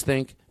masses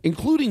think,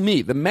 including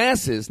me, the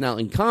masses. Now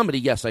in comedy,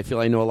 yes, I feel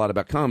I know a lot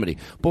about comedy,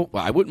 but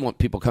I wouldn't want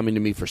people coming to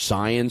me for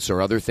science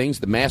or other things.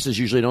 The masses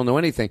usually don't know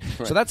anything,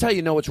 right. So that's how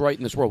you know what's right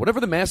in this world. Whatever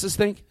the masses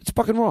think, it's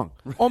fucking wrong,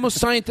 almost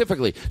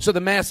scientifically. So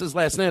the masses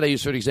last night, I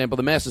used for example,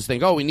 the masses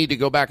think, oh, we need to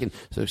go back and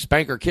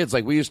spank our kids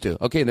like we used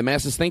to. Okay, the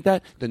masses think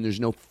that, then there's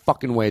no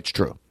fucking way it's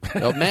true.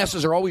 The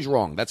masses are always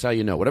wrong. That's how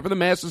you know. Whatever the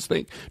masses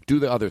think, do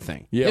the other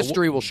thing. Yeah,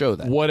 history will show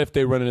that. What if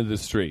they run into the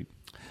street?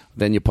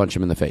 Then you punch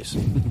them in the face.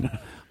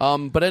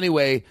 But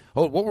anyway,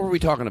 what were we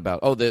talking about?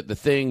 Oh, the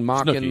thing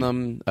mocking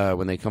Snooki. them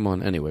when they come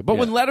on. Anyway, but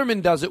when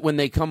Letterman does it when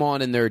they come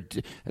on and they're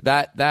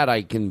that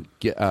I can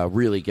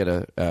really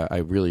I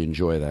really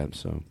enjoy that.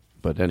 So,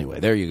 but anyway,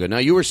 there you go. Now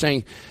you were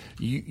saying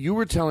you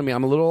were telling me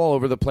I'm a little all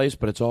over the place,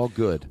 but it's all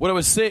good. What I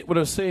was saying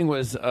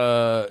was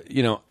I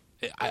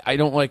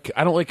don't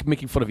like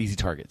making fun of easy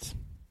targets.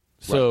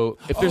 So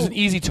if there's an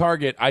easy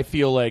target, I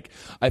feel like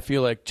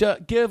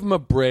give him a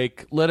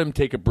break, let him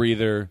take a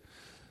breather.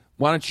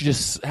 Why don't you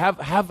just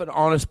have an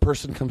honest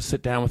person come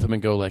sit down with him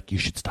and go you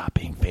should stop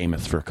being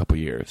famous for a couple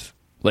years.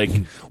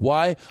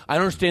 Why? I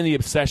don't understand the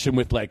obsession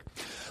with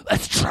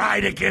let's try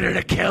to get her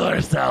to kill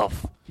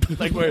herself.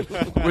 Where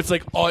it's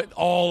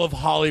all of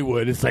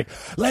Hollywood. It's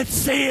let's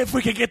see if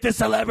we can get this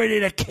celebrity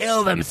to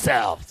kill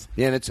themselves.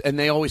 Yeah, and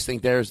they always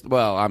think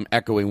I'm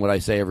echoing what I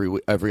say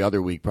every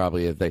other week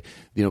probably. If they,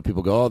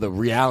 people go, the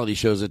reality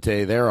shows that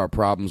today there are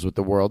problems with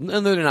the world.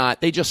 No, they're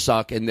not. They just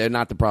suck, and they're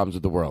not the problems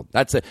with the world.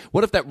 That's it.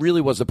 What if that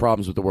really was the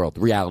problems with the world?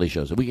 The reality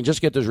shows. If we can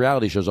just get those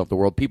reality shows off the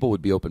world, people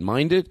would be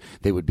open-minded.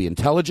 They would be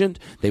intelligent.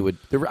 They would.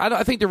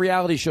 I think the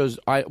reality shows.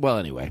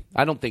 Anyway,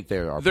 I don't think they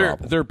are.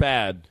 They're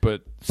bad,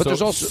 but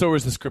there's also so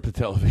is the scripted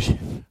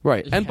television.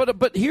 Right. And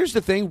but here's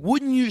the thing,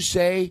 wouldn't you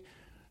say,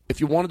 if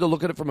you wanted to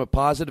look at it from a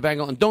positive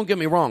angle, and don't get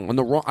me wrong,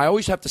 I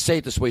always have to say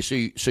it this way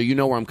so you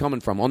know where I'm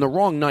coming from. On the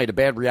wrong night, a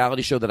bad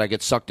reality show that I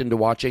get sucked into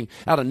watching,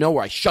 out of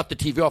nowhere I shut the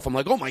TV off. I'm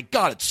like, oh my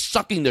God, it's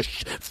sucking the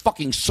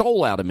fucking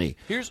soul out of me.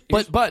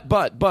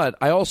 But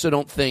I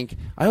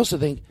also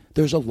think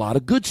there's a lot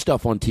of good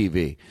stuff on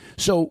TV.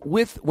 So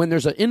when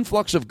there's an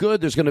influx of good,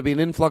 there's going to be an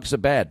influx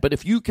of bad. But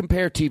if you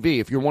compare TV,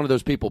 if you're one of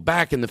those people,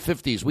 back in the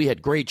 50s, we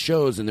had great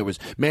shows, and there was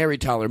Mary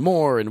Tyler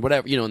Moore and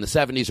whatever, in the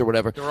 70s or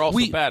whatever. There were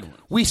also bad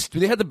ones.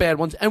 They had the bad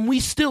ones, and we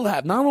still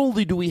have. Not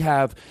only do we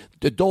have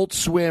Adult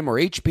Swim or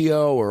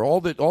HBO or all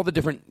the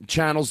different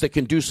channels that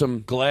can do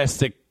some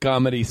classic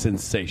comedy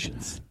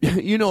sensations.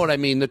 You know what I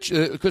mean?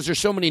 Because there's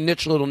so many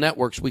niche little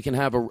networks, we can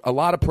have a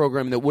lot of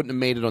programming that wouldn't have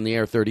made it on the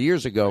air 30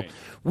 years ago. Right.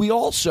 We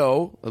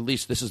also, at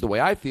least this is the way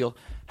I feel,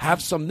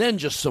 have some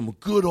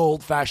good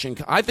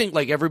old-fashioned. I think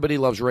Everybody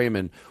Loves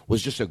Raymond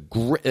was just a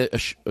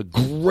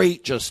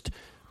great just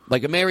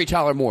Like a Mary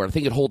Tyler Moore. I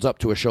think it holds up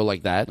to a show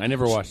like that. I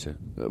never watched it.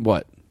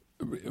 What?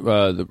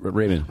 The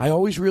Raymond. I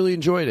always really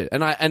enjoyed it,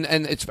 and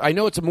it's. I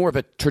know it's more of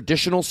a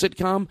traditional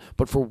sitcom,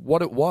 but for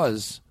what it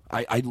was,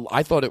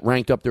 I thought it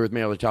ranked up there with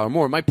Mary Tyler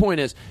Moore. My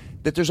point is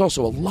that there's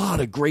also a lot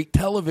of great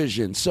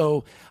television,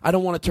 so I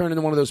don't want to turn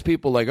into one of those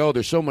people like, oh,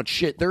 there's so much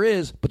shit. There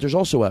is, but there's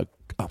also a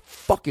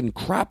fucking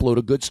crapload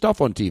of good stuff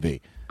on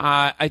TV.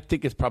 I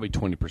think it's probably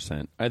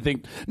 20%. I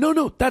think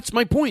no, that's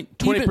my point.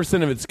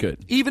 20% of it's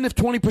good. Even if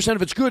 20%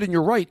 of it's good, and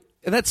you're right,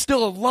 that's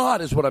still a lot,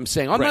 is what I'm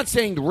saying. I'm not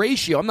saying the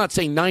ratio. I'm not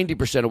saying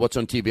 90% of what's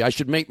on TV. I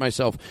should make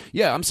myself.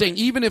 Yeah, I'm saying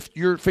even if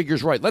your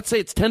figure's right, let's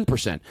say it's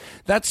 10%.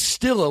 That's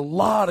still a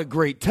lot of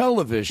great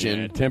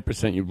television. Yeah,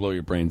 10% you blow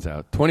your brains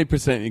out.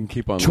 20% you can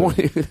keep on.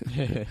 20.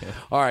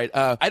 All right.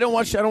 I don't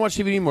watch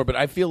TV anymore, but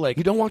I feel like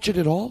you don't watch it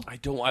at all. I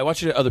don't. I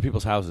watch it at other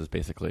people's houses,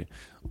 basically.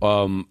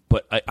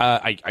 But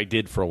I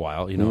did for a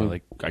while. You know,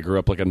 like I grew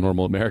up like a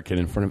normal American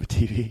in front of a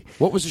TV.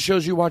 What was the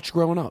shows you watched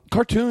growing up?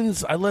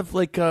 Cartoons. I love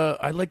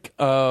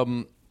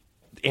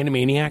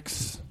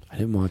Animaniacs. I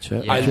didn't watch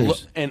that. Yeah.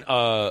 And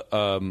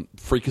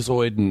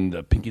Freakazoid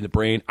and Pinky the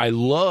Brain. I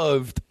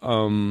loved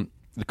the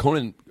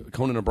Conan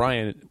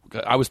O'Brien.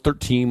 I was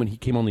 13 when he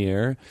came on the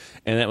air,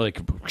 and that like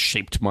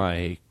shaped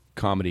my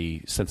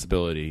comedy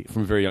sensibility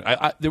from very young.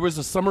 There was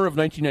a summer of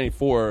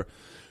 1994.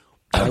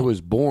 I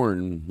was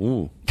born.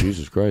 Ooh,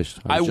 Jesus Christ!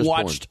 I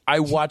watched.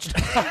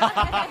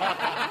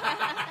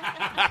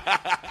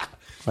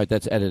 All right,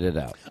 that's edited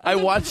out. I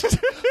watched.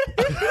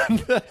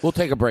 We'll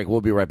take a break.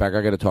 We'll be right back.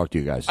 I got to talk to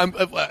you guys.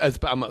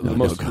 The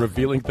most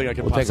revealing thing I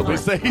can possibly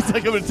say. He's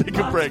like, I'm going to take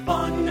a break.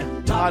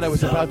 Todd, I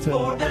was about to.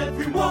 What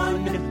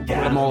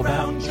I'm all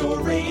about.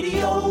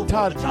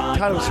 Todd,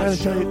 I was trying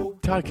to tell you.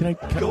 Todd, can I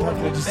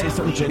just say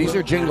something? These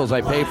are jingles.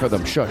 I pay for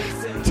them. Shush.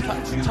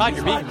 Todd,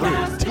 you're being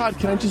rude. Todd,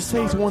 can I just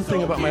say one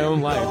thing about my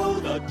own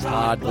life?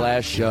 Todd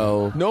Glass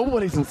Show.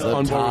 Nobody's on board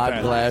with Todd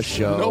that. Glass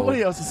Show.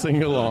 Nobody else is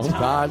singing along.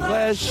 Todd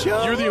Glass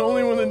Show. You're the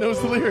only one that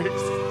knows the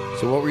lyrics.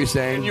 So what were you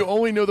saying? And you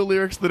only know the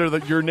lyrics that are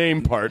your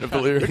name part of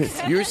the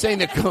lyrics. You were saying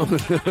that.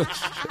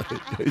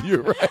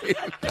 You're right.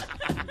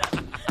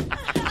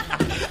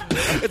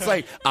 It's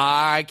like,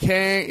 I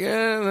can't.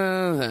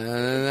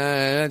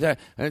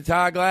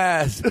 Todd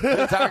Glass.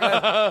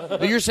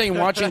 You're saying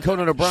watching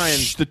Conan O'Brien.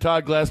 The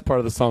Todd Glass part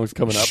of the song's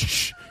coming up.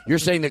 You're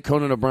saying that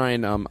Conan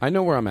O'Brien. I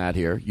know where I'm at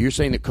here. You're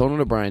saying that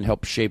Conan O'Brien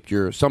helped shape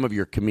some of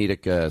your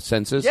comedic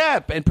senses.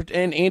 Yeah,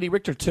 and Andy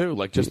Richter too.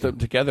 Like just them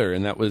together,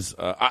 and that was.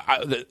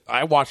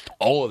 I watched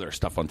all of their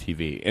stuff on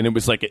TV, and it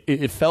was like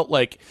it felt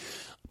like.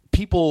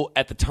 People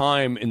at the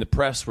time in the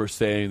press were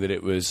saying that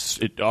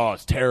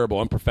it's terrible,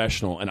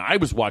 unprofessional, and I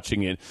was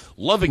watching it,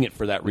 loving it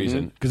for that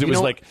reason because it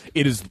was like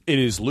it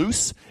is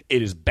loose,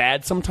 it is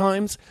bad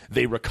sometimes.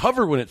 They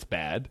recover when it's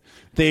bad.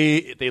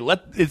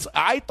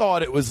 I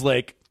thought it was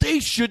like they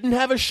shouldn't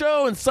have a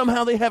show, and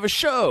somehow they have a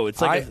show.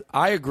 It's like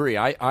I agree.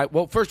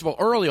 Well, first of all,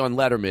 early on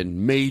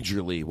Letterman,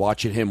 majorly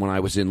watching him when I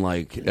was in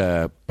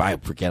I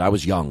forget. I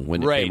was young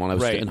when it came on. I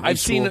was in high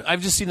school.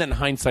 I've just seen that in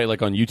hindsight,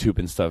 like on YouTube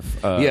and stuff.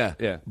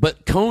 Yeah.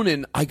 But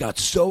Conan, I got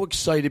so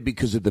excited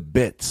because of the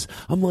bits.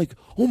 I'm like,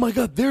 oh my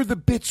God, they're the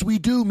bits we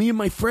do, me and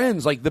my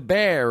friends, like the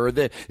bear or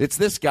it's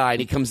this guy, and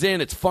he comes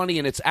in, it's funny,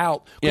 and it's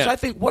out. Because I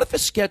think, what if a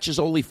sketch is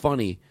only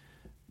funny?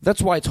 That's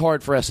why it's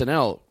hard for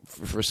SNL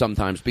for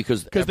sometimes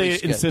because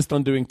they insist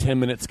on doing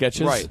 10-minute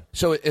sketches, right?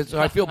 So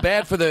I feel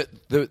bad for the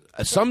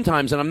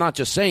sometimes, and I'm not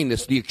just saying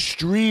this, the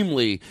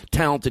extremely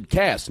talented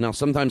cast. Now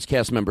sometimes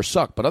cast members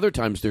suck, but other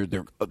times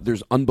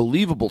there's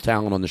unbelievable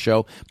talent on the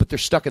show, but they're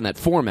stuck in that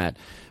format,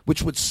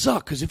 which would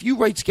suck because if you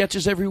write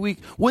sketches every week,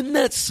 wouldn't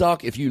that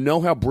suck? If you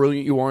know how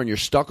brilliant you are and you're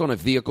stuck on a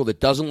vehicle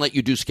that doesn't let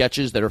you do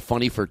sketches that are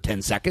funny for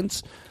 10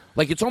 seconds.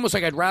 Like, it's almost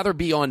like I'd rather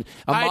be on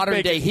a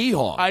modern-day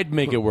hee-haw. I'd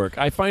make it work.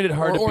 I find it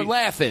hard or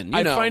laughing,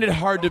 I find it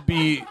hard to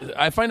be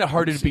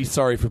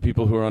sorry for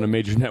people who are on a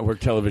major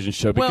network television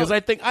show because I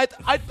think I'd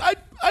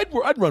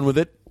run with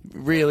it.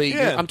 Really?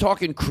 Yeah. I'm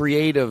talking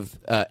creative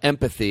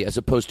empathy as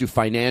opposed to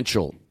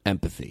financial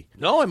empathy.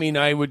 No, I mean,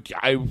 I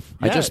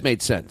just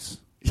made sense.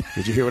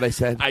 Did you hear what I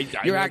said?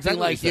 You're acting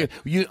like you.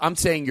 I'm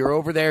saying you're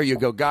over there. You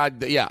go,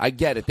 God, yeah, I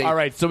get it. All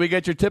right, so we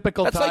get your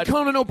typical. That's like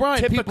Conan O'Brien.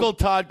 Typical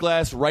Todd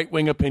Glass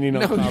right-wing opinion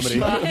on comedy.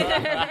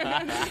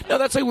 No,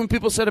 that's like when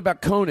people said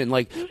about Conan,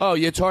 like, oh,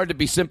 it's hard to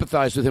be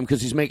sympathized with him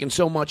because he's making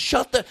so much.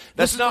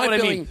 That's not what I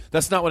mean.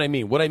 That's not what I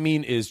mean. What I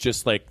mean is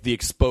just like the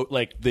exposure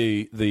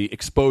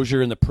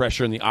and the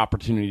pressure and the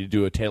opportunity to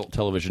do a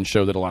television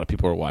show that a lot of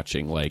people are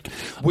watching,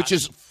 which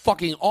is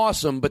fucking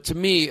awesome. But to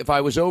me, if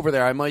I was over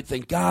there, I might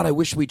think, God, I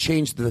wish we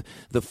changed the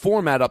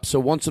format up so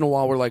once in a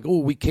while we're like, oh,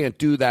 we can't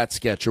do that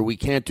sketch or we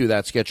can't do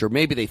that sketch, or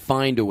maybe they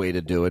find a way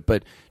to do it.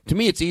 But to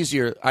me, it's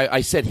easier.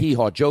 I said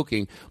hee-haw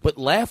joking, but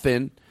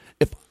laughing.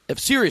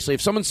 seriously,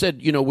 if someone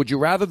said, would you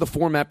rather the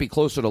format be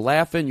closer to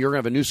Laugh-In? You're going to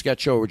have a new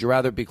sketch show. Or would you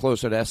rather it be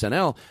closer to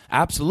SNL?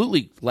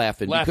 Absolutely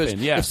Laugh-In. Because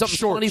if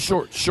something's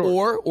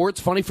funny or it's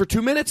funny for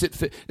 2 minutes,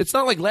 it's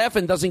not like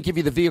Laugh-In doesn't give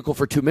you the vehicle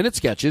for 2 minute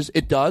sketches.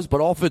 It does,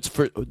 but all if it's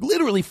for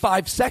literally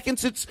 5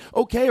 seconds, it's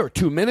okay, or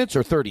 2 minutes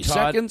or 30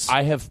 seconds.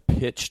 I have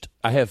pitched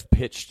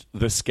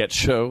the sketch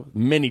show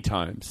many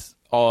times.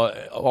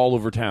 All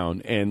over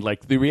town, and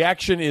like the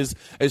reaction is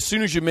as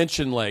soon as you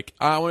mention like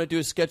I want to do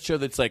a sketch show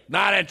that's like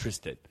not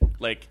interested,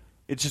 like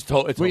it's just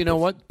it's well, you know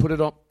what, put it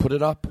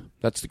up.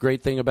 That's the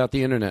great thing about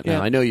the internet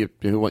now. I know you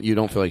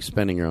don't feel like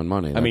spending your own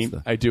money.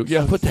 I do.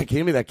 Yeah,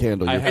 give me that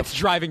candle. It's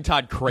driving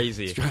Todd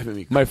crazy. It's driving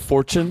me my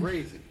fortune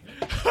crazy.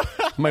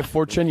 My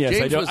fortune,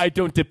 yes. I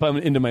don't dip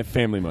into my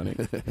family money.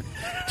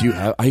 Do you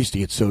have? I used to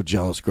get so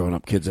jealous growing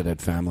up. Kids that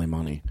had family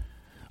money.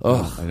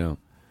 Oh, I know.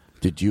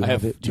 Did you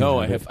have it?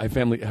 I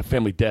have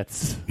family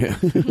debts. Yeah.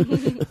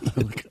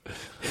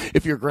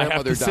 If your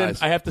grandmother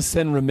dies, I have to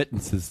send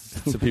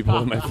remittances to people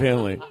in my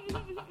family.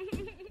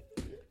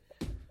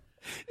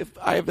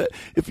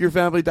 If your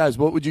family dies,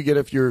 what would you get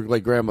if your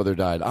grandmother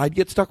died? I'd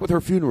get stuck with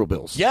her funeral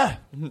bills. Yeah,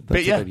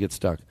 that's what I'd get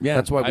stuck. Yeah,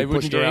 that's why we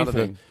pushed her out of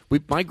the.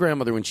 My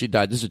grandmother, when she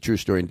died, this is a true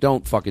story, and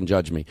don't fucking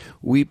judge me.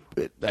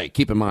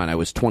 Keep in mind, I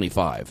was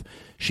 25.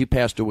 She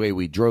passed away.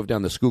 We drove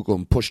down the Schuylkill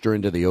and pushed her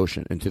into the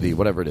ocean, into the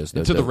whatever it is,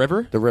 the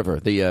river. The river,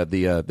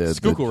 the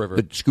Schuylkill River,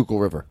 the Schuylkill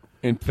River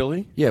in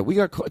Philly. Yeah, we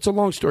got. It's a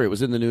long story. It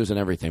was in the news and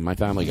everything. My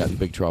family got in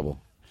big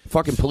trouble.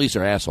 Fucking police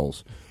are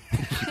assholes.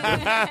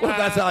 Well,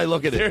 that's how I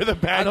look at it. They're the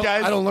bad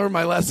guys. I don't learn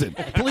my lesson.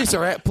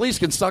 Police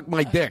can suck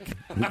my dick.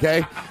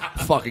 Okay,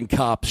 fucking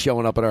cops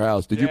showing up at our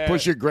house. Did you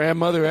push your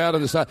grandmother out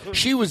on the side?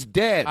 She was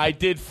dead. I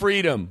did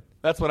freedom.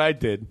 That's what I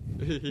did.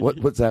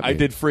 What's that mean? I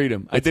did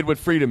freedom. I did what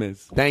freedom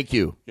is. Thank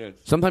you. Yes.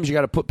 Sometimes you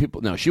got to put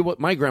people. No,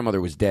 my grandmother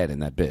was dead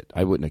in that bit.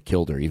 I wouldn't have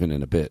killed her even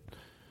in a bit.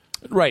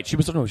 Right. She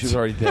was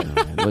already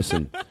dead.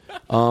 Listen,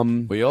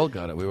 we all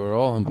got it. We were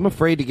all. I'm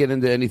afraid to get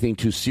into anything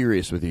too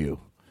serious with you.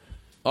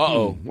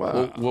 Uh-oh.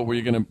 What were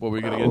you gonna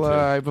get into?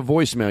 I have a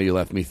voicemail you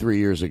left me 3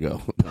 years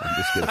ago. No, I'm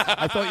just kidding.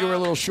 I thought you were a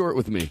little short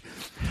with me.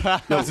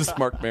 No, is this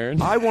Mark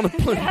Maron? I want to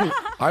play. I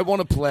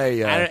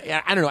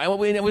don't know.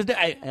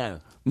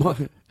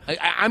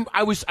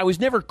 I was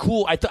never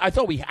cool. I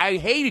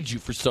hated you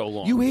for so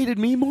long. You hated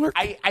me, Mark?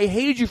 I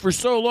hated you for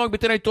so long, but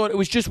then I thought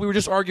we were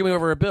just arguing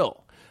over a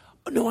bill.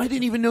 No, I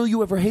didn't even know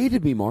you ever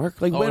hated me,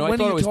 Mark. Like, when I thought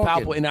are you it was talking?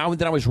 palpable, and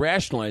then I was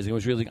rationalizing. I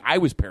was realizing I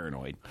was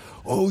paranoid.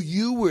 Oh,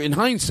 you were in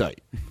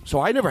hindsight. So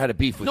I never had a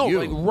beef with you. No,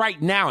 like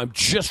right now, I'm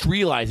just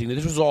realizing that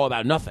this was all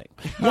about nothing.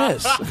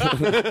 Yes.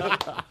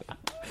 I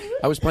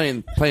was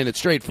playing it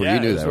straight for you. You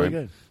knew that, right?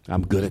 Good.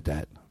 I'm good at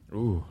that.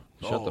 Ooh.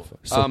 Shut the fuck.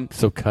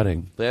 So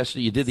cutting. Last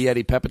you did the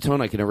Eddie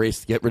Pepitone. I can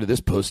get rid of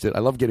this Post-it. I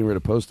love getting rid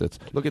of Post-its.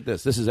 Look at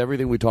this. This is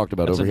everything we talked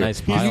about over here.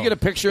 Nice pile. Did you get a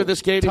picture of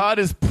this, Katie? Todd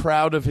is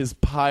proud of his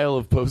pile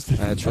of Post-it.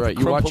 That's right.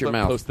 You watch your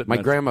mouth. My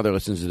grandmother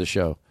listens to the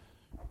show.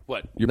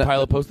 What? Your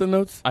pile of Post-it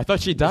notes? I thought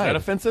she died. Is that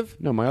offensive?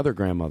 No, my other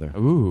grandmother.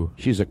 Ooh.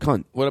 She's a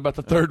cunt. What about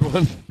the third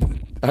one?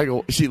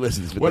 She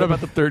listens. What about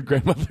the third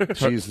grandmother?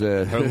 She's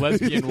her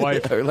lesbian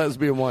wife. Her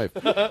lesbian wife.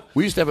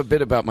 We used to have a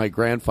bit about my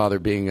grandfather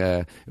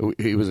being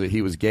he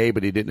was gay,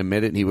 but he didn't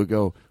admit it, and he would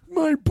go,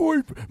 my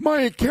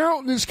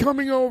accountant is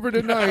coming over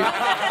tonight.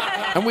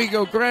 And we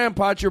go,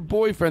 Grandpa, it's your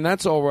boyfriend.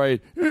 That's all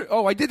right.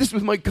 Oh, I did this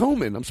with Mike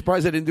Coman. I'm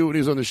surprised I didn't do it when he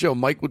was on the show.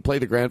 Mike would play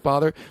the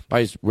grandfather.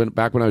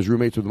 Back when I was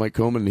roommates with Mike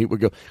Coman, and he would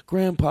go,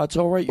 Grandpa, it's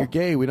all right. You're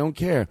gay. We don't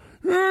care.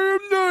 I'm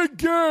not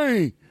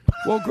gay.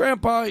 Well,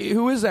 Grandpa,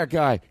 who is that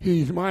guy?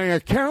 He's my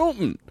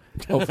accountant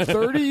of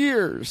 30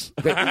 years.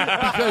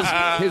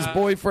 Because his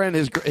boyfriend,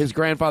 his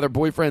grandfather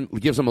boyfriend,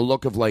 gives him a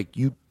look of like,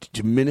 you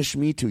diminish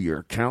me to your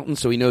accountant,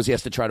 so he knows he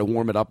has to try to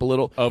warm it up a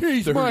little.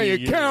 He's my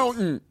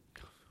accountant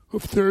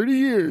of 30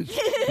 years.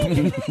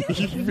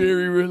 He's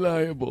very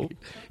reliable.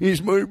 He's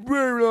very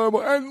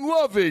reliable and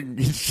loving.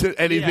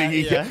 Anything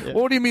he can. Yeah.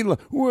 What do you mean?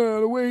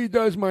 Well, the way he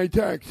does my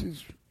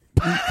taxes.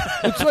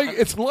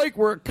 It's like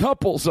we're a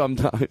couple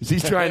sometimes.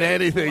 He's trying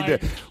anything to.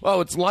 Oh,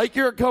 it's like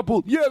you're a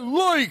couple. Yeah,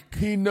 like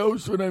he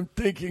knows what I'm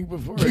thinking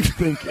before I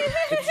think it.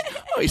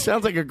 He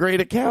sounds like a great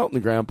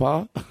accountant,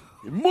 Grandpa.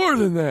 More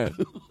than that,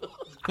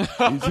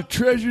 he's a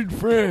treasured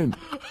friend.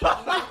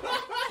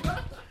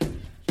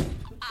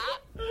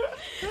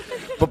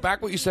 But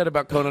back what you said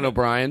about Conan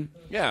O'Brien.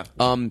 Yeah.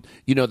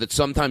 That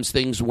sometimes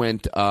things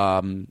went.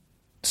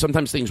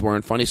 Sometimes things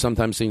weren't funny.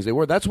 Sometimes things they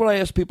were. That's what I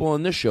ask people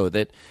on this show.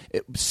 That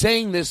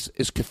saying this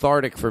is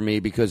cathartic for me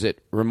because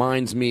it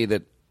reminds me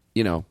that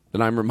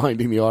that I'm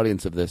reminding the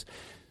audience of this.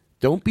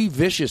 Don't be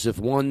vicious if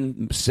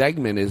one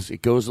segment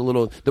it goes a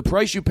little. The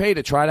price you pay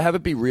to try to have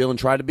it be real and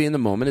try to be in the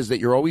moment is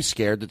that you're always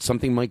scared that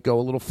something might go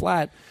a little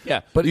flat.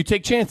 Yeah, but you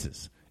take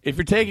chances. If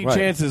you're taking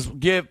chances,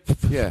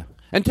 yeah.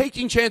 And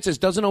taking chances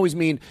doesn't always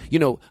mean,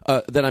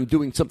 that I'm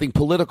doing something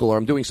political or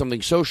I'm doing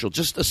something social.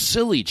 Just a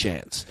silly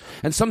chance.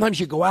 And sometimes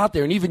you go out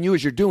there, and even you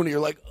as you're doing it, you're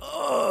like,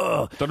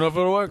 ugh. Don't know if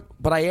it'll work.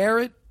 But I air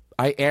it.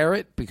 I air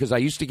it because I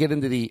used to get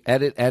into the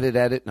edit.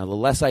 Now, the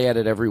less I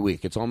edit every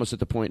week, it's almost at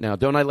the point now.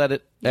 Don't I let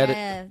it edit?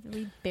 Yeah,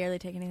 we barely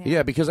take anything out.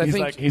 Yeah, because I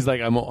think he's like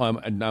I'm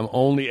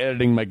only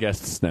editing my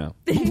guests now.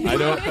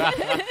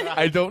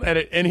 I don't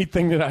edit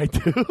anything that I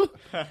do.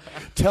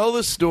 Tell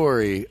the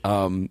story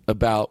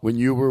about when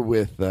you were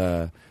with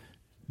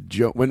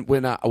Joe.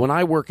 When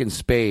I work in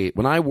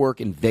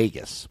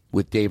Vegas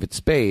with David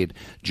Spade,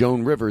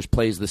 Joan Rivers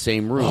plays the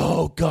same room.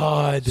 Oh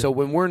God! So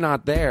when we're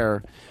not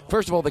there,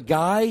 first of all, the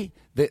guy,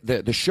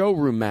 the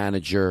showroom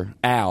manager,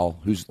 Al,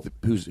 who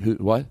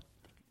what?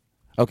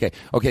 Okay.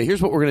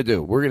 Here's what we're gonna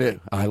do.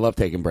 I love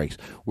taking breaks.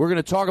 We're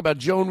gonna talk about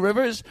Joan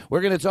Rivers.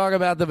 We're gonna talk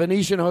about the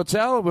Venetian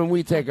Hotel when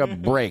we take a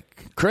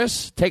break.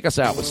 Chris, take us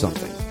out with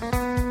something.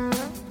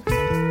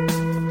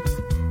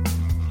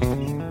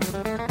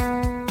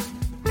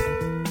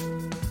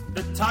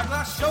 The Todd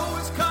Glass Show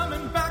is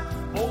coming back.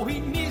 Oh, he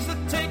needs to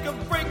take a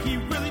break. He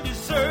really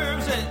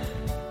deserves it.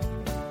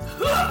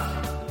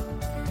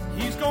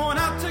 He's going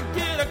out to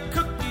get a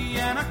cookie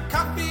and a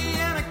coffee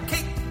and a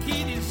cake.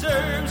 He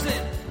deserves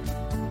it.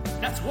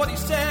 That's what he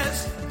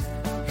says.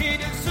 He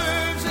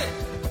deserves it.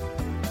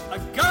 A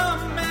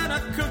gum and a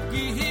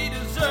cookie. He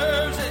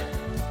deserves it.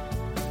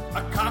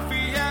 A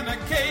coffee and a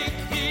cake.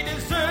 He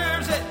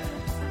deserves it.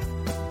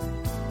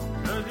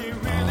 'Cause he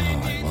really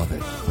needs Love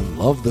it. I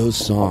love those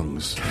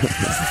songs.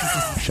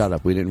 Shut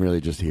up. We didn't really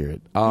just hear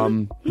it.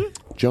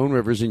 Joan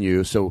Rivers and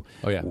you. So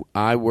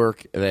I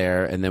work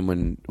there, and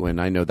then when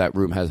I know that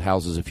room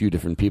houses a few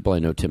different people, I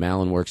know Tim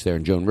Allen works there,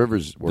 and Joan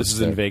Rivers works there. This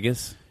is in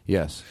Vegas?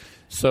 Yes.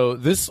 So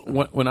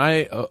when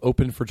I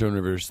opened for Joan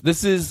Rivers,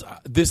 this is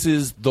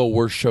the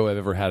worst show I've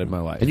ever had in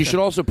my life. And you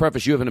should also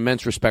preface, you have an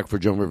immense respect for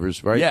Joan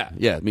Rivers, right?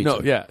 Yeah. Me too.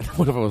 Yeah.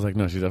 One of them was like,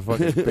 no, she's a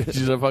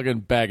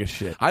fucking bag of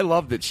shit. I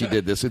love that she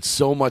did this. It's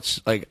so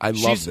much, I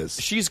love this.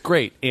 She's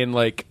great. And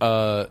it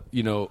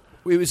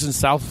was in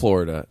South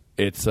Florida.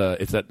 It's at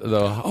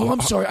the. Oh,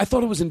 I'm sorry. I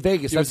thought it was in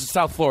Vegas. It was in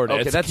South Florida.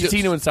 Okay, it's a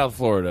casino in South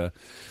Florida.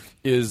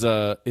 Is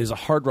a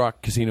Hard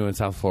Rock casino in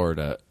South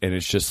Florida, and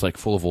it's just like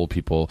full of old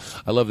people.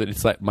 I love that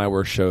it's like my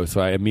worst show,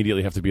 so I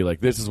immediately have to be like,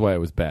 this is why it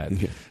was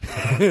bad.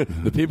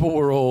 The people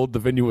were old, the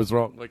venue was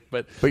wrong.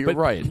 But you're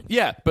right.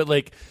 Yeah, but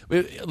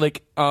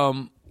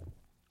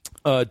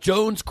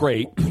Joan's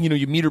great.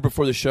 You meet her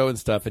before the show and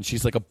stuff, and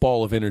she's like a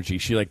ball of energy.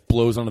 She like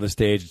blows onto the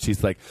stage, and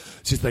she's like,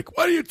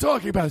 "What are you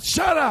talking about?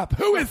 Shut up!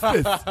 Who is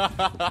this?"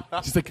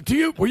 She's like,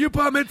 were you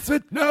bar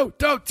mitzvah? No,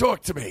 don't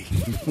talk to me.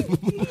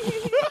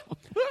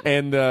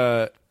 And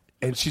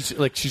she's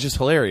just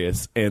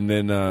hilarious. And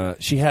then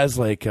she has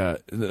like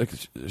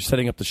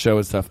setting up the show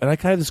and stuff. And I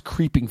kind of have this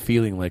creeping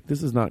feeling like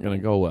this is not going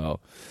to go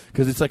well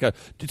because it's like a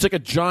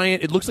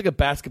giant. It looks like a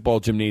basketball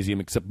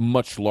gymnasium except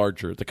much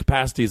larger. The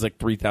capacity is like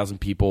 3,000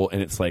 people,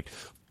 and it's like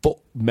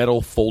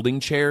metal folding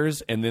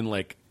chairs, and then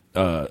like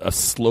a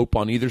slope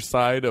on either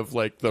side of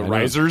like the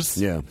risers.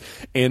 Yeah,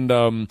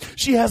 and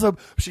she has a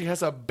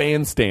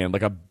bandstand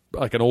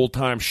like an old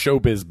time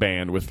showbiz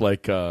band with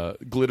like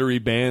glittery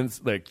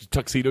bands, like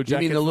tuxedo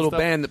jackets. You mean the little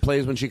band that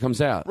plays when she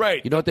comes out?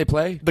 Right. You know what they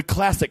play? The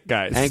classic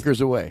guys.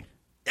 Anchors Away.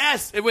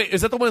 Yes. Wait,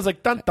 is that the one that's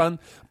like dun dun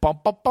bum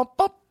bum bum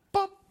bum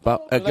bum?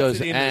 It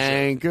goes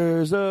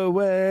anchors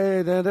away,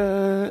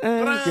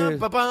 anchors.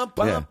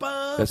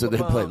 That's what they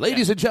play.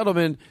 Ladies and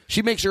gentlemen,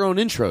 she makes her own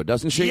intro,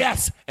 doesn't she?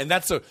 Yes, and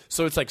that's so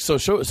it's like so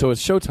it's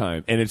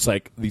showtime, and it's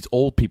like these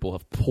old people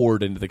have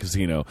poured into the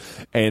casino,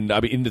 and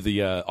I mean into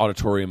the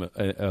auditorium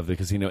of the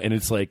casino, and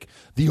it's like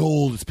the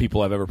oldest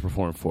people I've ever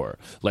performed for.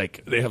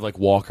 Like they have like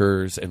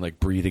walkers and like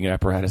breathing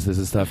apparatuses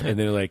and stuff, and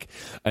they're like,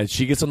 and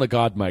she gets on the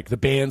God mic, the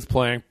band's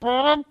playing,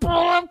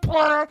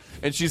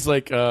 and she's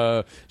like,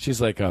 are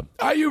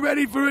you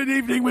ready for an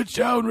evening with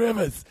Joan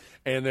Rivers?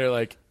 And they're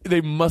like, they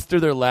muster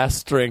their last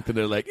strength, and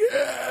they're like,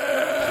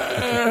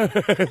 yeah.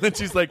 And then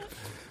she's like,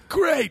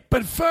 great,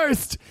 but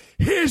first,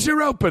 here's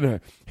your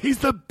opener. He's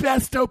the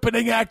best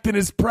opening act in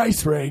his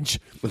price range,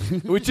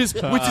 which is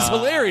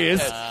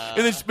hilarious.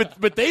 And then,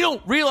 but they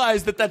don't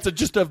realize that that's a.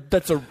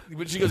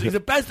 She goes, he's the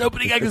best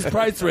opening act in his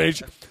price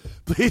range.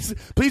 Please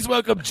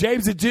welcome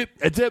James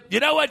Adip. You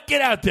know what?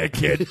 Get out there,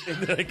 kid.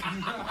 Like,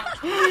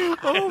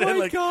 oh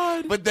my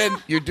God! But then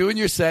you're doing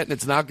your set and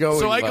it's not going.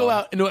 So I go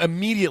out and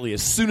immediately.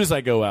 As soon as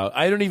I go out,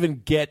 I don't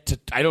even get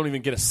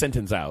a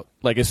sentence out.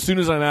 Like as soon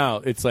as I'm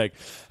out, it's like,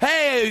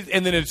 hey,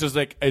 and then it's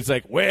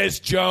like, where's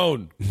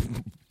Joan?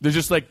 There's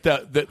just like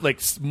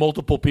like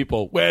multiple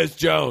people. Where's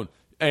Joan?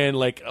 And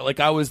like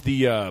I was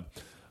the.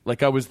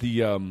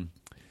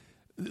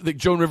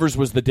 Joan Rivers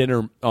was the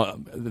dinner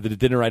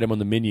item on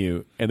the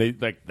menu,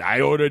 and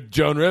I ordered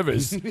Joan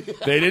Rivers.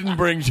 They didn't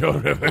bring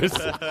Joan Rivers,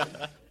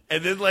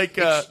 and then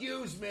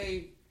excuse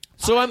me.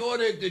 So I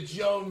ordered the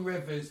Joan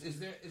Rivers. Is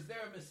there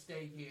a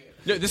mistake here?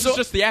 No, this is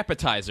just the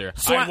appetizer.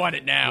 So I want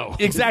it now.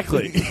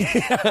 Exactly.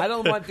 I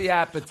don't want the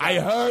appetizer. I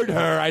heard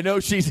her. I know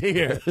she's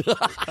here.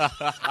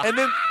 and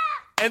then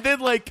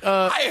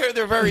I heard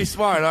they're very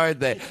smart, aren't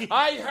they?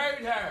 I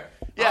heard her.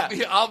 Yeah,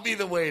 I'll be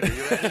the waiter.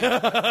 You ready?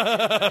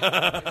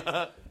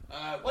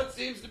 What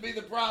seems to be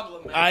the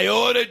problem, man? I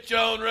ordered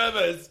Joan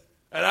Rivers,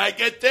 and I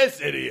get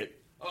this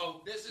idiot.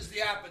 Oh, this is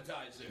the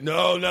appetizer.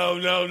 No. No.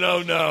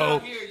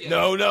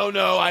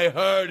 I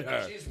heard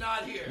her. She's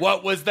not here.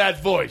 What was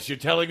that voice? You're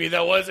telling me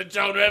that wasn't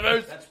Joan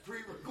Rivers? That's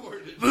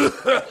pre-recorded.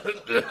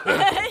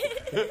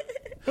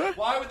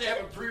 Why would they have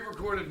a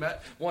pre-recorded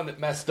one that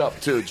messed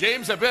up too?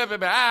 James, go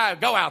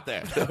out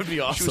there. That would be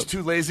awesome. She was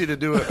too lazy to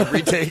do a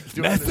retake.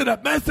 Mess it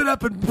up,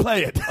 and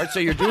play it. All right, so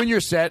you're doing your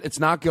set. It's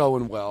not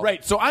going well.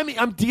 Right. So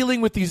I'm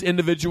dealing with these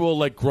individual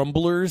like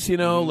grumblers,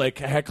 like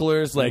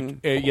hecklers, like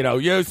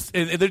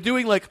and they're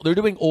doing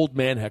old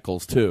man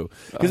heckles too.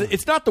 Because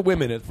it's not the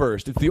women at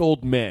first; it's the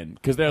old men.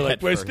 Because they're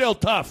like, we're still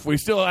tough. We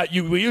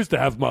used to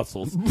have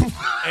muscles.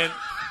 And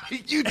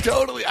you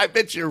totally. I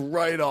bet you're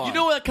right on. You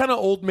know that kind of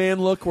old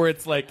man look where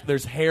it's like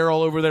there's hair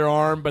all over their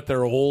arm, but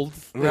they're old.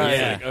 Right.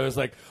 Yeah. I was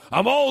like,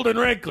 I'm old and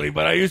wrinkly,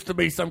 but I used to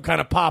be some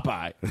kind of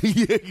Popeye.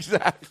 Yeah,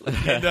 exactly.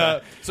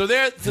 And so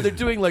they're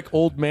doing like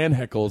old man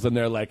heckles, and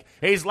they're like,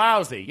 he's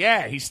lousy.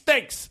 Yeah, he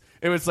stinks.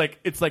 It's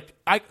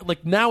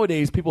like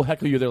nowadays people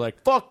heckle you. They're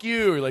like, fuck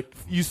you, or like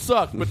you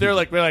suck. But they're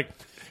like,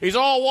 he's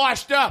all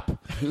washed up.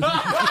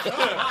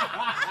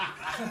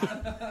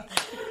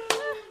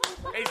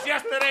 It's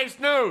yesterday's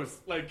news.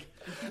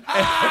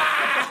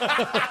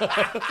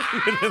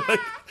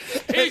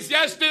 It's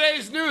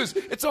yesterday's news.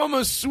 It's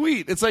almost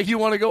sweet. It's like you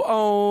want to go,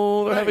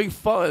 oh, they're having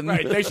fun.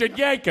 Right. They should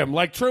yank him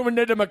like Truman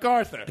did to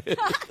MacArthur.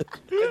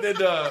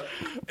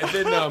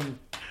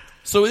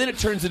 So then it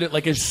turns into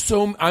like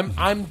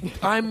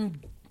I'm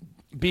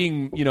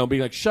being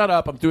like, shut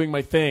up, I'm doing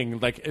my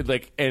thing,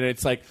 and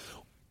it's like.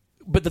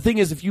 But the thing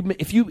is, if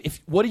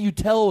what do you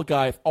tell a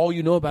guy if all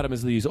you know about him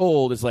is that he's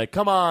old? It's like,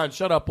 come on,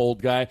 shut up,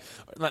 old guy.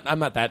 I'm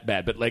not that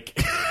bad, but like,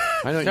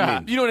 I know what you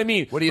mean. You know what I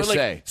mean? What do you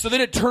say? So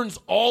then it turns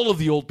all of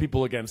the old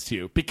people against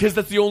you because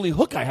that's the only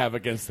hook I have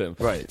against them.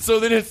 Right. So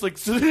then it's like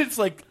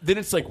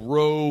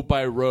row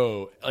by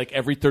row, like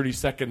every 30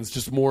 seconds,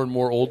 just more and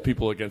more old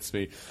people against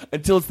me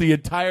until it's the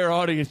entire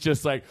audience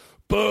just like,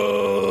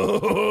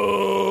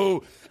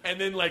 boo,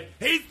 and then like,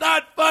 he's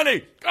not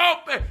funny. Oh,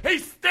 he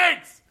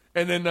stinks.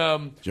 And then,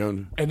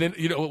 Joan. And then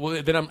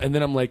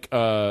I'm like,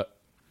 I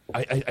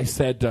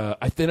said,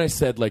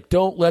 like,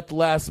 don't let the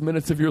last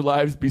minutes of your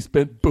lives be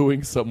spent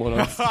booing someone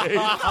on stage.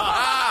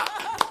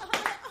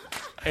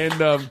 And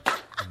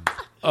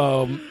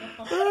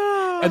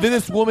then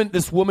this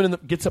woman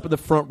gets up in the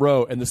front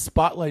row, and the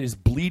spotlight is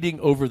bleeding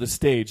over the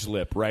stage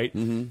lip, right?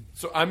 Mm-hmm.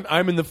 So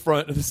I'm in the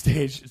front of the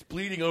stage. It's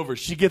bleeding over.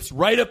 She gets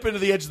right up into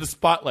the edge of the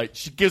spotlight.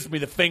 She gives me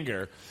the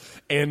finger.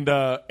 And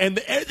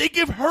they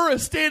give her a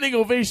standing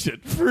ovation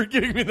for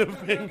giving me the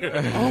finger.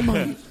 Oh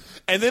my!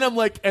 And then I'm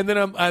like,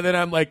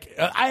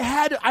 I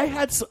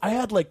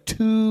had like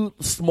two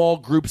small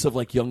groups of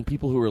like young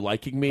people who were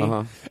liking me,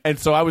 and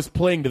so I was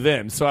playing to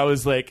them. So I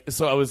was like,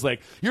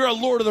 you're a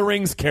Lord of the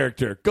Rings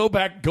character. Go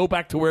back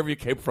to wherever you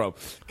came from,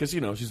 because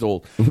she's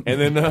old.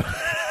 And then.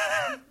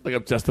 Like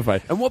I'm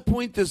justified. At what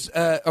point does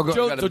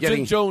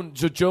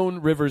Joan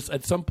Rivers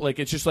at some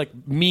it's just like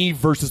me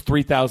versus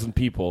 3,000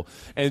 people,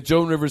 and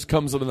Joan Rivers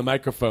comes onto the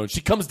microphone.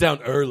 She comes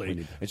down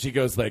early and she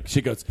goes,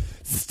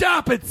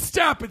 stop it,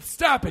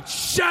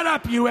 shut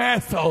up, you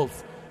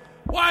assholes.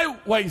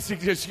 Why? She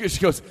goes,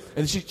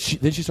 and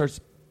then she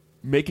starts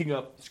making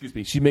up. Excuse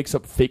me. She makes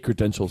up fake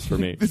credentials for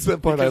me. This is the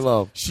part I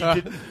love. She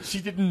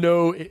didn't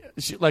know.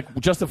 She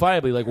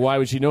justifiably why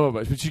would she know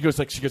about it? But she goes,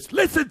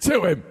 listen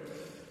to him.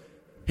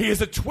 He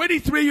is a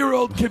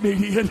 23-year-old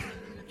comedian.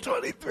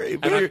 23.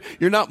 But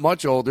you're not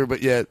much older,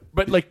 but yet.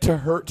 But to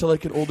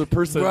an older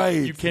person,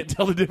 right. You can't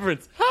tell the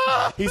difference.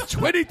 He's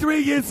 23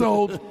 years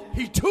old.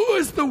 He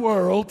tours the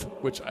world,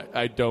 which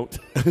I don't.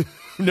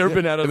 Never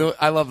been out of.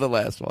 I love the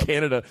last one.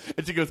 Canada.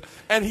 And she goes,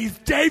 and he's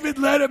David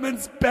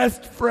Letterman's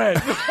best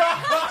friend.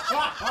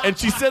 And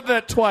she said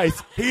that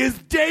twice. He is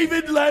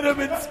David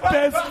Letterman's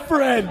best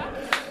friend.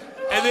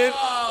 And then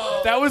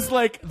that was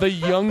like the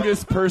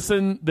youngest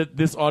person that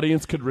this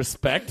audience could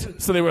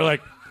respect. So they were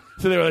like,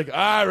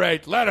 all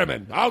right,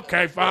 Letterman.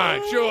 Okay,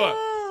 fine, sure.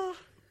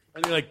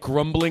 And they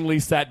grumblingly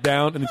sat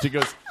down. And then she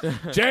goes,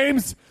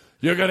 James,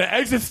 you're going to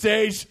exit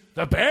stage.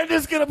 The band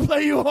is going to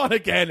play you on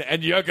again,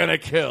 and you're going to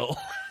kill.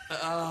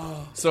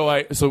 Oh.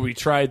 So we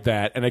tried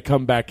that, and I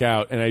come back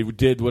out, and I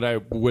did what I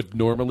would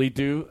normally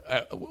do.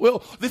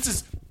 This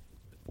is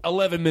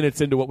 11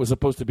 minutes into what was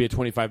supposed to be a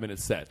 25-minute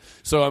set.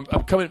 So I'm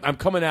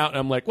coming out, and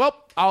I'm like, well,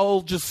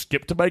 I'll just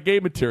skip to my gay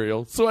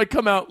material. So I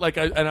come out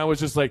and I was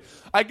just like,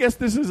 I guess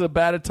this is as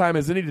bad a time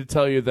as any to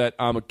tell you that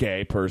I'm a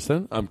gay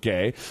person. I'm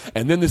gay.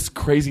 And then this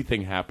crazy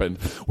thing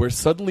happened where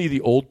suddenly the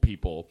old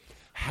people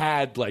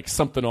had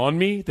something on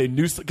me. They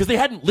knew because they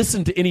hadn't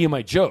listened to any of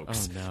my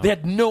jokes. Oh, no. They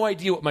had no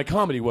idea what my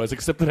comedy was,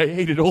 except that I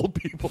hated old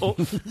people.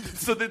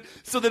 so then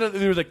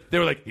they were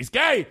like, he's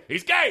gay,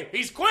 he's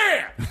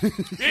queer,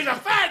 he's a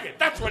faggot.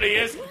 That's what he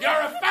is. You're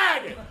a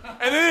faggot.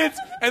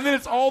 And then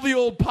it's all the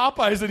old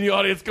Popeyes in the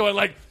audience going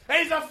like,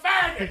 he's a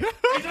faggot.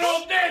 He's an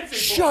old Nancy.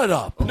 Shut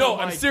up. No,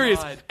 I'm serious.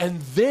 God.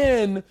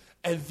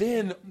 And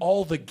then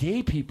all the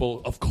gay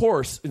people, of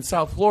course, in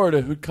South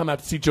Florida who'd come out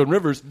to see Joan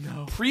Rivers,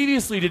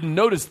 previously didn't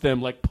notice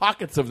them,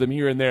 pockets of them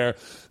here and there.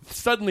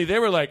 Suddenly they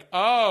were like,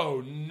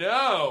 oh,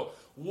 no.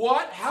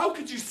 what? How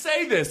could you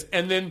say this?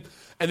 And then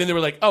they were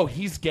like, oh,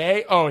 he's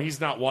gay? Oh, he's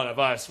not one of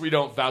us. We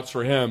don't vouch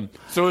for him.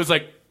 So it was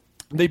like,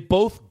 they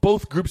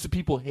both groups of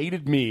people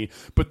hated me,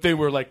 but they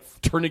were like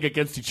turning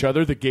against each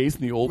other, the gays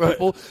and the old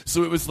people.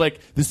 So it was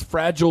like this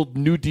fragile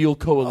New Deal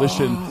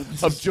coalition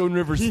of Joan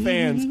Rivers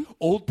fans,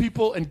 old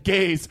people and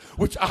gays,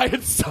 which I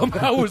had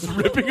somehow was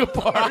ripping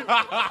apart.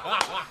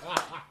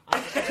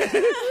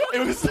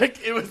 It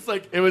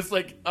was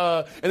like,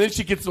 and then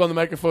she gets on the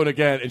microphone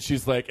again, and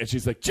she's like,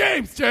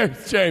 James,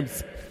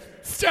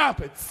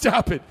 stop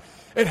it.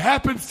 It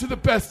happens to the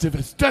best of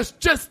us.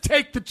 Just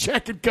take the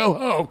check and go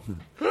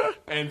home.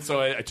 And so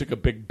I took a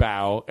big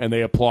bow, and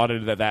they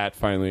applauded at that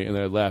finally, and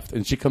I left.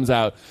 And she comes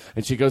out,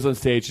 and she goes on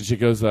stage, and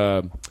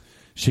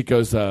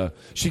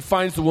she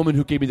finds the woman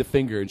who gave me the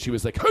finger, and she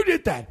was like, who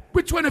did that?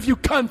 Which one of you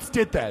cunts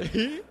did that?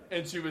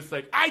 And she was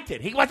like, I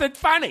did. He wasn't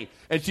funny.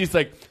 And she's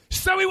like,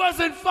 so he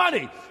wasn't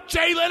funny.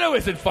 Jay Leno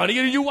isn't funny,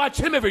 and you watch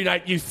him every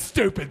night, you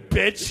stupid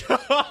bitch.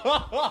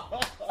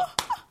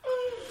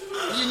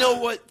 You know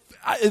what?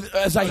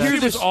 As I hear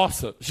this,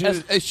 awesome.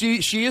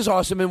 She is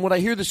awesome, and when I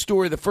hear the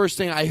story, the first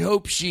thing I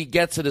hope she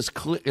gets it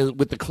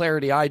with the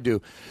clarity I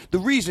do. The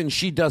reason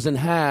she doesn't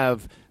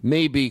have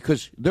maybe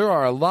because there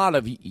are a lot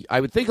of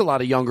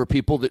younger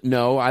people that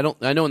know. I know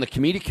in the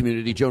comedic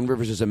community, Joan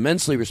Rivers is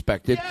immensely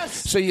respected.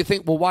 Yes. So you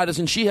think, well, why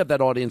doesn't she have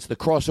that audience, the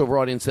crossover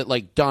audience that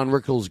like Don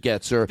Rickles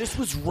gets? Or this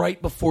was right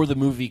before the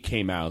movie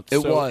came out. It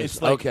so was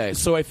it's like, okay.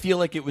 So I feel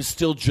like it was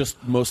still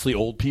just mostly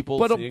old people.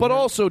 But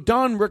also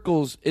Don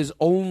Rickles is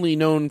only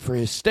known for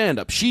his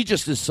stand-up. She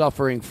just is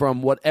suffering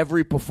from what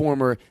every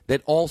performer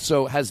that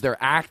also has their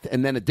act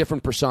and then a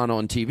different persona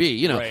on TV.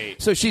 You know,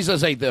 right. So she's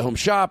like the Home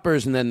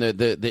Shoppers and then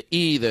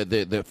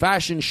the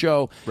fashion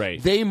show.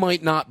 Right. They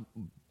might not,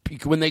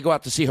 when they go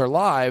out to see her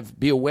live,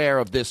 be aware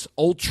of this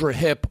ultra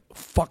hip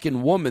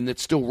fucking woman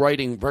that's still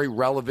writing very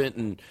relevant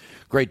and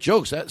great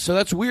jokes. So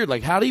that's weird.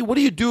 Like, what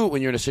do you do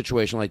when you're in a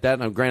situation like that?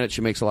 And granted,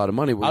 she makes a lot of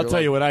money. I'll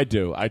tell you what I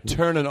do. I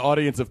turn an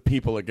audience of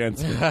people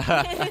against me.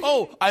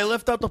 Oh, I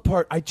left out the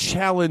part. I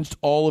challenged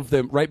all of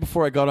them right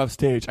before I got off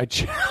stage. I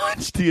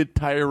challenged the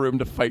entire room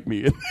to fight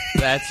me.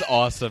 That's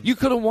awesome. You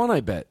could have won,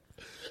 I bet.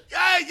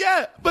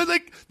 Yeah, but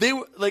like they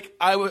were like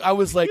I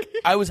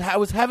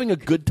was having a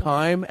good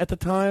time at the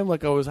time.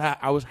 Like I was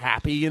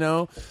happy, you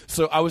know.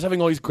 So I was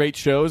having all these great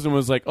shows and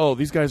was like, oh,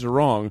 these guys are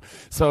wrong.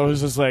 So I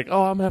was just like,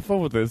 oh, I'm having fun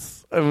with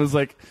this. And was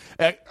like,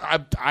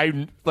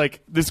 I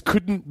like this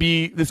couldn't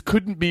be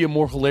a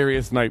more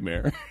hilarious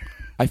nightmare.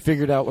 I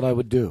figured out what I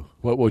would do.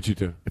 What would you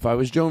do if I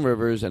was Joan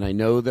Rivers and I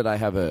know that I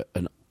have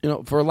an you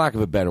know, for lack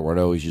of a better word,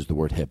 I always use the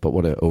word hip, but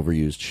what an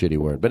overused, shitty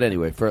word. But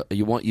anyway,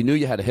 you knew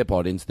you had a hip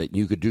audience that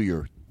you could do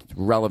your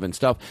relevant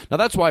stuff. Now,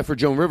 that's why for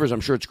Joan Rivers,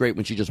 I'm sure it's great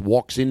when she just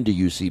walks into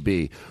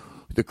UCB.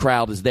 The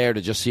crowd is there to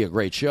just see a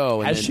great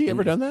show. Has she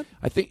ever done that?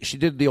 I think she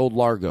did the old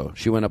Largo.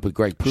 She went up with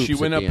Greg Proops. She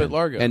went up at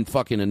Largo and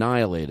fucking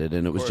annihilated,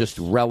 and it was just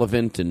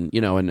relevant and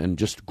and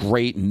just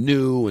great and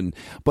new.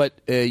 But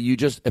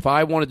if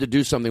I wanted to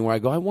do something where I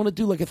go, I want to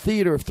do like a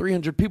theater of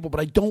 300 people, but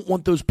I don't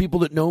want those people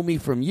that know me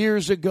from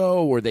years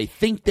ago or they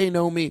think they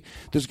know me.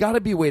 There's got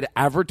to be a way to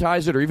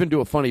advertise it or even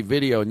do a funny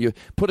video and you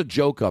put a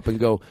joke up and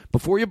go,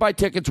 before you buy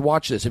tickets,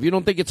 watch this. If you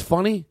don't think it's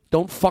funny,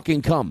 don't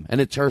fucking come. And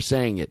it's her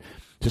saying it.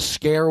 To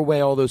scare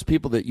away all those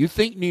people that you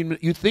think you know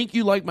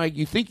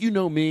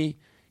me,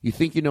 you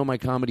think you know my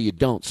comedy, you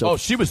don't. So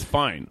she was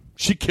fine.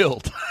 She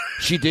killed.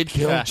 She did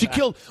kill. She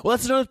killed. Well,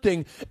 that's another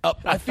thing.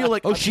 I feel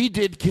like she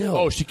did kill.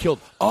 Oh, she killed.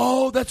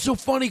 Oh, that's so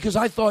funny because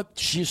I thought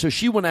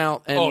she went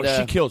out and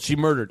she killed. She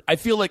murdered. I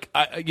feel like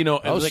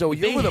so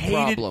you were the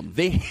problem.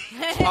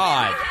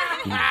 God.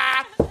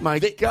 My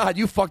God,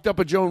 you fucked up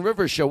a Joan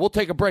Rivers show. We'll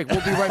take a break.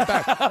 We'll be right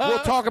back. We'll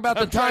talk about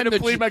the time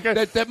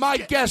that my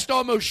guest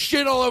almost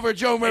shit all over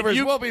Joan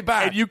Rivers. We'll be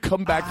back. And you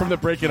come back from the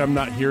break and I'm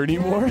not here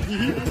anymore?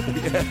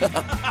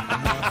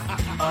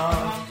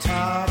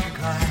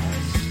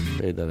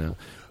 Fade that out.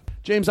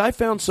 James, I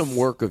found some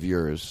work of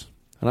yours,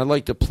 and I'd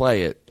like to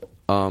play it.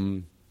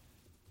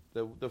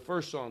 The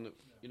first song,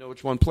 you know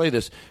which one? Play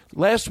this.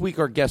 Last week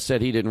our guest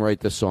said he didn't write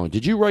this song.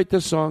 Did you write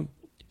this song?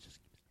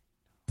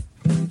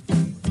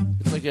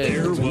 Like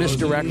a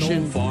misdirection.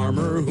 An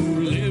farmer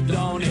who lived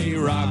on a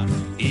rock.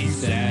 He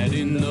sat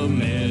in the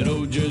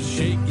meadow just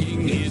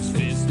shaking his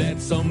fist at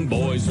some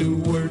boys who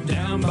were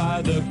down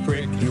by the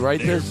creek. You write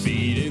their this?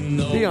 Feet in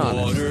the Be honest.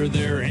 water,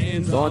 their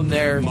hands on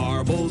their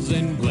marbles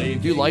and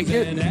blades. Do you like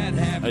it?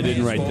 I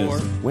didn't write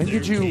this. When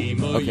did you?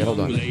 Okay, hold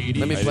on.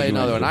 Let me play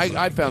another one.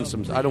 I found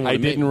some. I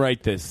didn't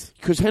write this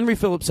because Henry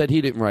Phillips said he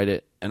didn't write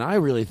it. And I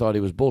really thought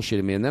he was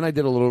bullshitting me. And then I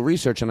did a little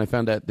research, and I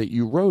found out that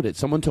you wrote it.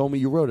 Someone told me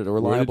you wrote it, a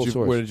reliable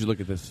source. Where did you look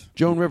at this?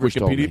 Joan Rivers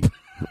Wikipedia?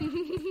 told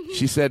me.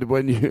 She said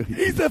when you...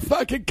 He's a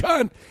fucking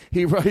cunt.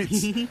 He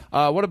writes...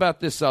 what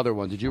about this other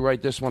one? Did you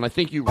write this one? I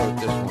think you wrote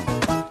this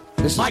one.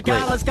 This is My great.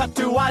 gal has got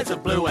 2 eyes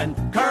of blue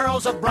and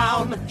curls of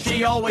brown.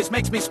 She always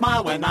makes me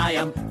smile when I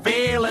am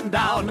feeling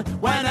down.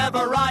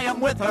 Whenever I am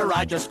with her,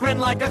 I just grin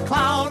like a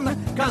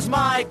clown. 'Cause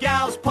my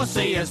gal's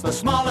pussy is the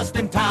smallest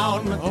in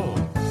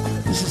town.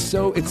 This is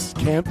so, it's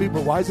campy,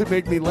 but why does it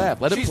make me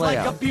laugh? Let it She's play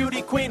like out. a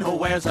beauty queen who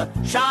wears a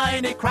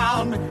shiny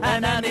crown,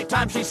 and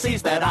anytime she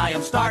sees that I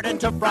am starting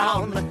to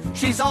frown,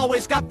 she's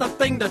always got the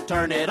thing to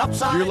turn it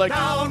upside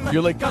down.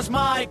 You're like, cause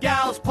my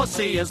gal's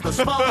pussy is the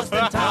smallest in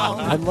town.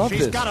 I love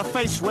She's this. got a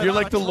face with You're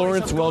like the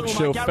Lawrence Welk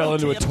show fell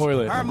into a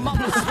toilet. her mouth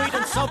is sweet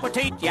and so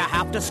petite, you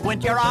have to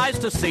squint your eyes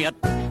to see it.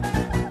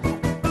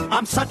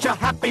 I'm such a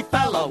happy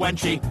fella when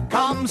she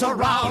comes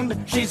around.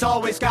 She's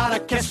always got a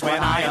kiss when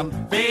I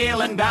am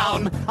feeling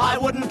down. I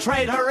wouldn't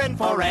trade her in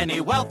for any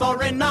wealth or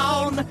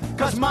renown,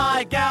 cause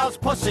my gal's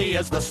pussy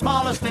is the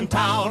smallest in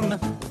town.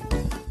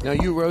 Now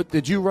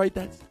did you write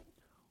that?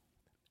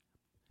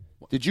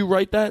 Did you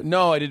write that?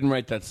 No, I didn't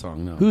write that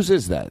song, no. Whose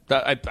is that?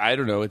 I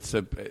don't know. It's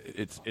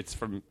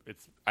from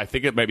I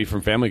think it might be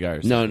from Family Guy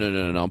or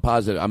something. No. I'm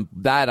positive.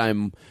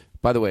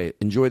 By the way,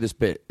 enjoy this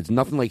bit. It's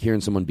nothing like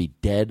hearing someone be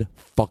dead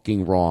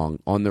fucking wrong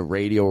on the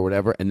radio or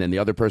whatever, and then the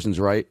other person's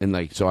right, and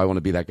like, so I want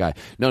to be that guy.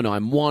 No,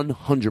 I'm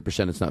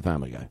 100% it's not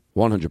Family Guy.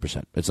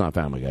 100%. It's not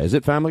Family Guy. Is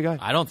it Family Guy?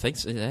 I don't think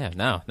so. Yeah,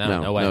 no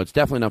way. No, it's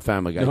definitely not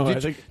Family Guy. No, I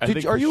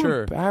think are for you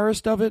sure.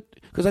 embarrassed of it?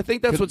 Because I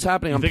think that's what's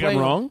happening. You think I'm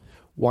wrong?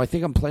 Well, I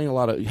think I'm playing a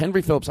lot of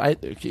Henry Phillips.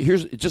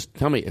 Just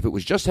tell me, if it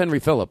was just Henry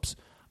Phillips,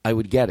 I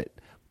would get it.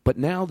 But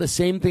now the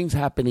same thing's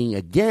happening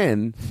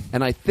again,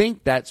 and I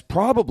think that's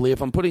probably, if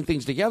I'm putting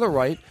things together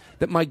right,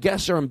 that my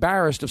guests are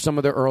embarrassed of some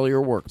of their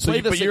earlier work.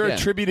 But you're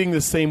attributing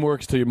the same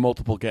works to your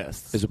multiple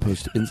guests, as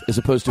opposed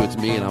to it's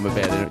me and I'm a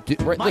bad.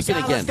 Listen again. My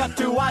gal has got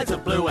 2 eyes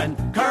of blue and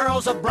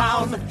curls of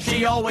brown.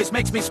 She always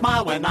makes me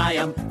smile when I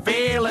am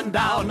feeling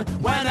down.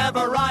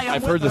 Whenever I am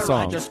I've with heard the her,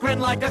 song. I just grin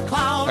like a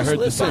clown. I heard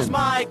the Cause song.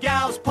 my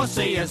gal's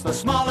pussy is the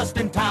smallest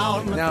in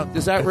town. Now,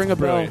 does that ring a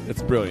bell?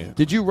 It's brilliant.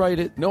 Did you write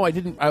it? No, I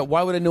didn't.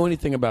 Why would I know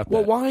anything about that?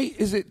 Well, why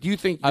is it? Do you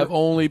think I've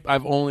only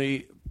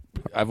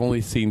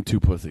seen 2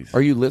 pussies.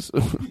 Are you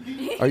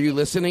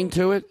listening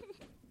to it?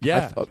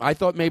 Yeah. I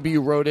thought maybe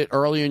you wrote it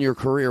early in your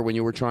career when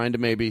you were trying to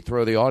maybe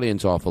throw the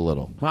audience off a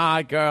little.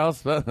 My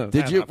girls.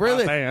 Did you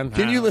really?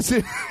 Can you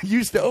listen? You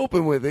used to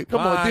open with it.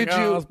 Come on, did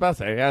you?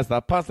 Pussy is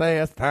the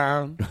pussiest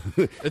town.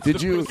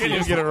 Did you? Can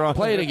you get it wrong?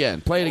 Play it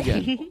again. Play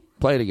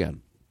it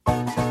again.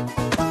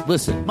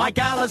 Listen. My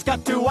gal has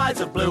got 2 eyes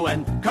of blue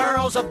and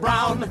curls of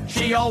brown.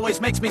 She always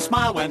makes me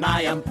smile when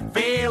I am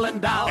feeling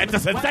down. It's a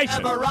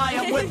sensation. Whenever I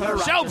am with her,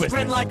 Show I just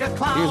grin like a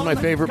clown. Here's my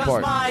favorite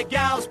part. 'Cause my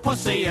gal's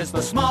pussy is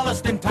the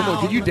smallest in town. Come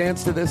on, can you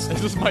dance to this?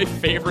 This is my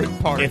favorite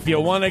part. If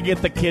you want to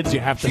get the kids, you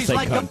have to She's say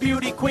like a cunt.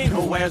 beauty queen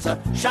who wears a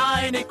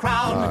shiny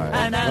crown.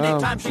 And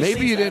anytime she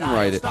Maybe sees you didn't that,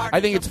 write I'm it. starting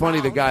I think to it's funny.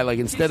 The frown. guy, like,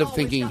 instead of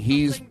thinking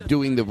he's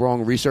doing the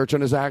wrong research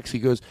on his acts, he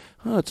goes,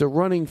 "Oh, it's a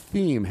running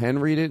theme.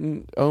 Henry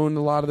didn't own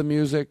a lot of the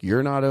music.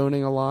 You're not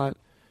owning a lot."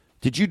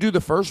 Did you do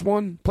the first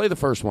one? Play the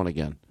first one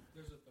again.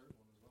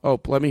 Oh,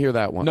 let me hear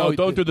that one. No,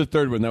 don't do the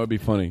third one. That would be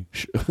funny.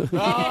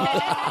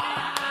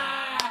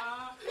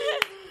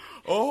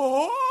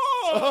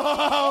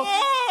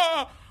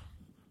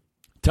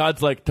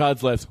 Todd's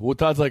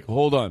like,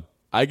 hold on.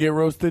 I get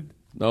roasted.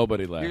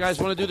 Nobody laughs. You guys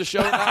want to do the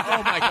show? Oh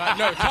my God!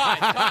 No, Todd,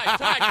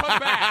 come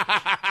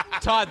back.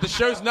 Todd, the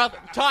show's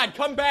not. Todd,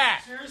 come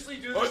back. Seriously,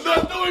 dude. I'm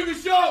not doing the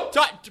show.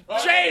 Todd,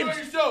 James,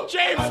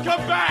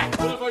 come back.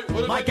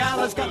 My gal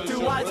has got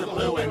 2 eyes of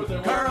blue and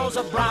curls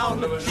of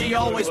brown. She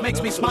always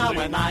makes me smile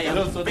when I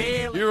am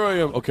feeling. Here I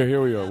am. Okay,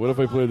 here we are. What if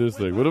I play this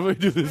thing? What if I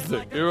do this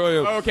thing? Here I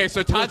am. Okay,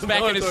 so Todd's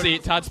back in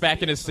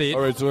his seat.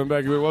 All right, so I'm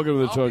back. Welcome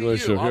to the Todd Glass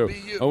Show. Here,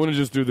 I want to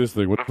just do this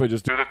thing. What if I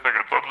just do this thing?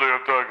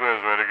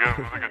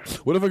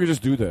 What if I could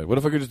just do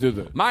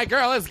that? My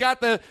girl has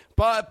got the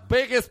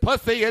biggest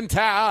pussy in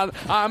town.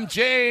 I'm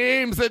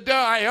James the door.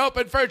 I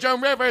open for Joan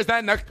Rivers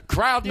and the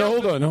crowd. No,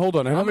 hold on. Hold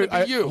on.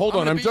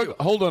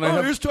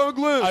 Here's Todd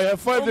Glass. I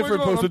have 5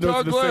 different post-it notes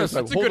at the same time.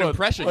 That's a good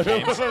impression,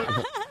 James.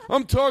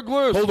 I'm Todd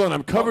Glass. Hold on,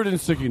 I'm covered in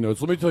sticky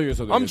notes. Let me tell you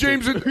something. I'm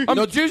James.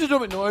 No, James is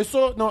no. I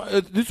saw. No,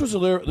 this was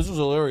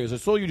hilarious. I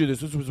saw you do this.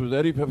 This was with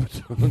Eddie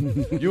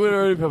Pepitone. You and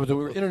Eddie Pepitone. We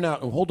were in and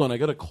out. And hold on, I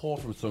got a call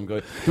from some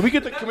guy. Can we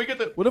get the?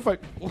 What if I?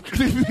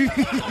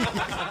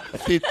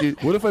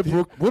 What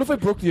if I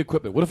broke the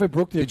equipment? What if I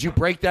broke the? Did you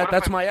break that?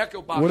 That's my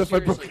echo box. What if I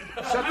broke?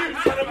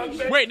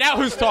 Wait, now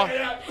who's talking?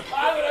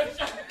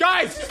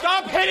 Guys,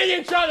 stop hitting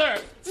each other!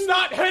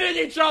 Stop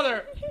hitting each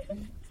other!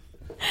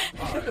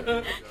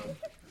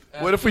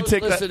 What if we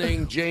take that?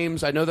 Listening,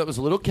 James. I know that was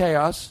a little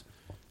chaos.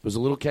 It was a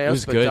little chaos,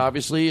 was but good.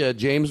 Obviously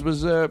James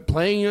was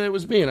playing. It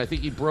was me, and I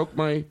think he broke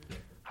my.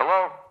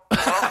 Hello?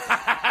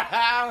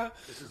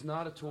 This is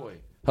not a toy.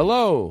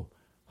 Hello.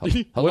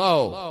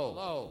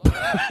 Hello.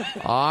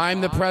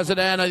 I'm the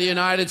president of the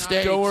United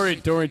States. Don't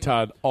worry,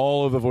 Todd.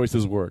 All of the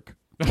voices work.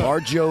 Our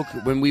joke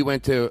when we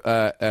went to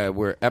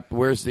where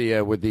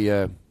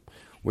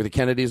the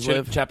Kennedys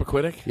live,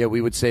 Chappaquiddick. Yeah,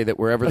 we would say that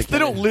wherever they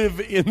don't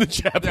live in the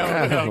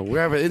Chappaquiddick.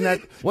 Wherever in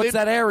that, what's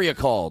that area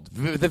called?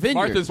 The Vineyard.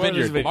 Martha's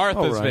Vineyard.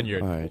 Martha's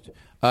Vineyard. All right.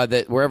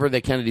 That wherever the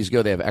Kennedys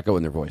go, they have echo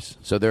in their voice.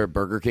 So they're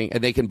Burger King,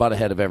 and they can butt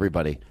ahead of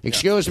everybody.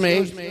 Excuse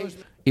me.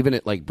 Even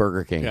at like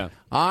Burger King. Yeah.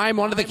 I'm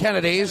one of the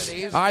Kennedys.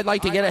 I'd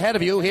like to get ahead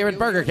of you here at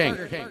Burger King.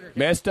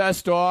 Mr.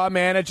 Store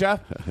Manager.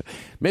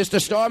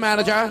 Mr. Store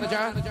Manager,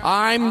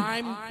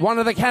 I'm one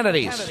of the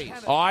Kennedys.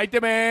 I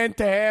demand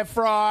to have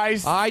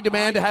fries. I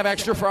demand to have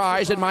extra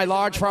fries in my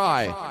large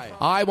fry.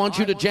 I want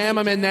you to jam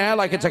them in there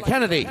like it's a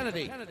Kennedy.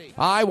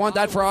 I want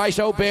that fry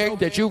so big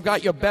that you've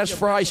got your best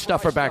fry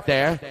stuffer back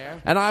there.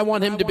 And I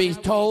want him to be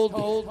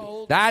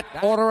told that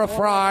order of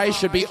fries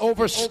should be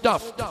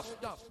overstuffed.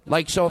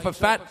 Like, so if a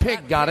fat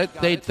pig got it,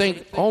 they'd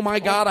think, oh my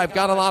God, I've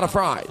got a lot of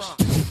fries.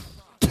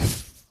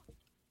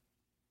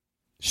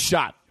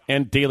 Shot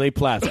and Dealey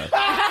Plaza.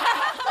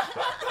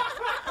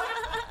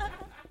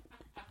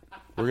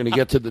 We're going to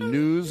get to the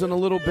news in a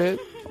little bit.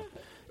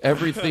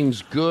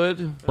 Everything's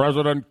good.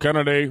 President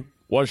Kennedy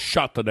was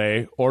shot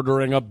today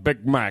ordering a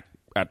Big Mac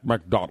at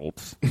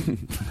McDonald's.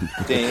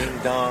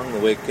 Ding dong, the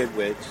wicked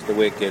witch, the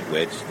wicked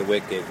witch, the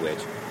wicked witch.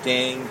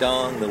 Ding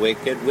dong, the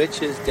wicked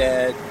witch is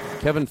dead.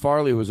 Kevin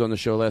Farley, who was on the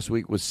show last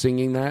week, was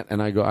singing that,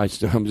 and I'm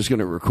just going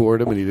to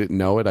record him, and he didn't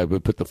know it. I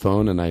would put the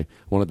phone, and I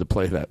wanted to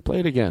play that. Play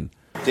it again.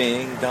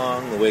 Ding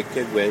dong, the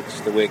wicked witch,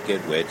 the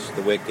wicked witch,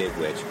 the wicked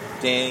witch.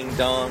 Ding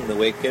dong, the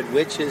wicked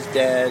witch is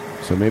dead.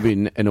 So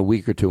maybe in a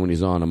week or two when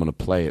he's on, I'm going to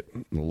play it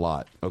a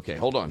lot. Okay,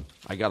 hold on.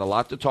 I got a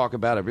lot to talk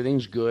about.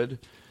 Everything's good.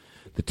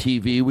 The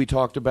TV we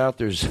talked about,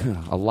 there's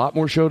a lot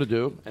more show to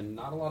do, and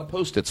not a lot of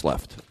Post-its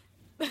left.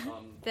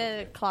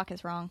 The clock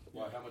is wrong.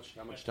 How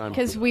much time?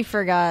 Because we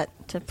forgot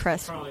to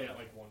press. Probably at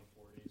like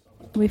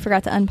 1:40. We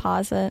forgot to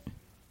unpause it.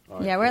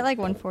 Right. Yeah, we're at like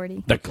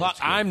 1:40. The clock.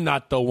 I'm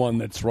not the one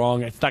that's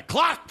wrong. It's the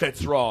clock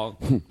that's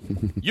wrong.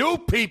 You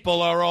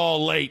people are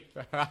all late.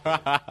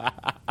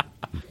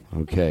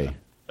 Okay.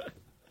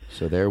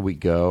 So there we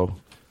go.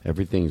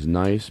 Everything's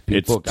nice.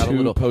 People it's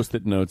two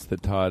Post-it notes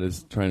that Todd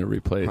is trying to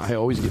replace. I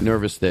always get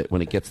nervous that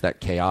when it gets that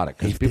chaotic.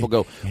 Because people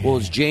go, well,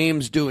 is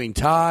James doing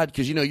Todd?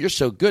 Because, you're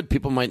so good,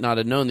 people might not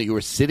have known that you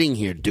were sitting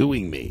here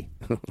doing me.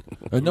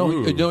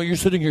 No, you're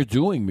sitting here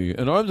doing me.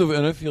 And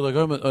I feel like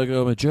I'm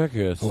a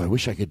jackass. Oh, I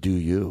wish I could do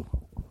you.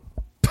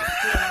 That's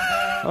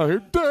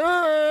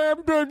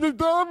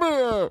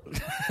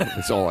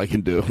all I can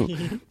do.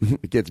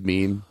 It gets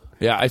mean.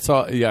 Yeah,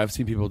 I've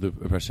seen people do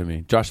impression of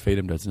me. Josh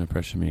Fadem does an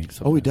impression of me.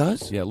 Oh, he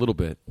does? Yeah, a little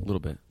bit.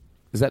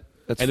 Is that's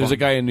and fun. there's a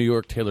guy in New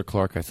York, Taylor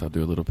Clark, I saw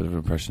do a little bit of an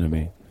impression of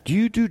me. Do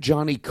you do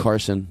Johnny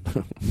Carson?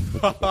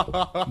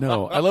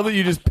 No. I love that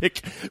you just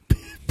pick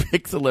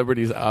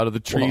celebrities out of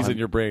the trees in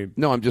your brain.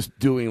 No, I'm just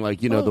doing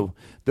like, you know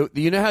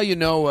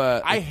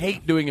how I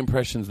hate doing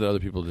impressions that other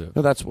people do.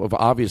 No, that's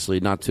obviously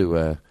not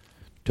to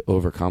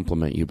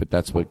over-compliment you, but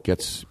that's what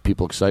gets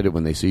people excited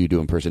when they see you do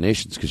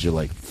impersonations, because you're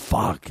like,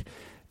 fuck.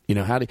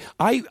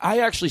 I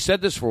actually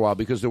said this for a while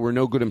because there were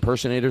no good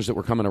impersonators that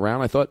were coming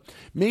around. I thought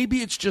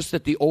maybe it's just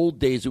that the old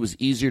days it was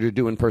easier to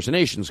do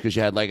impersonations because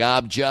you had like,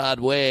 I'm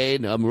John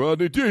Wayne, I'm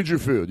Rodney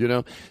Dangerfield,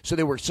 So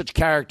they were such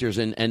characters,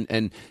 and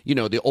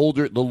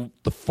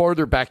the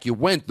farther back you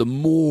went, the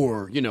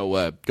more,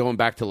 going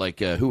back to like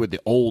who were the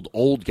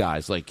old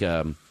guys like.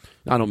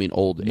 I don't mean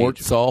old Mort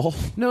age. Saul?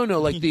 No,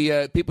 like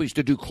the people used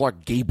to do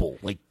Clark Gable.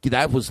 Like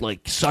that was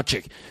like such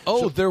a.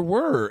 There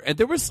were, and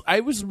there was.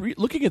 I was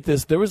looking at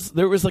this. There was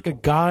like a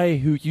guy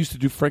who used to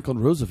do Franklin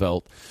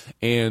Roosevelt,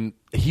 and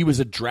he was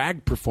a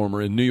drag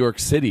performer in New York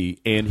City,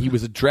 and he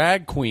was a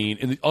drag queen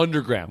in the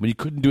underground when he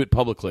couldn't do it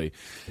publicly,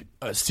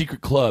 a secret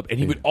club, and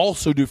he would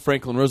also do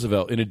Franklin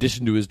Roosevelt in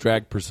addition to his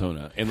drag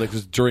persona, and like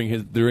was during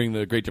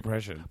the Great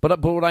Depression.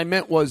 But what I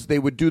meant was they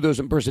would do those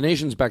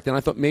impersonations back then. I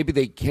thought maybe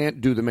they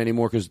can't do them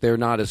anymore because they're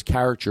not as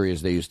charactery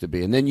as they used to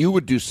be. And then you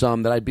would do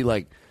some that I'd be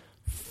like,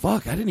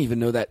 fuck, I didn't even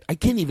know that. I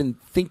can't even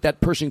think that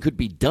person could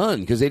be done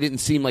because they didn't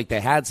seem like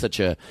they had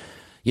such a.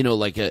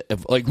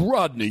 Like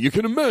Rodney, you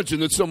can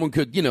imagine that someone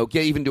could,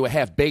 even do a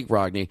half-baked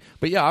Rodney.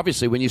 But yeah,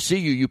 obviously, when you see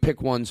you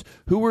pick ones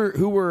who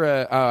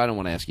were. I don't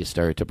want to ask you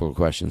stereotypical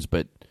questions,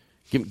 but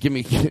give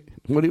me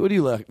what are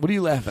you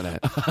laughing at?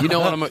 You know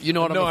what I'm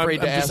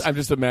afraid to ask. I'm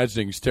just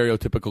imagining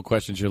stereotypical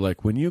questions. You're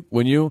like when you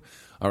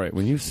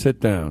sit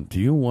down, do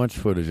you watch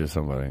footage of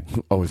somebody?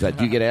 Oh, is that?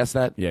 Do you get asked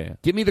that? Yeah.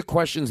 Give me the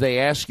questions they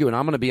ask you, and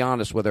I'm going to be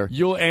honest whether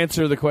you'll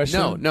answer the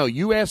question. No,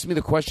 you ask me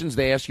the questions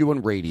they ask you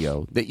on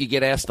radio that you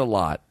get asked a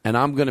lot, and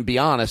I'm going to be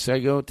honest. I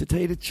go, to tell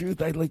you the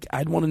truth,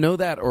 I'd want to know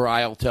that, or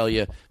I'll tell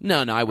you,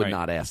 no, I would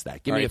not ask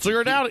that. Give me. So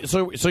you're down.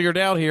 So you're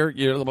down here.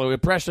 You're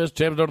precious.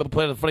 James to the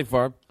Planet Funny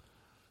Farm.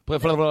 This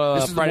is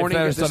the morning.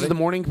 This is the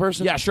morning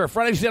person. Yeah, sure.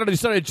 Friday, Saturday,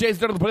 Sunday. James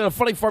down to the Planet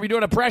Funny Farm. You're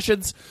doing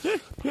impressions.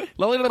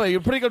 You're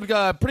pretty good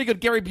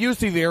Gary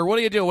Busey there. What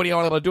do you do? What do you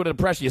want to do an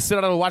impression? You sit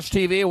down and watch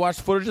TV and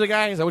watch footage of the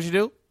guy? Is that what you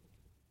do?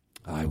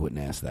 I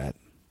wouldn't ask that.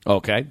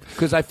 Okay.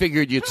 Because I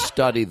figured you'd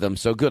study them.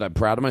 So good. I'm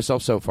proud of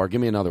myself so far. Give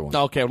me another one.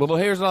 Okay. Well,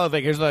 here's another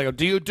thing.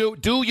 Do you do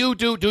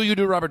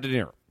Robert De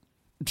Niro?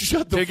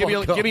 Shut the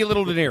fuck up. Give me a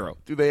little De Niro.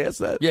 Do they ask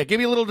that? Yeah, give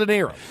me a little De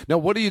Niro. Now,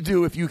 what do you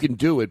do if you can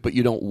do it, but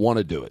you don't want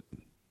to do it?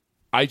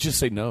 I just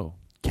say no.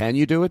 Can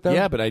you do it, though?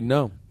 Yeah, but I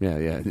know. Yeah.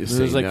 It's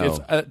like,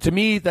 no. To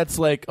me, that's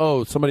like,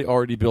 somebody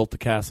already built the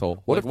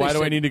castle. What if why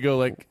do I need to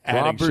go, adding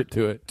Robert shit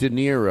to it? De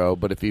Niro,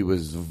 but if he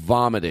was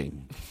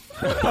vomiting.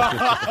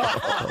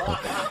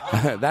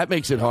 That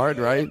makes it hard,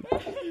 right?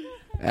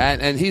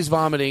 And he's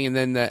vomiting,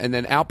 and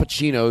then Al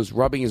Pacino's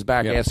rubbing his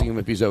back, asking him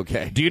if he's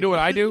okay. Do you do what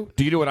I do?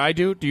 Do you do what I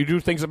do? Do you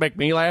do things that make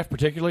me laugh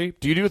particularly?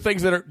 Do you do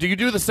things that are? Do you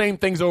do the same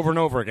things over and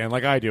over again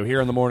like I do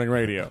here on the morning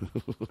radio?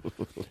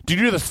 Do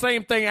you do the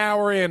same thing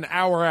hour in,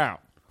 hour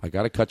out? I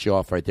got to cut you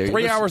off right there.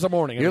 3 hours a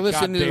morning. You're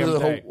listening to the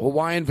day.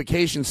 Hawaiian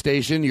Vacation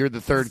Station. You're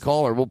the third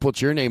caller. We'll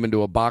put your name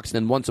into a box, and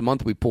then once a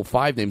month we pull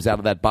 5 names out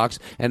of that box.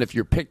 And if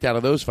you're picked out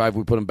of those 5,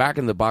 we put them back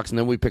in the box, and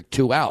then we pick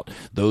 2 out.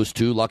 Those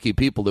 2 lucky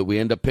people that we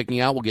end up picking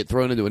out will get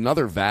thrown into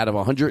another vat of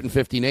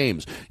 150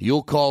 names.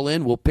 You'll call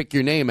in. We'll pick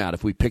your name out.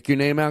 If we pick your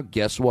name out,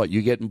 guess what?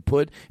 You get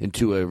put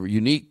into a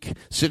unique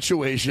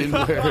situation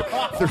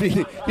where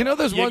you know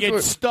those ones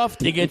where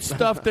stuffed. You get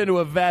stuffed into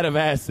a vat of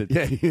acid.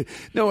 Yeah.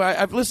 No,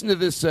 I've listened to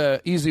this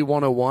Easy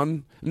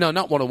 101. No,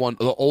 not 101.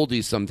 The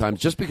oldies sometimes,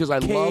 just because I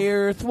love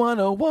Earth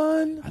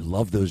 101. I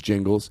love those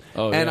jingles,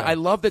 and I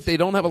love that they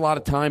don't have a lot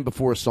of time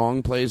before a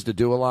song plays to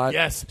do a lot.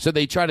 Yes, so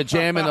they try to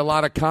jam in a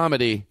lot of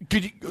comedy.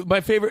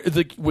 My favorite is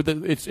like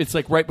it's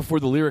like right before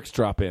the lyrics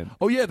drop in.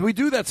 Oh yeah, we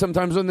do that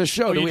sometimes on this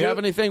show. Do we have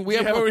anything? We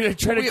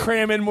try to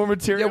cram in more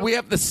material. Yeah, we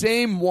have the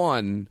same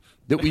one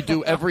that we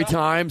do every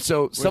time.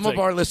 So some of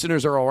our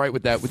listeners are all right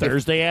with that. With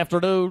Thursday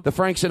afternoon, the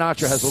Frank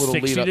Sinatra has a little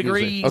 60 lead up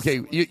degrees.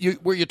 Music. Okay,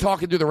 were you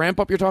talking through the ramp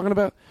up you're talking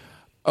about?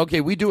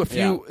 Okay, we do a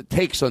few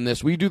takes on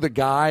this. We do the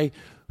guy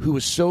who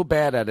is so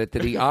bad at it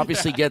that he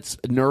obviously gets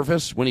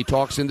nervous when he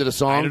talks into the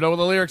song. I don't know when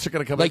the lyrics are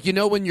going to come. Like, you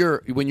know, when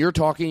you're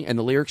talking and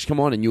the lyrics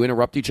come on and you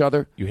interrupt each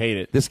other, you hate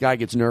it. This guy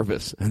gets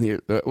nervous.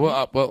 And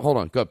well, hold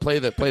on. Go play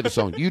the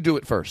song. You do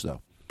it first,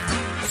 though.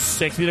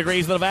 60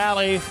 degrees in the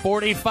valley,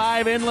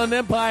 45 Inland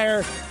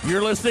Empire.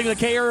 You're listening to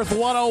K-Earth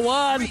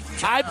 101.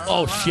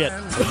 Oh, shit.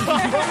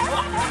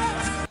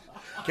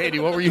 Katie,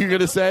 what were you going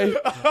to say?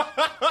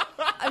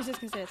 I was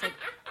just going to say it's like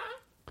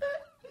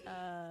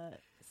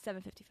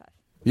 7:55.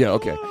 Yeah,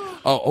 okay.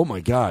 Oh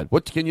my God.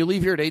 What, can you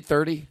leave here at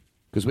 8:30?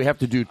 Because we have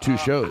to do 2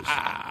 shows.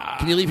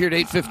 Can you leave here at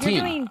 8:15?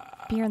 You're doing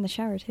beer in the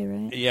shower too,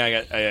 right?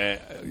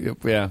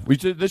 Yeah.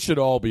 This should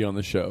all be on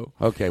the show.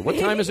 Okay. What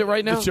time is it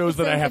right now? The shows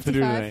that I have to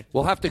do today.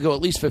 We'll have to go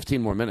at least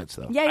 15 more minutes,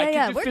 though. Yeah. I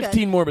can do We're 15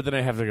 good. more, but then I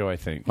have to go, I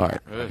think. All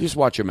right. Just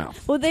watch your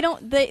mouth. Well, they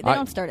don't. They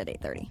don't start at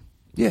 8:30.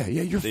 Yeah,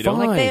 you're They fine.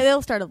 don't? Like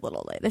they'll start a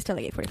little late. They start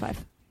like 8:45.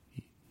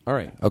 All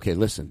right. Okay,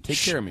 listen. Take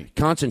care of me.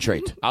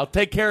 Concentrate. I'll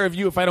take care of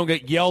you if I don't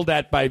get yelled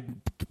at by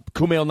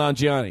Kumail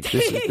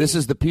Nanjiani. This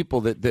is the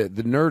people that the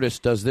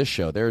Nerdist does this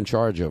show. They're in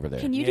charge over there.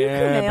 Can you do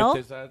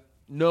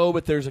Kumail?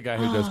 But there's a guy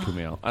who does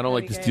Kumail. I don't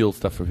like to steal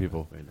stuff from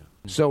people.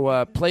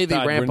 So play the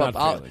Todd, ramp we're up.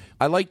 not failing.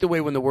 I like the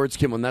way when the words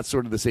came on. That's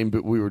sort of the same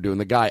bit we were doing.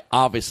 The guy,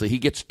 obviously, he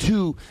gets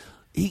too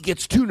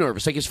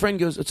nervous. Like his friend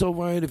goes, "It's all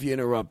right if you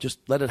interrupt. Just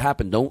let it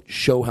happen. Don't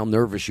show how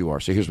nervous you are."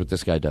 So here's what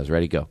this guy does.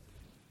 Ready, go.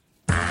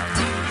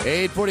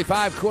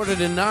 8:45,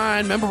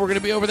 8:45. Remember, we're going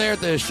to be over there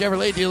at the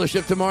Chevrolet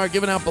dealership tomorrow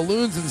giving out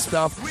balloons and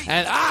stuff.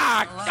 And,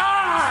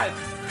 God!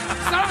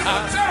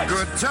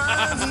 Good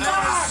times.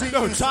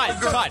 No,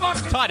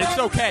 Todd, it's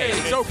okay.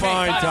 It's okay.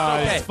 Fine,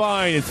 Todd. Okay. It's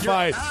fine. It's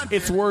fine.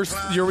 It's worse.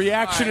 Your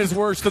reaction is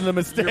worse than the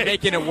mistake. You're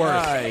making it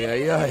worse.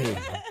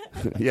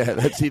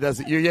 Yeah, he does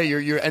it.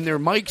 You're and their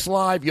mic's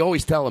live. You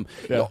always tell him.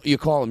 Yeah. You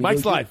call him.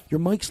 Mic's live. Your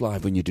mic's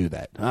live when you do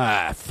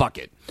that. Fuck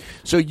it.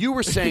 So you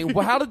were saying,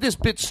 well, how did this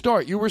bit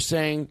start? You were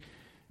saying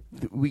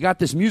we got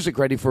this music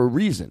ready for a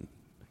reason.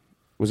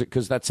 Was it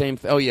because that same?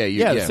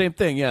 The same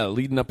thing. Yeah,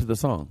 leading up to the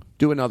song.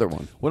 Do another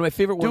one. One of my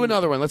favorite ones. Do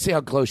another one. Let's see how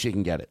close you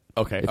can get it.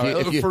 Okay.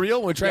 For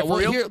real? We'll try it for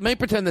real? Let me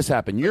pretend this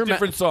happened. You're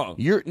different song.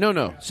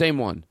 No, same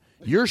one.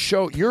 Your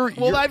show.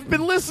 I've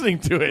been listening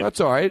to it. That's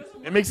all right.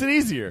 It makes it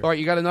easier. All right,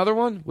 you got another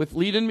one with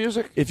lead-in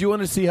music? If you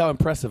want to see how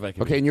impressive I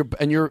can be. Okay,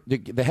 and you're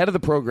the head of the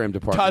program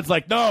department. Todd's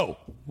like, no.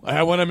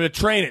 I want him to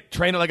train it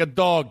like a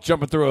dog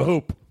jumping through a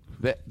hoop.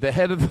 The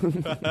head of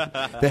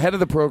the head of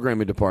the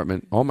programming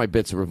department. All my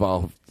bits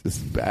revolve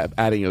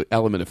adding an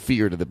element of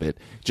fear to the bit.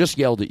 Just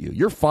yelled at you.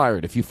 You're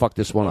fired if you fuck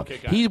this one up.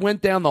 He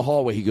went down the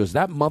hallway. He goes,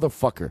 that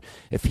motherfucker.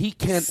 If he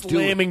can't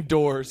slamming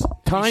doors,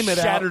 time it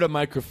out. Shattered a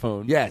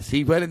microphone. Yes,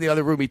 he went in the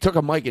other room. He took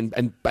a mic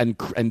and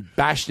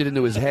bashed it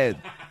into his head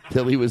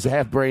till he was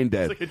half brain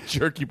dead. It's like a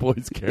Jerky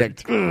Boys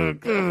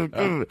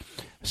character.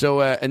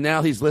 So and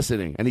now he's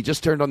listening, and he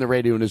just turned on the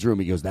radio in his room.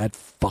 He goes, that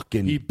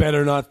fucking. He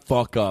better not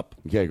fuck up.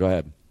 Okay, go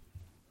ahead.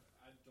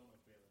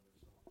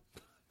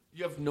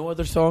 You have no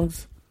other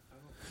songs?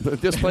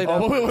 Just play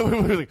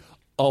that. Wait.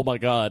 Oh, my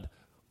God.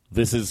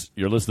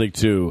 You're listening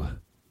to,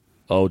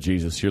 oh,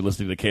 Jesus, you're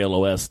listening to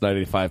KLOS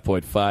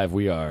 95.5.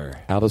 We are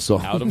out of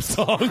songs.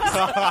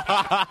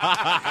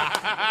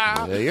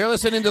 You're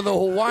listening to the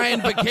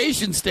Hawaiian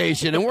Vacation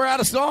Station, and we're out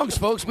of songs,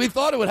 folks. We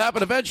thought it would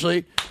happen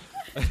eventually.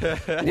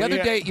 The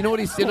other day, you know what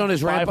he did on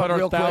his ramp up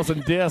real quick?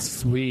 500,000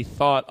 discs. We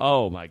thought,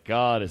 oh, my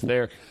God, is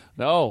there?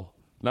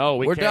 No,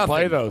 we can't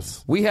play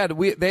those. They had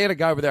a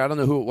guy over there. I don't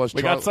know who it was.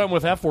 We got some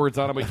with F words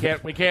on them. We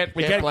can't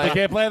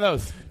play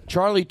those.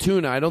 Charlie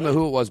Tuna, I don't know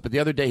who it was, but the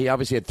other day he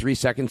obviously had 3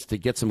 seconds to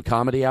get some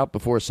comedy out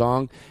before a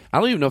song. I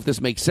don't even know if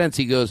this makes sense.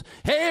 He goes,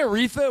 "Hey,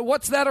 Aretha,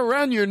 what's that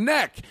around your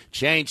neck?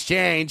 Change,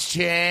 change,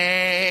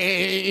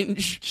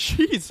 change."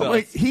 Jesus. I'm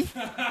like, he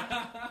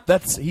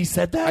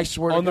said that? I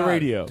swear on to the God.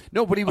 radio.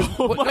 No, but he was.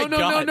 Oh my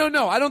God.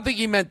 No. I don't think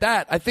he meant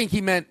that. I think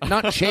he meant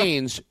not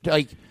change.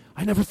 Like,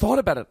 I never thought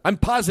about it. I'm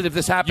positive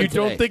this happened. You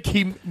don't today. think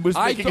he was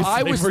making a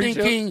I was slavery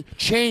thinking joke?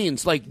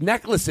 chains, like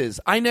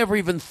necklaces. I never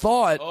even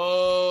thought.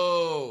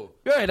 Oh.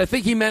 Right, I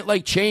think he meant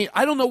like chain.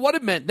 I don't know what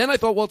it meant. Then I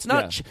thought, well, it's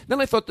not. Yeah.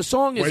 Then I thought the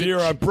song is. When you're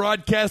a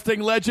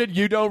broadcasting legend,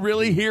 you don't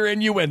really hear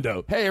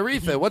innuendo. Hey,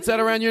 Aretha, what's that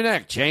around your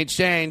neck? Change,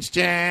 change,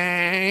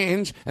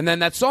 change. And then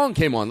that song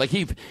came on. Like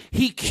he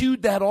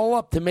queued that all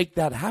up to make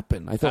that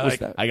happen. I thought it was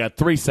that. I got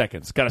 3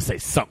 seconds. Got to say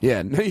something.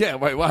 Yeah.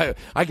 Why?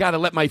 I got to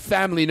let my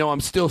family know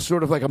I'm still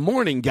sort of like a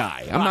morning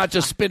guy. I'm not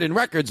just spinning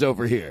records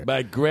over here.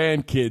 My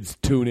grandkids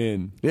tune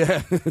in.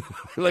 Yeah, I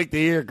like to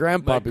hear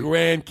Grandpa. My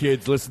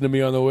grandkids listen to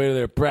me on the way to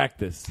their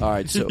practice. All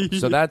right,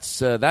 so that's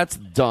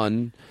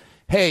done.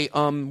 Hey,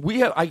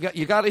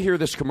 you got to hear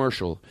this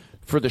commercial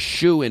for the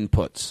shoe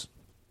inputs.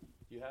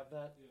 You have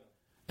that? Yeah.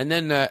 And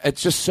then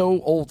it's just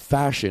so old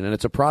fashioned, and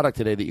it's a product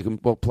today that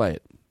we'll play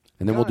it,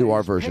 and then we'll do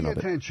our version pay of it.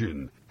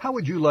 Attention. How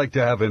would you like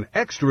to have an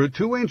extra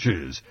 2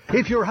 inches?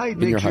 If your height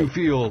makes you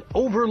feel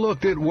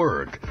overlooked at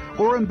work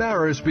or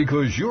embarrassed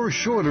because you're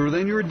shorter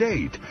than your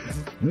date,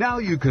 now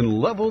you can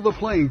level the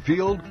playing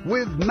field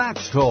with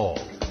Max Tall,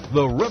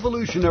 the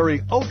revolutionary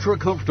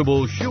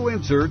ultra-comfortable shoe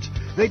inserts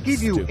that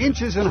give you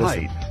inches in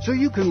height so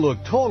you can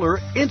look taller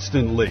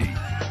instantly.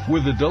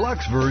 With the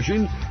deluxe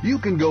version, you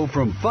can go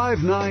from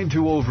 5'9"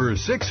 to over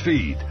 6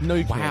 feet. No,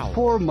 you can't.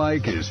 Poor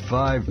Mike is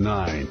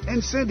 5'9",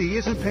 and Cindy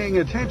isn't paying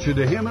attention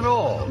to him at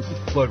all.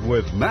 But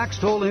with Max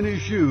Tall in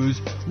his shoes,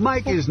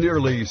 Mike is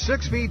nearly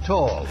 6 feet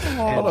tall.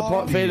 Hold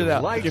on, fade it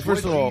out. Likes Okay,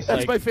 first of what all, she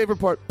that's says. my favorite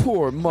part.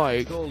 Poor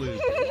Mike.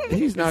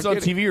 He's not It's on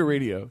getting- TV or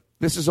radio?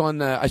 This is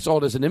on. I saw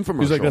it as an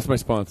infomercial. He's like, that's my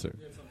sponsor.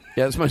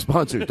 Yeah, that's my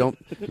sponsor. No,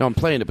 I'm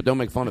playing it, but don't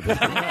make fun of it. Like,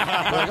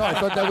 I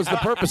thought that was the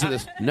purpose of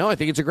this. No, I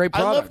think it's a great I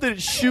product. love that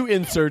it's shoe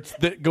inserts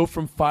that go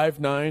from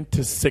 5'9"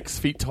 to 6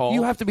 feet tall.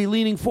 You have to be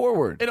leaning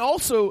forward. And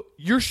also,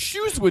 your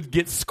shoes would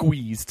get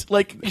squeezed.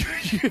 Like,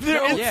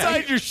 they're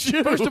inside your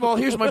shoe. First of all,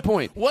 here's my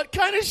point. What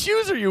kind of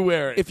shoes are you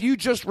wearing? If you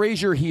just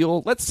raise your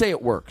heel, let's say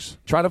it works.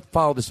 Try to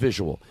follow this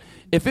visual.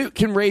 If it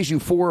can raise you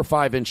 4 or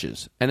 5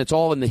 inches, and it's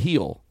all in the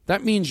heel,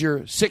 that means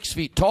you're 6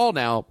 feet tall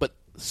now, but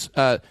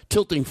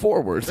tilting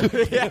forward.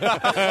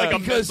 Like a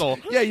missile.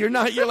 Yeah, you're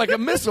like a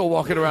missile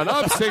walking around.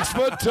 I'm 6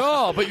 foot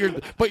tall, but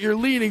you're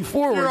leaning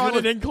forward. You're on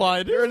an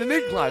incline. You're on an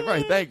incline,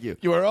 right? Thank you.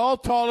 You are all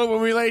taller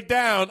when we lay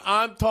down.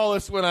 I'm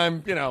tallest when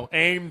I'm,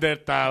 aimed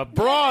at the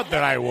broad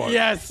that I want.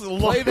 Yes.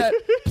 Play that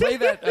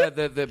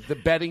the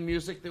betting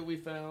music that we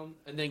found,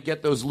 and then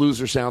get those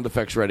loser sound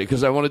effects ready,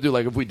 because I want to do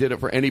like if we did it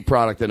for any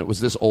product and it was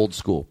this old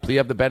school. Do you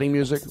have the betting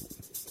music?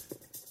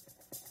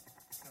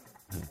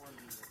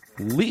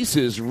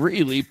 Lisa's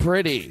really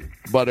pretty,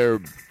 but the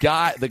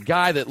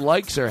guy that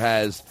likes her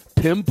has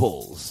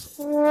pimples.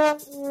 You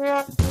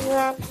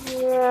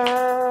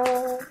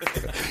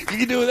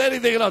can do with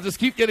anything at all. Just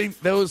keep getting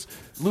those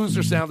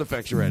loser sound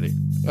effects ready.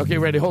 Okay,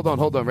 ready? Hold on.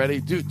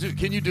 Ready?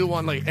 Can you do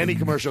one like any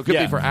commercial? Could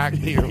be for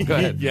acne. Go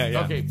ahead.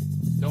 Yeah. Okay,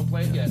 don't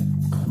play it yet.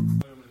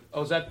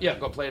 Oh, is that? Yeah,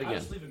 go play it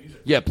again.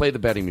 Yeah, play the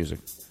betting music.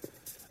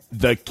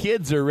 The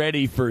kids are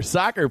ready for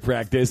soccer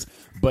practice,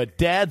 but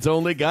Dad's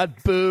only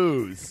got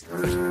booze.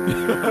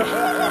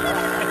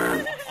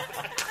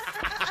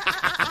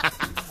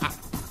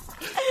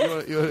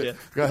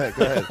 Go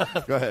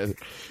ahead.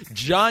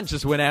 John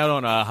just went out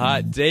on a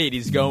hot date.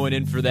 He's going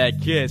in for that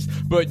kiss,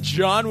 but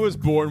John was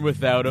born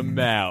without a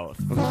mouth.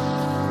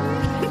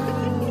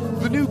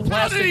 The new plastic.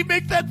 How did he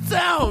make that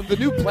sound? The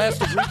new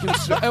plastic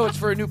reconstruction. Oh, it's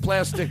for a new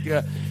plastic.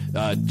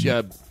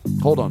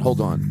 Hold on.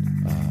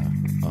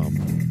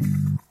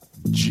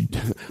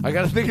 I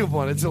got to think of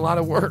one. It's a lot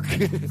of work.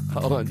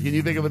 Hold on. Can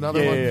you think of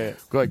another one? Yeah.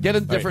 Go ahead. Get a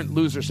different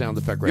loser sound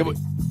effect ready. Yeah,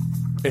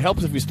 it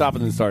helps if you stop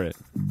and then start it.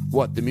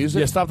 What, the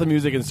music? Yeah, stop the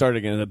music and start it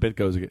again, and the bit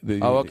goes again.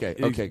 Okay.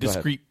 Go ahead.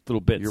 Discrete little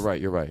bits. You're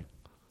right.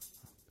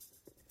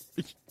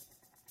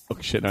 Oh,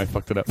 shit, now I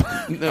fucked it up. All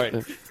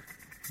right.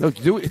 No,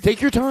 do it. Take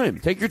your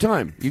time.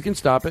 You can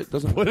stop it.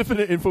 What if an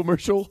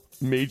infomercial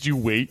made you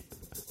wait?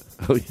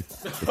 Oh, yeah.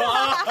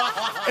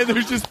 And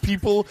there's just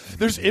people,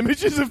 there's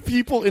images of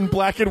people in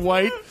black and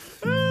white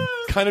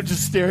kind of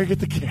just staring at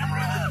the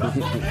camera.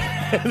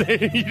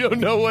 And you don't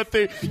know what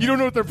their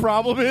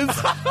problem is.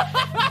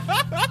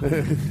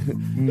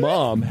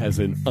 Mom has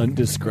an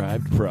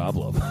undescribed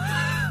problem.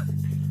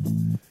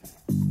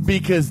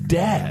 Because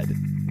Dad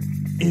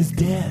is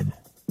dead.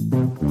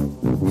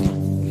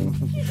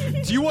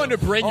 Do you want to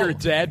bring your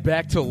dad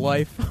back to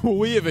life?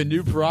 We have a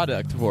new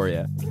product for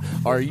you.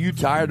 Are you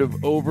tired of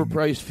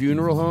overpriced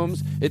funeral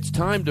homes? It's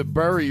time to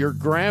bury your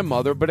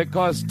grandmother, but it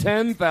costs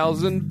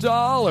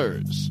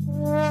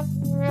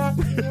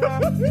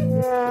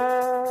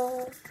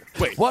 $10,000.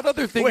 Wait. What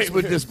other things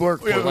would this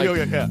work for?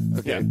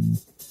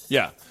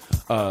 Yeah.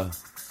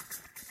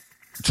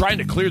 Trying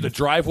to clear the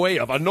driveway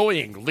of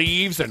annoying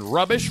leaves and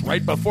rubbish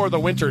right before the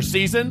winter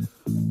season?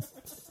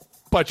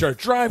 But your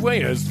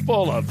driveway is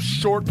full of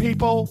short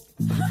people?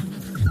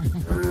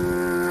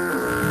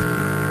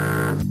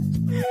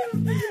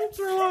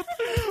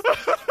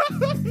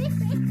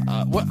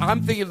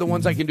 I'm thinking of the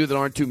ones I can do that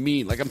aren't too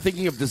mean. Like, I'm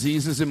thinking of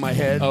diseases in my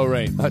head. Oh,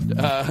 right.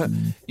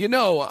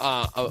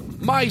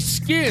 My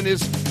skin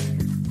is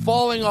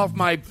falling off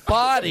my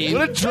body.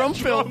 What a drum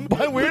fill.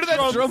 Where did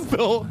that drum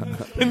fill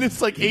in this,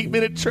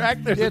 8-minute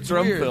track? There's a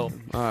drum fill.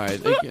 All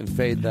right, they can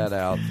fade that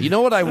out. You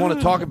know what I want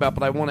to talk about,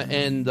 but I want to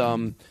end...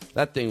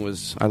 that thing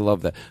was... I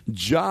love that.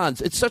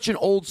 John's... It's such an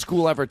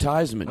old-school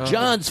advertisement.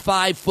 John's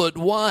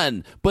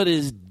 5'1", but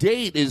his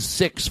date is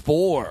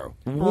 6'4".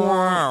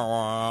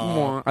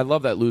 I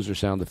love that loser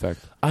sound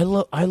effect. I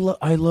love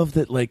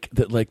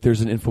that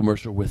there's an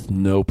infomercial with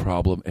no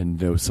problem and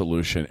no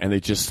solution, and they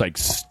just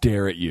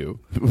stare at you.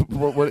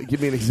 What?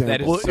 Give me an example.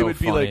 That is so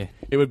funny.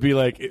 It would be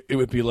like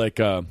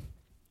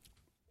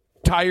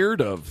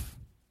tired of,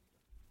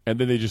 and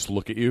then they just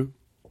look at you.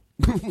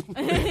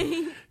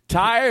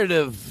 Tired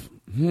of.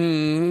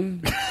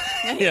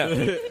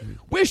 Yeah.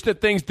 Wish that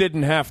things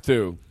didn't have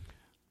to.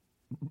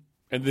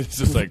 And it's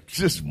just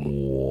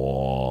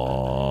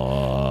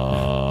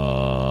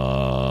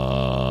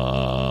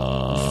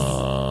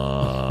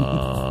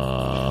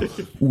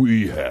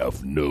we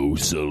have no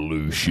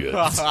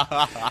solutions.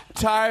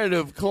 Tired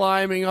of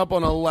climbing up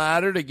on a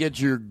ladder to get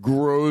your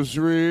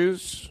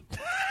groceries.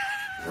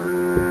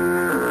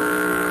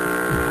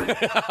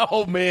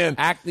 Oh, man.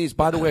 Acne's,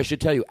 by the way, I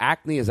should tell you,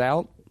 acne is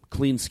out,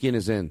 clean skin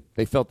is in.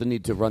 They felt the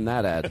need to run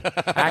that ad.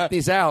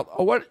 Acne's out.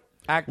 Oh, what?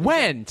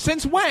 When?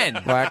 Since when?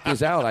 Well,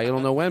 acne's out. I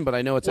don't know when, but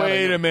I know it's out.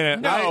 Wait a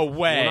minute. No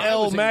way.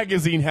 Elle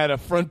magazine had a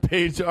front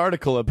page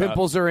article about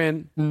pimples are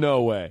in.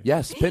 No way.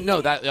 Yes.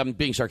 No, that I'm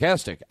being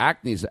sarcastic.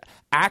 Acne is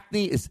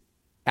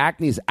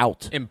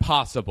out.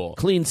 Impossible.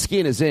 Clean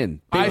skin is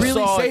in. They I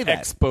really saw say an that.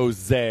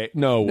 expose.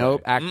 No way.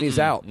 Nope. Acne's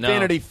out. No.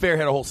 Vanity Fair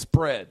had a whole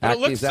spread. But it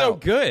looks so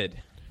good.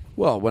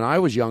 Well, when I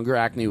was younger,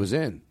 acne was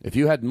in. If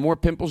you had more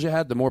pimples you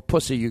had, the more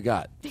pussy you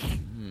got.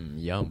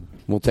 Yum.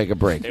 We'll take a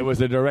break. It was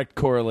a direct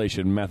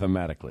correlation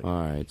mathematically. All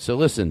right. So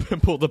listen.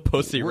 Pimple to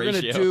pussy we're ratio.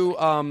 We're going to do...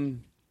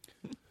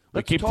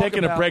 I keep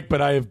taking a break,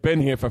 but I have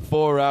been here for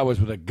 4 hours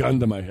with a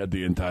gun to my head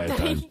the entire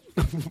time.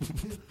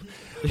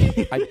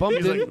 I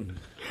bumped into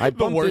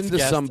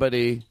guest.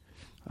 somebody...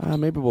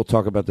 maybe we'll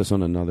talk about this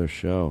on another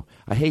show.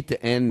 I hate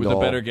to end with a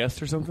better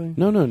guest or something?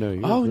 No.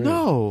 Oh,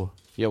 no.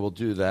 Yeah, we'll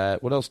do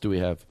that. What else do we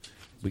have?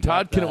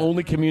 Todd can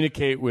only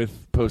communicate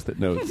with Post-it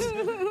notes,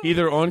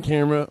 either on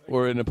camera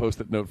or in a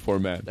Post-it note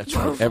format. That's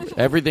right.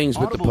 Everything's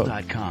with the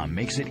Audible.com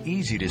makes it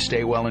easy to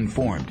stay well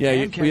informed. Yeah,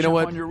 and catch you know up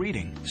what? on your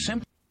reading.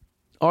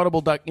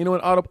 Audible. You know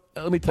what?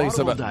 Let me tell you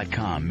something.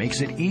 Audible.com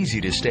makes it easy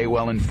to stay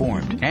well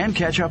informed and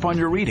catch up on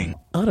your reading.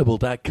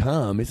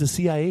 Audible.com is a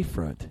CIA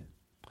front.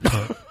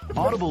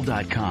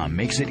 Audible.com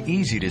makes it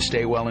easy to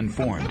stay well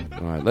informed.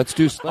 All right, let's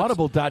do...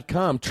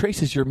 Audible.com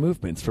traces your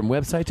movements from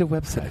website to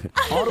website.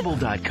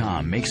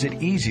 Audible.com makes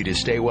it easy to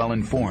stay well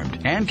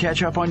informed and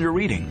catch up on your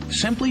reading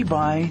simply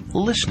by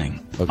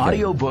listening. Okay.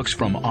 Audiobooks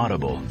from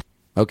Audible.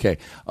 Okay.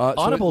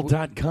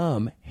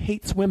 Audible.com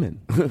hates women.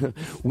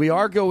 We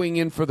are going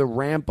in for the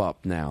ramp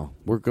up now.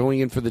 We're going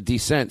in for the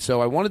descent. So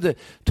I wanted to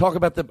talk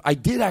about I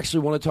did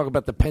actually want to talk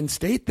about the Penn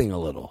State thing a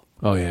little.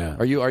 Oh, yeah.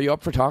 Are you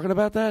up for talking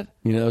about that?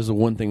 You know, there's the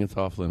one thing that's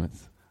off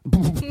limits.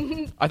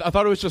 I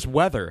thought it was just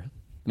weather.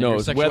 No,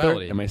 it's weather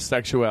and my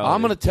sexuality.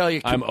 I'm going to tell you.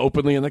 I'm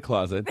openly in the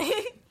closet.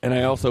 And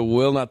I also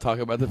will not talk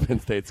about the Penn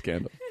State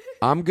scandal.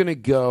 I'm going to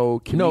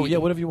go...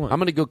 whatever you want. I'm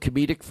going to go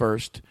comedic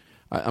first.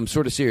 I'm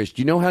sort of serious.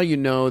 Do you know how you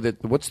know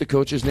that... What's the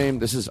coach's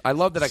name? I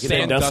love that I can...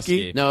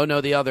 Sandusky?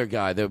 No, the other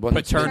guy. The one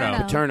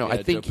Paterno.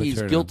 I think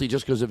he's guilty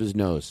just because of his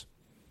nose.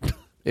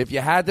 If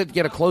you had to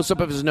get a close-up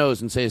of his nose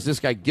and say, is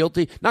this guy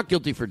guilty? Not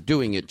guilty for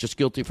doing it, just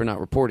guilty for not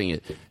reporting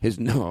it.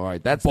 All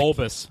right, that's...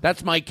 Bulbous.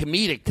 That's my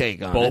comedic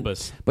take on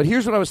Bulbous. it. But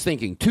here's what I was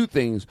thinking. Two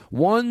things.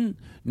 One,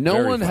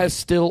 no one has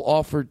still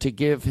offered to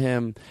give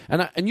him...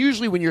 And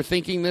usually when you're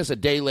thinking this, a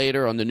day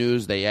later on the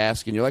news, they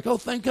ask, and you're like, oh,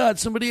 thank God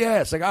somebody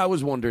asked. Like, I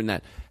was wondering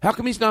that. How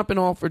come he's not been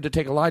offered to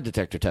take a lie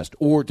detector test?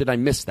 Or did I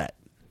miss that?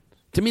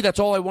 To me,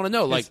 that's all I want to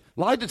know. Like,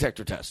 lie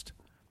detector test.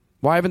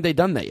 Why haven't they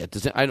done that yet?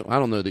 I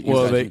don't know that.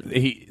 Well,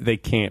 they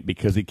can't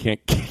because he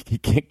can't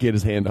get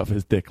his hand off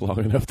his dick long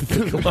enough to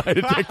take a lie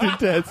detector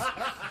test.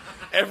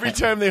 Every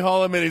time they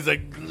haul him in, he's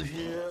like.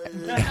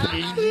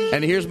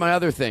 And here's my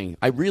other thing.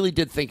 I really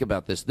did think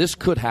about this. This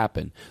could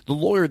happen. The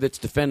lawyer that's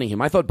defending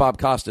him, I thought Bob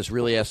Costas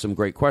really asked some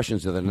great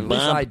questions to them. At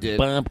least I did.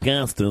 Bob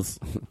Costas.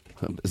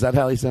 Is that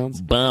how he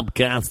sounds? Bob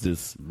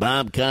Costas.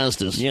 Bob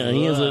Costas. Yeah,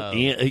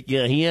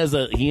 he has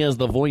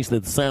the voice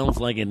that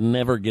sounds like it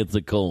never gets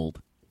a cold.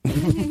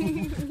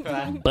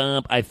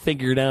 Bob, I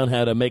figured out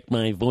how to make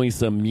my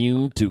voice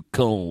immune to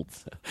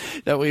colds.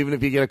 That way, even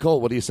if you get a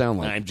cold, what do you sound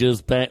like? I'm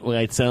just back.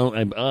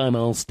 I'm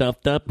all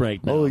stuffed up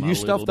right now. Oh, I'm you a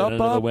stuffed little up, bit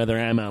Bob? Under the weather.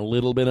 I'm a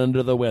little bit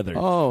under the weather.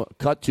 Oh,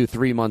 cut to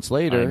 3 months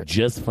later. I'm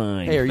just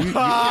fine. Hey, are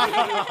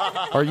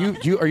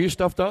you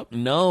stuffed up?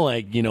 No,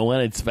 you know what?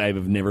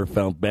 I've never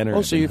felt better.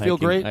 Oh, so you feel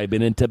great? I've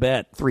been in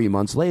Tibet. 3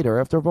 months later,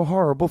 after a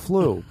horrible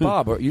flu.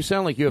 Bob, you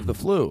sound like you have the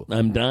flu.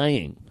 I'm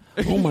dying.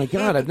 Oh my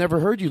God! I've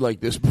never heard you like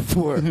this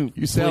before.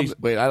 You sound.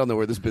 Wait, I don't know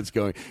where this bit's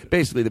going.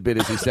 Basically, the bit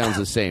is he sounds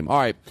the same. All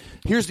right.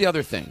 Here's the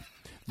other thing.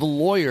 The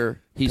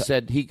lawyer, he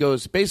said, he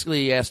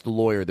asked the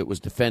lawyer that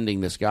was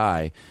defending this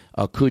guy,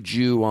 could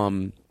you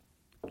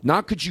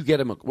get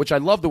him? Which I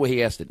love the way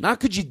he asked it. Not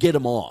could you get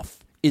him off?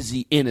 Is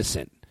he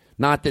innocent?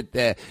 Not that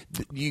there's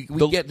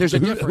a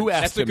difference. Who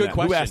asked him? That's a good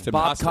question. Who asked him?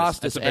 Bob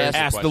Costas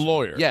asked the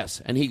lawyer.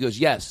 Yes, and he goes,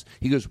 yes.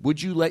 He goes,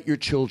 would you let your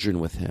children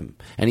with him?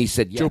 And he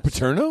said, yes. Joe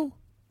Paterno?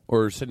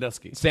 Or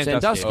Sandusky?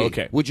 Sandusky.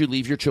 Okay. Would you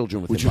leave your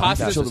children with him?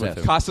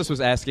 Costas was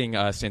asking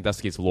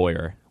Sandusky's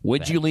lawyer.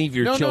 Would you leave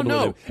your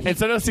children with him? And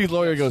Sandusky's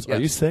lawyer goes, are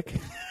you sick?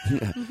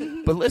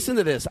 But listen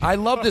to this. I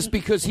love this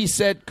because he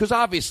said, because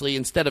obviously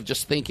instead of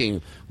just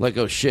thinking like,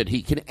 oh shit,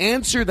 he can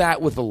answer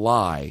that with a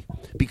lie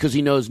because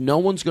he knows no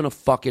one's going to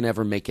fucking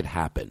ever make it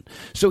happen.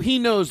 So he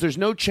knows there's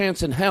no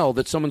chance in hell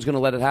that someone's going to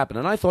let it happen.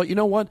 And I thought, you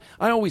know what?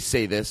 I always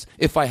say this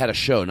if I had a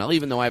show. Now,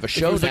 even though I have a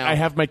show now. I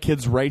have my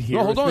kids right here.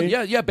 No, hold on. Me?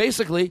 Yeah.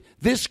 Basically,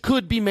 this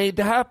could be made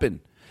to happen.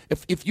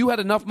 If you had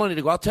enough money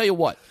to go, I'll tell you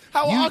what.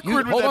 Awkward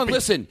would hold that on, be?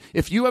 listen.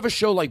 If you have a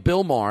show like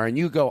Bill Maher and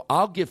you go,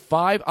 I'll give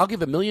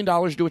 $1 million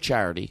to a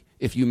charity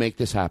if you make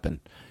this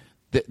happen.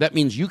 That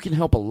means you can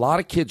help a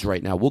lot of kids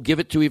right now. We'll give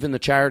it to even the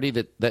charity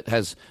that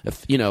has,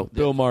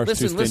 Bill Maher's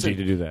too stingy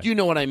to do that. You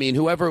know what I mean?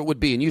 Whoever it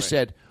would be. And you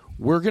said,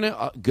 we're going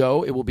to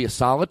go. It will be a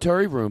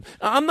solitary room.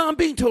 I'm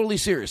being totally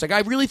serious. Like, I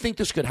really think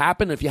this could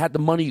happen. If you had the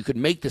money, you could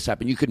make this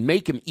happen. You could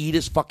make him eat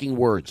his fucking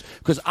words.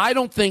 Because I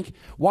don't think,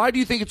 why do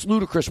you think it's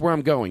ludicrous where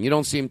I'm going? You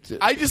don't seem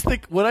to. I just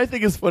think, what I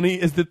think is funny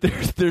is that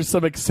there's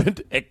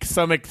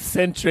some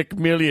eccentric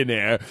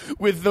millionaire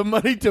with the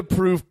money to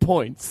prove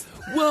points.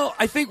 Well,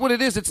 I think what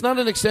it is, it's not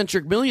an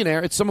eccentric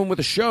millionaire. It's someone with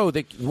a show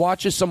that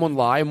watches someone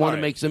lie and want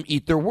to make them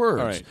eat their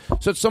words.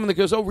 Right. So it's someone that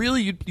goes, oh,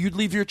 really? You'd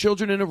leave your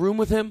children in a room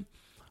with him?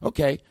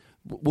 Okay.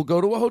 We'll go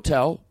to a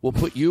hotel. We'll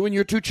put you and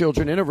your 2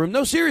 children in a room.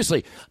 No,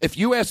 seriously. If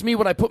you asked me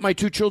would I put my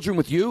 2 children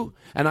with you,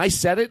 and I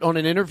said it on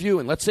an interview,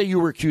 and let's say you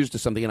were accused of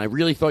something, and I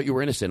really thought you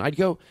were innocent, I'd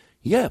go,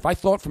 yeah, if I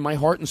thought from my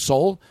heart and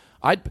soul,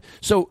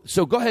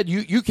 So go ahead.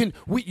 You can.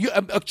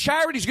 A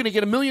charity's going to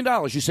get $1 million.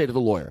 You say to the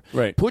lawyer,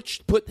 right?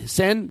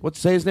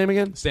 Say his name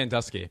again?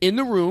 Sandusky. In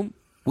the room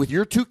with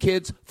your 2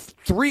 kids,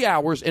 3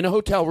 hours in a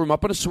hotel room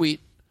up in a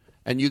suite,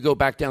 and you go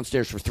back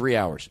downstairs for 3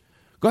 hours.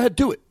 Go ahead,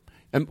 do it.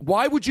 And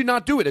why would you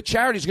not do it? A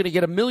charity's going to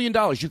get $1 million.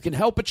 You can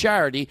help a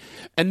charity,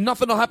 and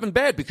nothing will happen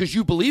bad because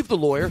you believe the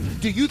lawyer.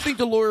 Do you think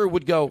the lawyer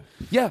would go,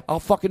 yeah, I'll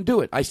fucking do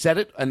it? I said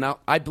it, and now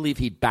I believe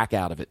he'd back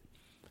out of it.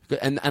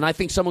 And I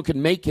think someone could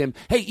make him,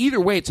 hey,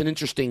 either way, it's an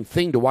interesting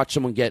thing to watch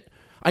someone get.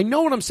 I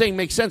know what I'm saying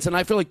makes sense, and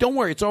I feel like, don't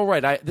worry, it's all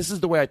right. This is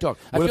the way I talk.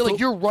 I feel like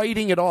you're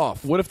writing it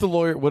off. What if the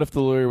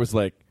lawyer was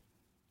like,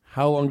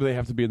 how long do they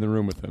have to be in the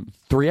room with him?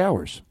 3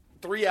 hours.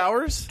 3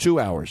 hours? 2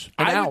 hours.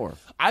 An hour.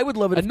 I would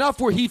love it. Enough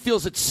where he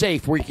feels it's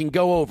safe, where he can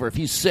go over if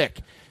he's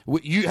sick.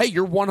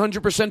 You're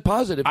 100%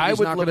 positive he's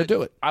not going to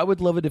do it. I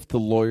would love it if the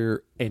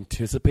lawyer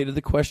anticipated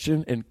the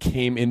question and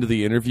came into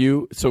the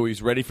interview, so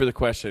he's ready for the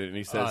question, and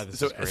he says,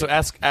 "So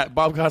ask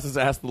Bob Costas.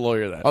 Ask the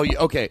lawyer that." Oh,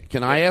 okay.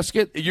 Can I ask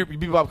it? You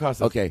be Bob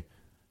Costas. Okay.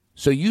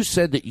 So you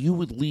said that you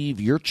would leave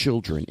your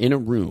children in a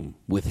room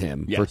with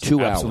him for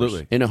 2 absolutely.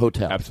 hours in a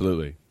hotel.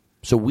 Absolutely.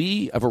 So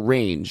we have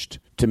arranged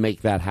to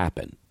make that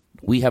happen.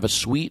 We have a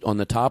suite on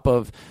the top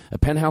of a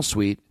penthouse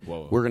suite.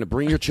 Whoa. We're going to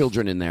bring your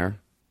children in there,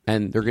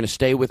 and they're going to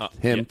stay with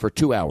him for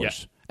 2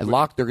 hours. And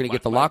they're going to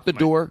get to lock the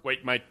door.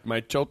 Wait,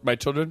 my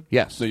children?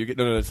 Yes. No, you get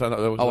no. It's not,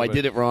 I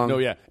did it wrong. No,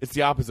 yeah, it's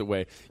the opposite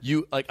way.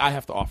 I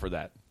have to offer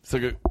that.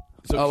 So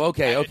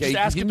okay. Just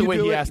ask him the way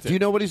he asked it. Do you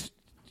know what he's?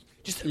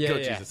 Just go,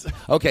 Jesus.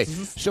 Okay,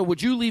 so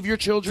would you leave your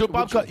children?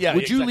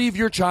 Would you leave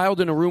your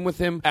child in a room with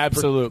him?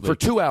 Absolutely. For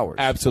 2 hours.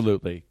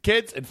 Absolutely.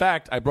 Kids. In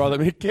fact, I brought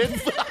them in.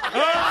 Kids.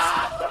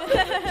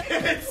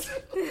 Kids.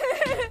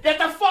 Get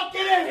the fuck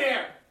in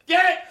here.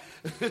 Get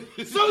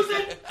it,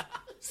 Susan.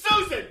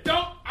 Susan.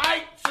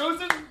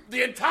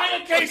 The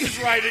entire case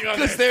is riding on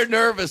because this. they're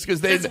nervous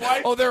because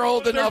they're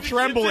old enough.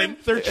 Trembling.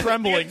 They're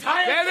trembling. The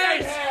entire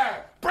case.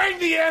 Bring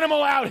the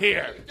animal out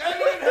here. Get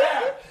it in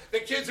here. The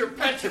kids are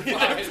petrified.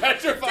 Daddy, no!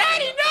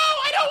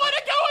 I don't want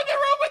to go in the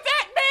room with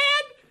that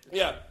man!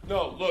 Yeah,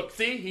 no, look,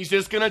 see? He's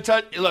just going to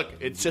touch. Look,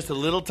 it's just a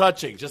little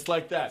touching, just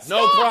like that.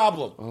 No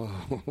problem.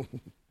 Oh.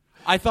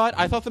 I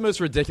thought the most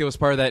ridiculous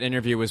part of that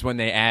interview was when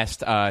they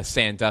asked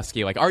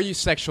Sandusky, like, are you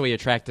sexually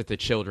attracted to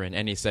children?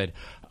 And he said,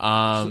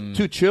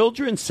 To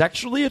children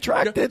sexually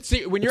attracted?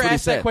 See, when you're That's what he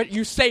asked that said. question,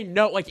 you say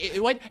no. Like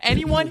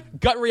anyone,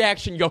 gut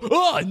reaction, you go,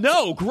 oh,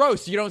 no,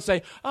 gross. You don't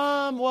say,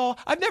 well,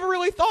 I've never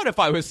really thought if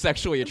I was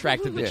sexually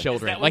attracted to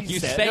children. Like, you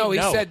say no.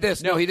 No, he said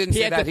this. No, he didn't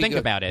say had that. to think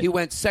about it. He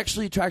went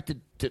sexually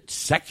attracted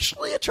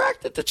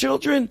to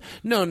children?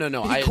 No.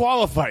 He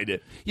qualified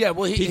it. Yeah,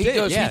 well, he did,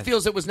 goes, yeah. he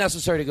feels it was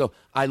necessary to go,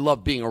 I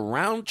love being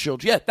around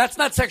children. Yeah, that's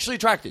not sexually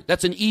attracted.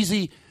 That's an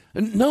easy,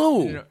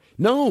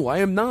 no, I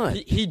am not.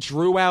 He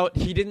drew out,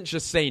 he didn't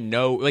just say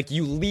no. Like,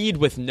 you lead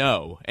with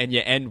no, and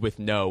you end with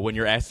no when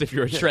you're asked if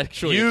you're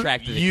sexually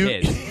attracted to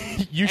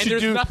kids. You and should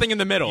there's do nothing in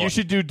the middle. You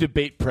should do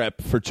debate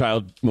prep for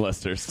child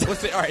molesters. Let's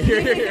say, all right,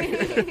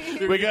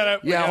 here. we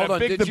got hold a on.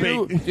 big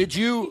debate.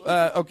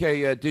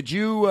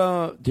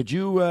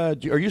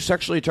 Are you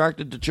sexually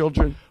attracted to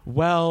children?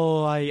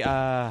 Well,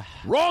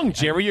 Wrong,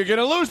 Jerry. You're going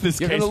to lose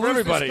this You're case gonna for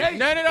lose this everybody. case.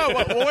 No.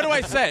 What do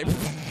I say?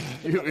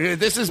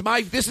 This is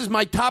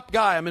my top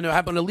guy. I'm going to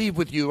happen to leave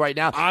with you right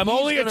now. I'm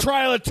only a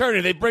trial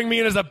attorney. They bring me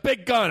in as a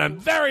big gun. I'm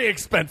very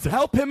expensive.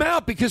 Help him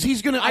out because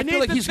he's going to. I feel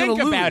like he's going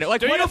to lose. about it.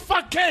 Like, Do what you if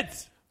fuck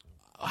kids?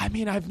 I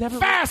mean, I've never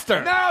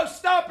Faster. No,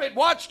 stop it.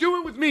 Do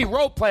it with me.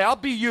 Role play. I'll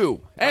be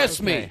you.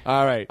 Ask me.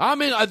 All right. I'm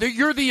in.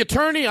 You're the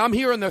attorney. I'm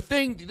here in the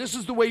thing. This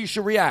is the way you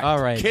should react.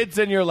 All right. Kids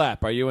in your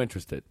lap. Are you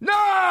interested?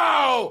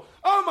 No!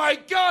 Oh my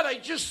God! I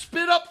just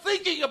spit up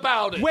thinking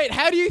about it. Wait,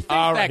 how do you think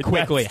All that right,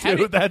 quickly?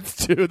 That's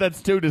too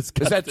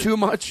disgusting. Is that too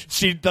much?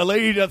 The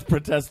lady does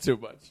protest too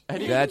much.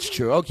 That's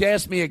true. Okay,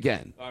 ask me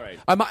again. All right.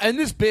 In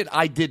this bit,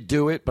 I did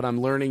do it, but I'm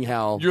learning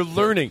how. You're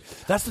learning.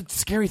 That's the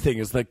scary thing.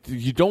 Is like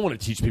you don't want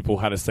to teach people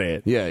how to say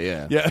it. Yeah.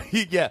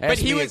 Yeah. But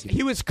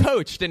he was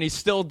coached, and he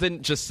still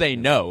didn't just say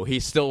no. He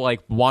still like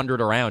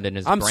wandered around in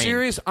his I'm brain.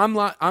 serious. I'm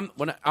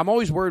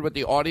always worried what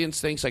the audience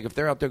thinks. Like if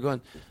they're out there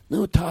going,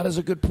 "No, Todd has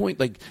a good point."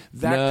 Like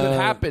that could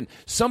happen.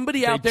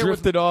 Somebody out there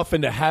drifted off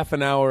into half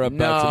an hour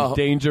about some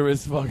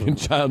dangerous fucking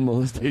child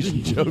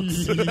molestation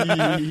jokes.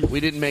 We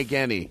didn't make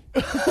any.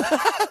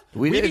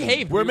 We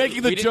behaved. We're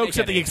making the didn't jokes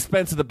make at the any.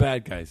 expense of the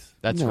bad guys.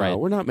 That's No, right.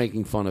 we're not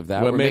making fun of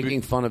that. Well, we're maybe-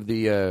 making fun of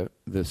the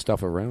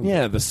stuff around.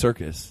 Yeah, the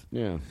circus.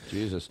 Yeah,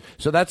 Jesus.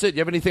 So that's it. You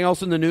have anything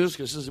else in the news?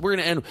 Because we're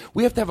going to end.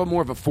 We have to have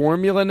more of a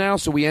formula now,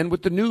 so we end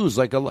with the news.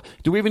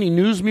 Do we have any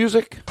news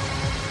music?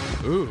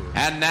 Ooh.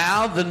 And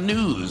now the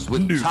news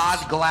with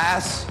Todd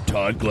Glass.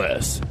 Todd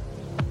Glass.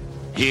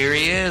 Here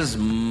he is,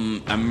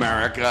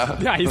 America.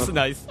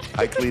 Nice.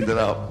 I cleaned it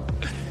up.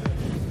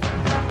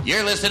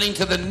 You're listening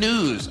to the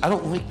news. I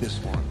don't like this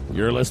one.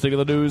 You're listening to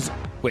the news.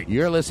 Wait.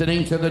 You're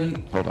listening to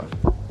the. Hold on.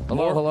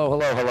 Hello.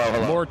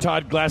 More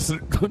Todd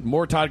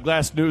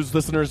Glass News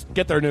listeners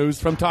get their news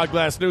from Todd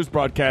Glass News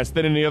broadcast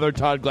than any other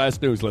Todd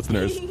Glass News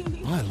listeners.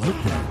 I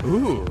like that.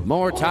 Ooh.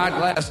 More Todd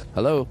Glass.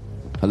 Hello.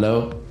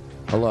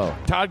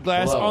 Todd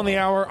Glass Hello. on the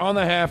hour, on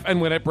the half,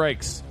 and when it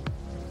breaks.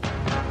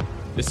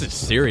 This is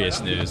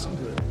serious news.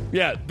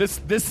 Yeah, this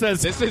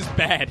says This is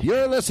bad.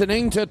 You're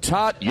listening to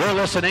Todd. You're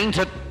listening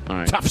to. All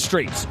right. tough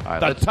streets. All right,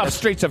 The let's- tough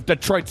streets of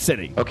Detroit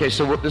City. Okay,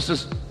 so this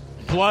is.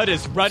 Blood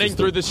is running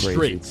through the crazy.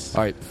 streets.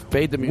 All right,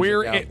 fade the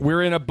music out.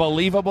 We're in a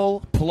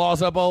believable,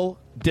 plausible,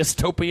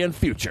 dystopian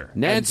future.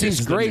 Nancy's And this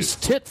is the Grace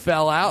news. tit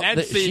fell out.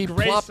 Nancy She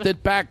Grace- plopped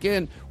it back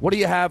in. What do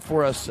you have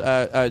for us?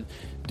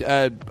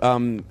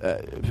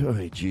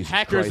 Jesus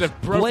Hackers Christ.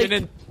 have broken Blake-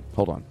 in.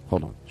 Hold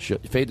on.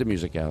 Fade the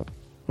music out.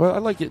 Well, I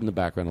like it in the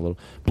background a little.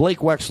 Blake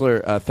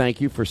Wexler,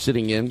 thank you for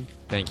sitting in.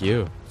 Thank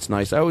you. It's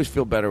nice. I always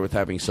feel better with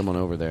having someone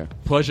over there.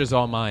 Pleasure's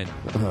all mine.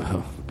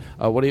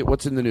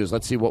 What's in the news?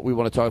 Let's see what we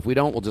want to talk. If we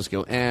don't, we'll just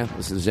go,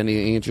 this is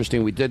anything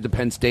interesting. We did the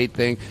Penn State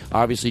thing.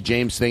 Obviously,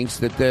 James thinks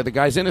that the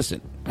guy's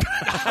innocent.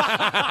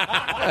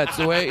 That's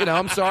the way,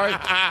 I'm sorry.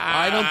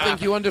 I don't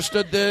think you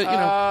understood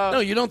no,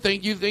 you don't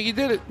think. You think you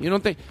did it. You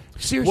don't think.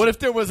 Seriously. What if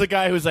there was a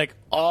guy who's like,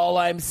 all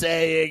I'm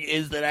saying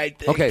is that I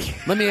think... Okay,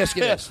 let me ask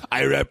you this.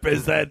 I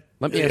represent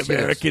Let me the ask you this.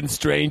 American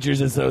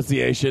Strangers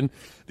Association,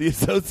 the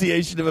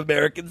Association of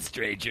American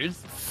Strangers.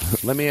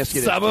 Let me ask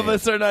you this. Some of James.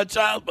 us are not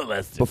child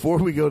molesters. Before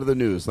we go to the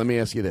news, let me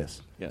ask you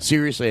this. Yeah.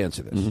 Seriously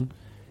answer this. Mm-hmm.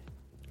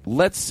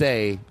 Let's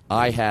say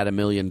I had $1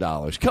 million.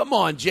 Come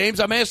on, James.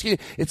 I'm asking you.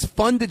 It's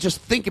fun to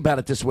just think about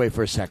it this way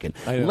for a second.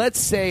 I know.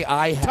 Let's say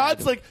I had...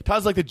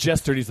 Todd's like the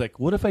jester. And he's like,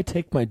 what if I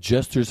take my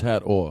jester's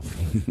hat off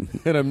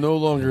and I'm no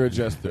longer a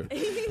jester?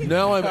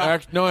 Now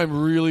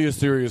I'm really a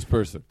serious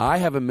person. I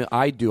have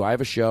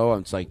a show.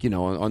 It's like,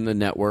 on the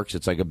networks.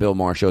 It's like a Bill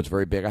Maher show. It's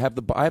very big. I have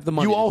the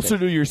money. You to also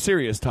take. do your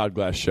serious Todd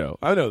Glass show.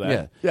 I know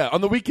that. Yeah.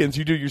 On the weekends,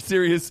 you do your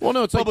serious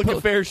it's public like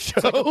affairs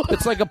show.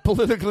 It's like a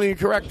politically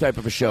incorrect type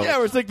of a show. Yeah,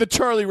 or it's like the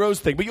Charlie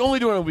Rose thing, but you only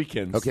do it on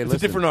weekends. Okay, it's listen.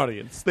 a different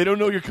audience. They don't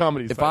know your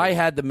comedy. If I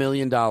had the $1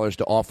 million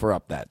to offer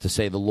up to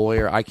say the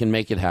lawyer, I can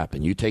make it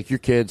happen. You take your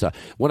kids.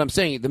 What I'm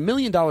saying, the $1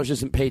 million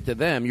isn't paid to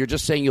them. You're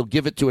just saying you'll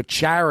give it to a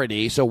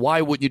charity. So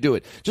why wouldn't you do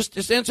it?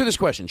 Just answer this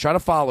question. Try to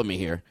follow me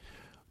here.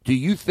 Do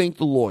you think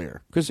the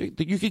lawyer, because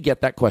you could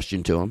get that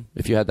question to him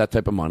if you had that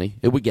type of money,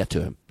 it would get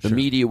to him. The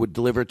media would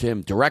deliver it to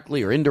him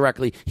directly or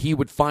indirectly. He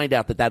would find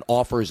out that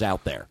offer is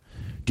out there.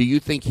 do you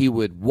think he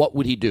would? What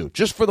would he do?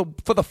 Just for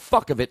the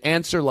fuck of it,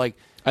 answer like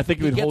I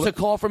think he gets a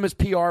call from his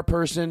PR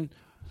person.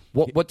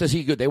 What does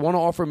he do? They want to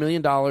offer $1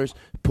 million.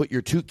 Put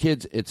your 2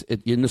 kids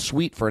in the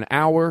suite for an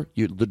hour.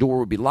 The door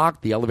would be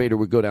locked. The elevator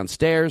would go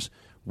downstairs.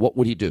 What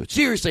would he do?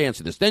 Seriously,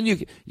 answer this. Then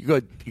you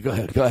go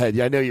ahead. Go ahead.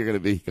 Yeah, I know you're going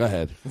to be. Go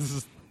ahead.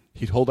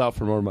 He'd hold out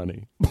for more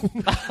money.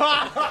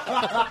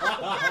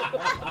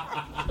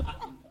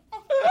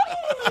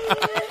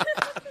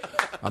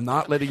 I'm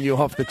not letting you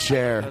off the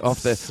chair.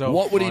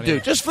 What would he do?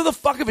 Just for the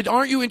fuck of it,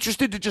 aren't you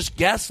interested to just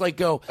guess? Like,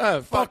 go,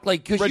 fuck,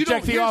 like, because you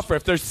reject the offer.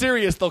 If they're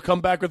serious, they'll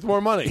come back with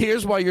more money.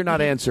 Here's why you're not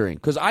answering.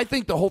 Because I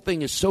think the whole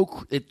thing is so so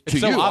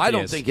you. obvious. I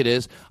don't think it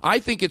is. I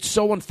think it's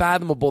so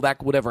unfathomable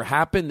that would ever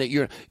happen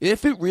that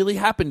if it really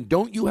happened,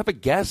 don't you have a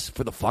guess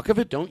for the fuck of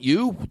it? Don't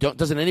you?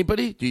 Doesn't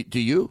anybody? Do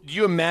you? Do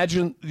you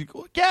imagine?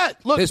 Yeah,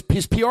 look.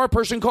 His PR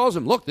person calls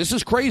him. Look, this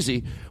is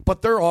crazy,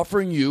 but they're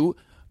offering you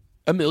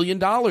 $1 million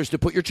to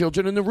put your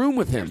children in the room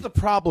with him. Here's the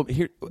problem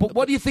here. But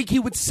what do you think he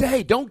would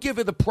say? Don't give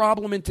it the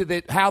problem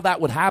into how that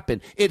would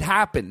happen. It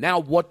happened. Now,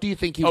 what do you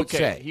think he would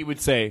say? He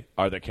would say,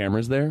 "Are there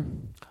cameras there?"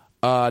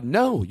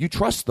 No. You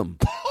trust them.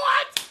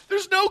 What?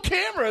 There's no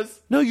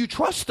cameras. No, you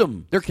trust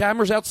them. There are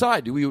cameras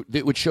outside.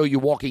 It would show you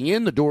walking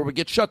in. The door would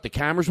get shut. The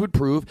cameras would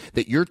prove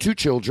that you're 2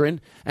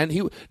 children. And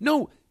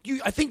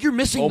I think you're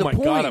missing the point. Oh,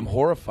 my God, I'm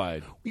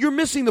horrified. You're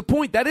missing the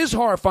point. That is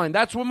horrifying.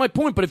 That's what my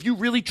point. But if you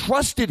really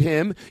trusted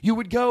him, you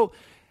would go,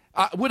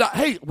 would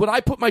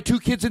I put my 2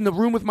 kids in the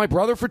room with my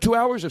brother for 2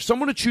 hours? If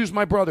someone accused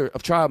my brother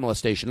of child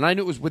molestation, and I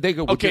knew it was, would they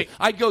go, okay.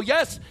 I'd go,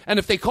 yes. And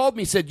if they called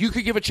me and said, you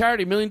could give a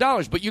charity $1 million,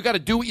 but you got to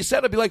do what you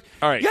said, I'd be like,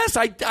 all right. Yes,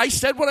 I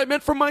said what I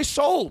meant from my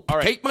soul. All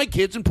right. Take my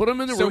kids and put them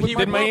in the room with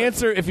my brother.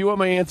 Answer, if you want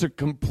my answer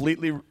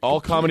completely,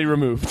 all comedy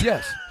removed.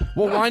 Yes.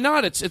 Well, why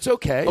not? It's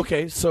okay.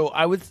 Okay, so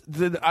I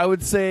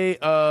would say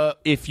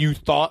if you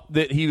thought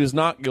that he was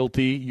not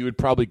guilty, you would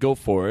probably go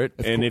for it.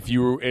 And if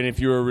you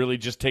were really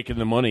just taking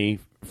the money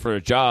for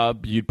a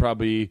job, you'd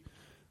probably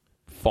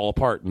fall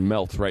apart and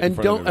melt in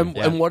front of him.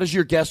 And what is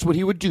your guess what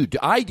he would do?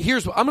 I'm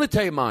going to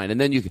tell you mine, and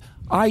then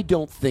I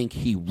don't think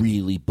he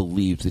really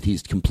believes that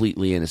he's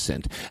completely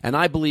innocent. And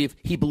I believe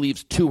he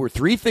believes 2 or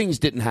 3 things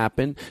didn't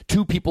happen.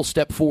 2 people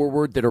step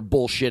forward that are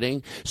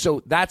bullshitting.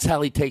 So that's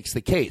how he takes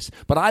the case.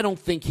 But I don't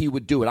think he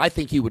would do it. I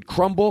think he would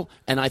crumble,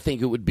 and I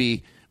think it would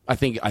be I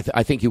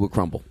think he would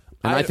crumble.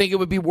 And I think it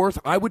would be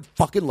I would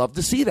fucking love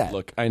to see that.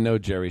 Look, I know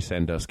Jerry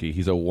Sandusky.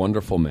 He's a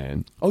wonderful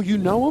man. Oh, you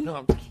know him?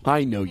 No,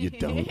 I know you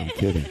don't. I'm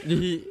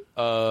kidding.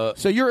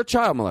 So you're a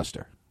child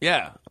molester?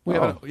 Yeah.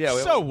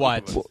 So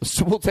what?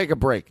 So we'll take a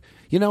break.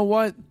 You know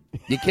what?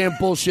 You can't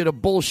bullshit a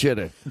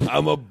bullshitter.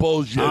 I'm a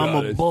bullshit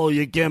artist.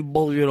 You can't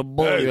bullshit a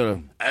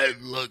bullshitter. Hey,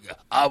 look,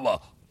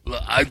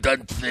 I've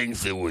done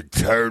things that would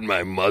turn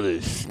my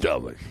mother's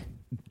stomach.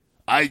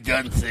 I've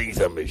done things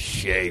I'm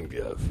ashamed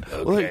of,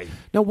 okay?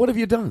 Now, what have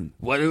you done?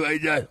 What have I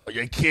done?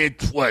 I can't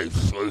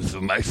twice. Was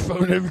the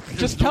microphone?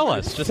 Just tell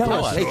us. Just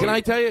tell us. Hey, can I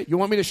tell you? You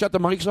want me to shut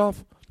the mics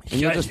off? And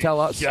you'll just tell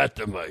us? Shut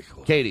the mic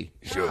off. Katie.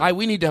 Sure.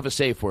 We need to have a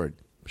safe word.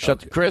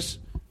 Chris?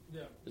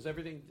 Yeah. Is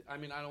everything... I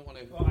mean, I don't want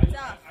to...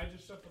 I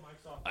just shut the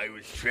mics off. I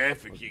was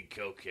trafficking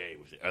cocaine.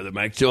 Are the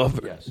mics off?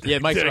 Yes. Yeah,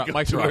 mics are off.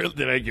 Mics are off.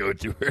 Did I go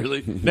too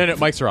early? No,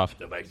 mics are off.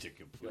 The mics are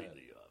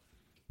completely off.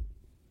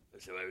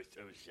 So I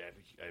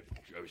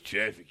was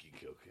trafficking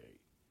cocaine.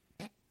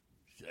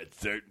 At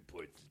certain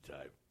points in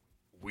time,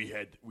 we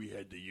had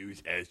to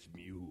use as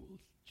mules,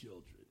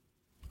 children.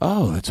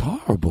 Oh, that's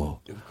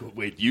horrible.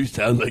 Wait, you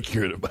sound like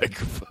you're in a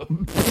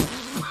microphone.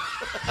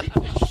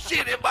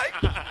 Shit in my...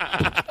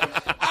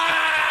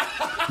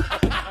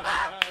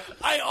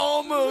 I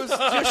almost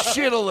just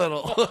shit a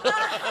little.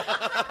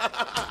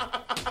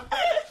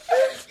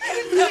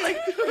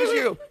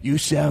 You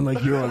sound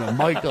like you're on a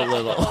mic a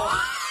little.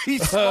 He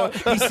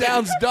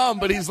sounds dumb,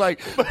 but he's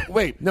like,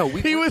 wait, no.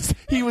 He was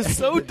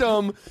so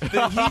dumb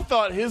that he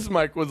thought his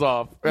mic was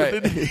off.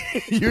 Right.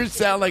 You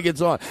sound like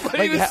it's on. But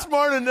he was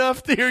smart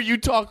enough to hear you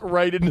talk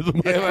right into the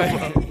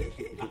microphone.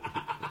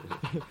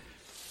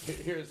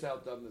 Here's how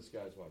dumb this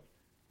guy's watching.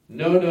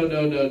 No.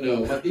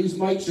 These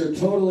mics are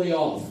totally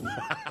off.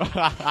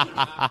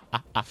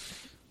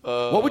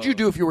 What would you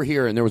do if you were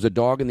here and there was a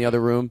dog in the other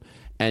room,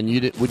 and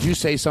would you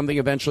say something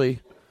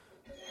eventually?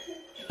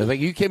 Like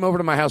you came over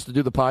to my house to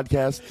do the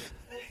podcast.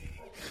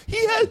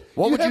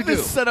 What would you do?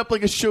 Set up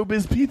like a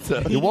Showbiz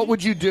Pizza. What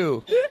would you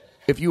do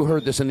if you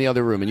heard this in the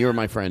other room and you were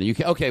my friend?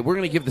 And okay, we're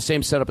going to give the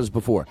same setup as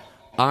before.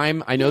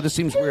 I know this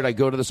seems weird. I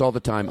go to this all the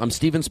time. I'm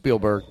Steven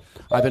Spielberg.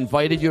 I've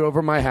invited you over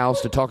to my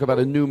house to talk about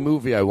a new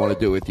movie I want to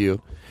do with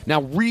you.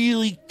 Now,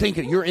 really think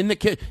it. You're in the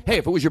kid. Hey,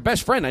 if it was your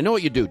best friend, I know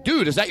what you do.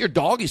 Dude, is that your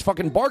dog? He's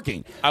fucking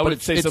barking. I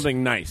would say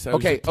something nice.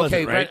 Okay,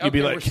 right? You'd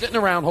be like, we're sitting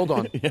around. Hold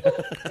on.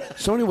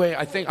 So anyway,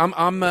 I think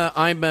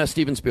I'm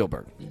Steven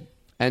Spielberg,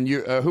 and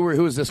you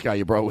who is this guy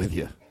you brought with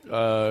you?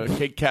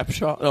 Kate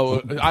Capshaw.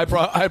 Oh, I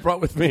brought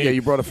with me. Yeah,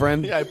 you brought a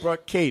friend. Yeah, I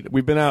brought Kate.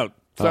 We've been out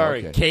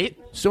Sorry, Kate.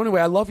 So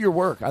anyway, I love your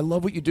work. I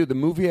love what you do. The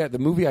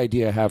movie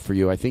idea I have for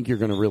you, I think you're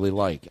going to really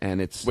like. And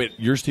it's wait,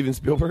 you're Steven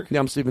Spielberg? Yeah,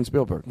 I'm Steven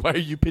Spielberg. Why are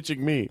you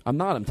pitching me? I'm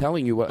not. I'm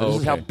telling you what. This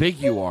is how big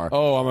you are.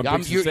 Oh, I'm a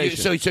big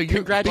sensation. So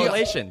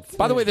Congratulations.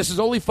 By the way, this is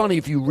only funny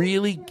if you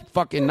really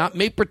fucking not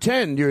may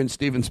pretend you're in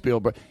Steven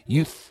Spielberg.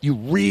 You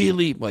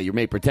really you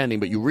may pretending,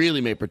 but you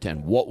really may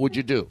pretend. What would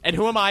you do? And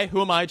who am I?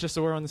 Who am I? Just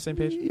so we're on the same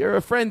page. You're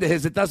a friend of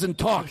his that doesn't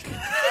talk.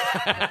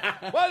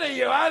 What are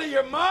you, out of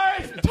your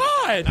mind?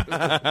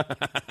 Todd!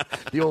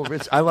 The old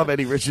Rich. I love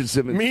Eddie Richard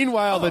Simmons.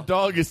 Meanwhile, the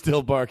dog is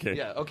still barking.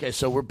 Yeah, okay,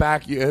 so we're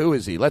back. Who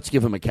is he? Let's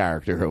give him a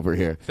character over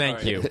here.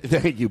 Thank you.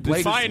 Thank you.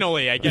 Blake.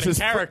 Finally, I get a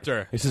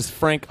character. This is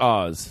Frank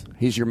Oz.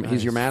 He's your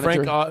manager?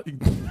 Frank Oz.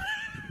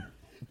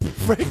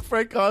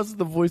 Frank Oz is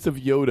the voice of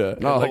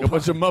Yoda. Like a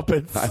bunch of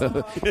Muppets.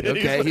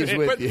 Okay, he's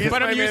with you.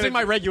 But I'm using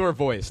my regular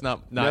voice,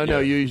 not No,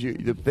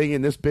 the thing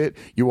in this bit,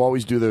 you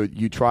always do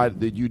you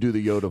do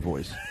the Yoda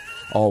voice.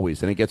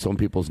 Always, and it gets on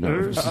people's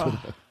nerves.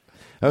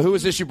 Who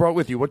is this you brought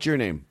with you? What's your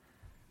name?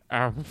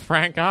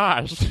 Frank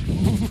Oz.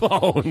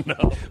 Oh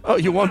no! Oh,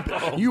 you want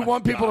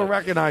people to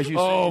recognize you?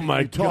 Oh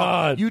my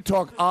God! You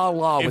talk a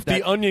la if with the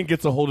that. Onion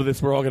gets a hold of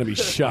this, we're all going to be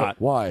shot.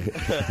 Why?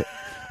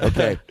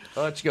 Okay,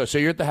 let's go. So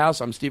you're at the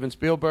house. I'm Steven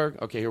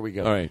Spielberg. Okay, here we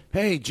go. All right.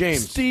 Hey,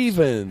 James.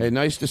 Steven. Hey,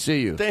 nice to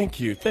see you.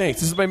 Thank you. Thanks.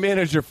 This is my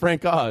manager,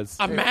 Frank Oz.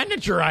 A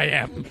manager I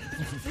am.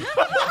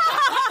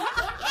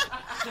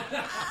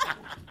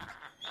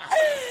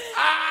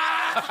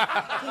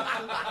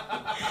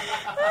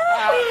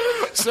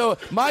 So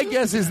my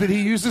guess is that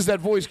he uses that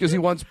voice because he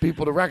wants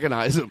people to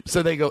recognize him.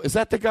 So they go, "Is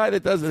that the guy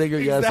that does it?" They go,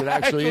 "Yes, it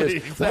actually is."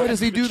 Exactly. Why does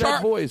he do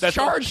that voice?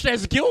 Charged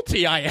as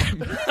guilty I am.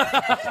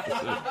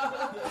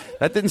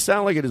 That didn't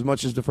sound like it as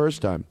much as the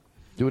first time.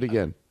 Do it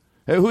again.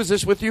 Hey, who is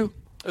this with you?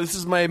 This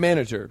is my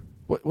manager.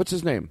 What's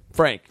his name?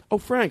 Frank. Oh,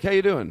 Frank. How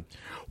you doing?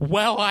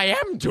 Well, I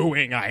am.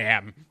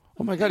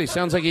 Oh my God, he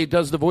sounds like he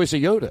does the voice of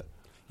Yoda.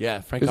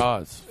 Yeah, Frank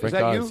Oz. Frank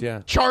that Oz. you?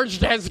 Yeah.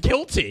 Charged as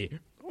guilty.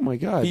 Oh my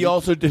God. He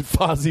also did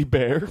Fozzie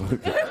Bear.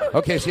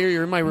 Okay, so here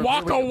you're in my room.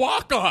 Waka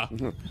waka.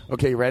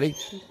 Okay, you ready?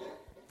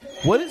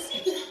 What is?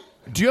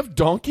 Do you have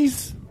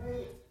donkeys?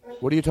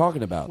 What are you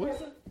talking about?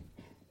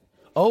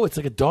 Oh, it's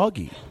like a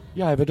doggy.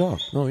 Yeah, I have a dog.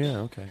 Oh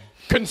yeah, okay.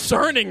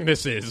 Concerning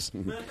this is.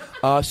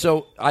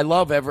 So I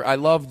love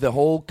the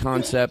whole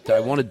concept. I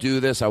want to do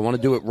this. I want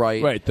to do it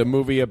right. Right, the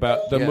movie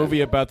about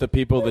the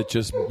people that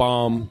just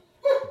bomb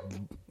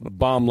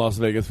Las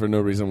Vegas for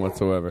no reason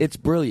whatsoever. It's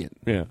brilliant.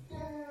 Yeah.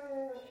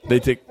 They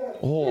take.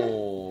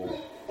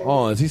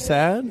 Oh, is he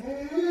sad?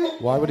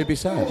 Why would he be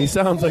sad? He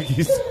sounds like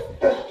he's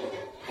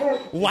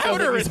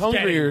louder. He's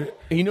hungrier.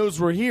 He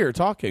knows we're here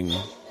talking.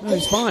 No,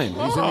 he's fine.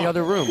 He's in the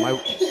other room.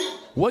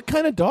 What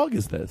kind of dog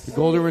is this? The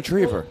golden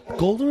retriever.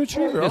 Golden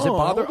retriever. Does it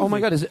bother? Oh my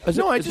God!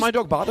 Is my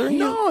dog bothering you?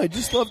 No, I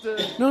just love to.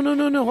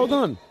 No. Hold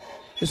on.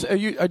 Do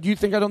you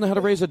think I don't know how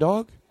to raise a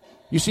dog?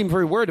 You seem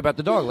very worried about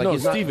the dog. Like no,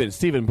 he's not-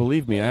 Steven,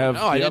 believe me, I have.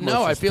 No, I didn't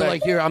know. I feel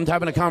like I'm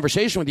having a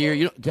conversation with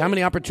you. How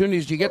many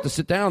opportunities do you get to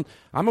sit down?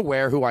 I'm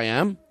aware who I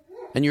am,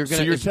 and you're gonna.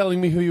 So you're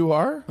telling me who you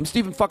are? I'm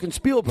Steven fucking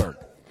Spielberg.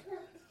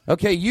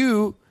 Okay,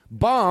 you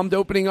bombed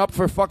opening up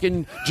for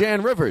fucking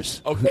Jan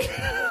Rivers. Okay.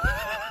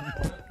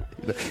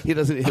 He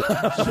doesn't.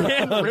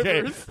 Jan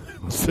Rivers.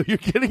 So you're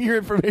getting your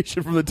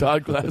information from the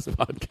Todd Glass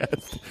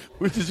podcast,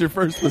 which is your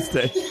first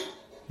mistake.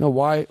 No,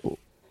 why?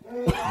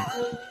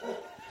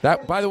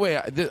 That. By the way,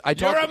 I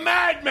You're a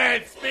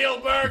madman,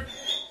 Spielberg.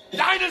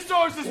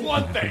 Dinosaurs is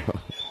one thing,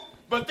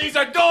 but these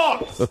are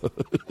dogs. Do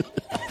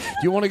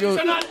you want to go?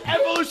 These are not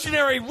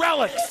evolutionary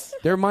relics.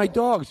 They're my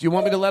dogs. Do you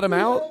want me to let them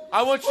out?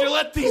 I want you to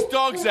let these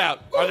dogs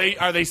out.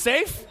 Are they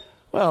safe?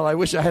 Well, I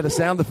wish I had a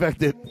sound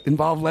effect that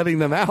involved letting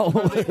them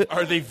out.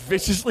 Are they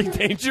viciously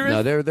dangerous?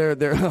 No, they're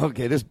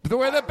okay.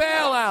 We're the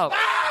bailout.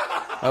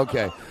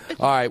 Okay,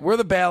 all right. We're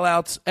the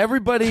bailouts.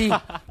 Everybody,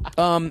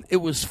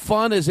 it was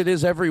fun as it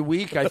is every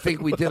week. I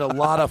think we did a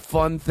lot of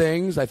fun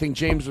things. I think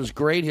James was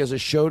great. He has a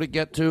show to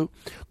get to.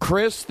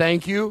 Chris,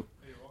 thank you.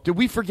 Did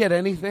we forget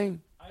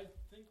anything?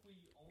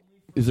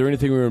 Is there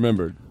anything we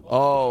remembered?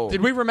 Oh,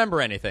 Did we remember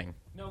anything?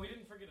 No, we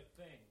didn't forget a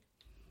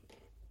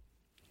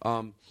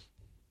thing.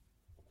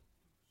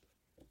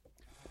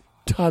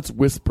 Todd's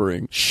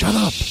whispering. Shut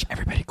up. Shh,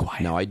 everybody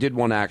quiet. No, I did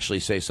want to actually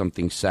say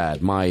something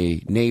sad. My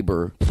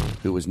neighbor,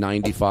 who was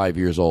 95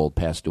 years old,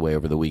 passed away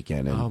over the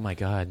weekend. And oh, my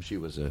God. she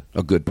was a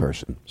good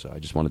person. So I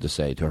just wanted to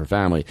say to her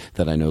family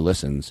that I know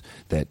listens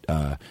that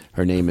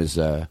her name is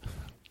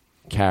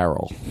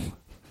Carol.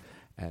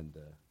 And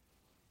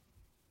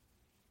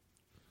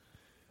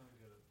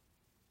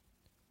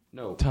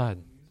no.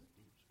 Todd.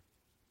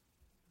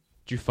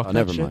 Did you fuck that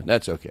Never shit? mind.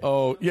 That's okay.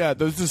 Oh, yeah,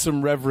 this is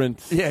some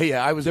reverence.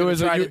 Yeah. I was going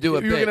to try to do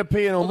a bit. You were going to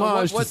pay an Hold on,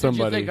 homage what to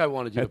somebody. What did you think I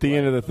wanted you at to the play?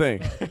 end of the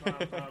thing.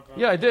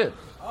 Yeah, I did.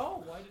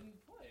 Oh, why didn't you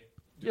play?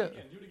 Yeah. Do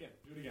it again.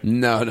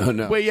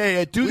 No. Wait,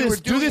 yeah. Do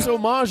this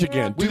homage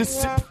again. Do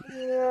this.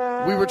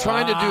 We were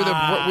trying to do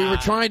the. We were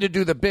trying to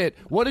do the bit.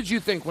 What did you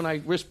think when I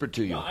whispered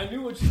to you? No, I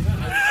knew what you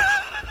meant.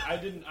 I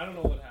didn't. I don't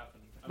know what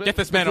happened. Get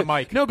this man a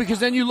mic. No, because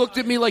then you looked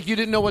at me like you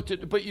didn't know what to.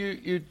 But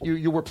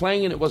you were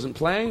playing and it wasn't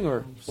playing, or.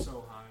 I'm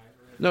so high.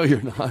 No,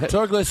 you're not.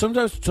 Todd Glass.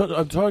 Sometimes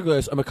I'm Todd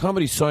Glass. I'm a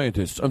comedy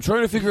scientist. I'm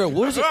trying to figure out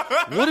what is it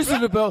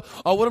about.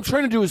 What I'm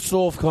trying to do is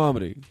solve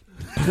comedy.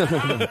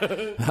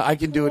 I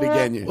can do it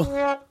again.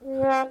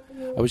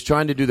 I was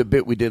trying to do the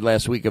bit we did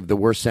last week of the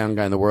worst sound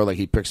guy in the world. Like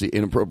he picks the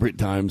inappropriate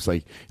times.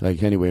 Like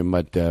anyway,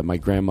 but my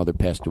grandmother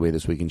passed away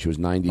this week, and she was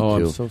 92. Oh,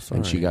 I'm so sorry.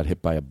 And she got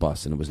hit by a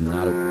bus, and it was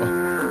not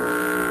a.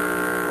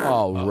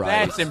 Oh,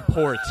 right. That's in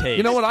poor taste.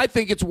 You know what? I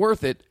think it's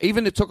worth it.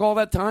 Even it took all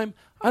that time.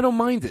 I don't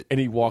mind it. And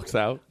he walks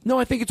out? No,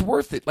 I think it's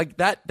worth it. Like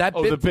that bit.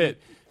 The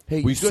bit.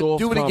 Hey, we do it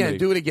comedy. again.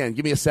 Do it again.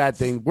 Give me a sad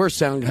thing. Worst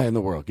sound guy in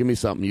the world. Give me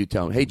something. You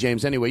tell me. Hey,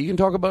 James. Anyway, you can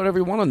talk about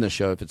every one on this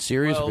show if it's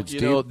serious, if it's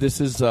deep. This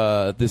is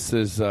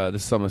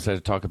something I said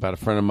to talk about. A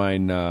friend of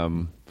mine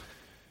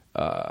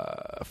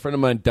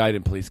died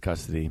in police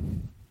custody.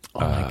 Oh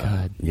my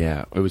God.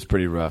 Yeah, it was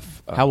pretty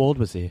rough. How old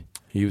was he?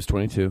 He was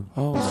 22.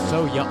 Oh,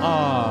 so young.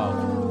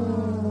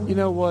 Oh, you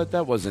know what?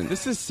 That wasn't.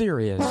 This is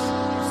serious.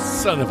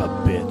 Son of a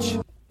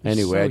bitch.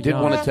 Anyway, So I did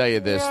young. want to tell you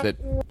this that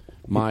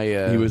my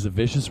he was a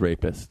vicious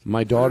rapist.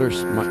 My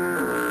daughter's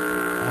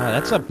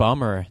that's a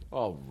bummer.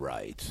 All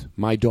right.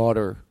 My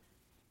daughter.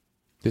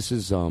 This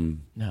is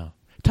No,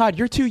 Todd,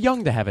 you're too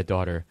young to have a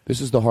daughter.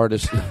 This is the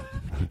hardest.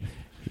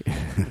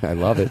 I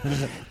love it.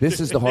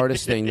 This is the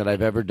hardest thing that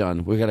I've ever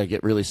done. We got to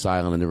get really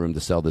silent in the room to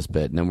sell this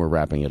bit, and then we're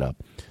wrapping it up.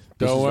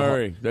 Don't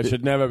worry. That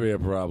should never be a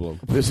problem.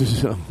 This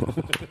is the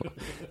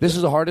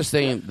hardest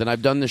thing that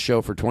I've done this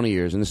show for 20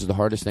 years, and this is the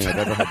hardest thing I've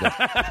ever had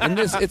to. And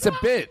it's a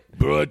bit.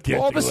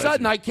 All of a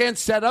sudden, I can't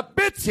set up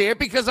bits here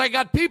because I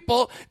got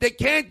people that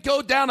can't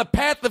go down a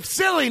path of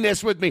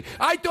silliness with me.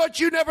 I thought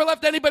you never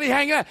left anybody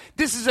hanging out.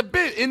 This is a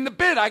bit. In the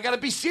bit, I got to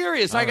be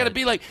serious. I got to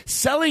be like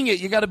selling it.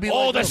 You got to be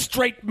all like, the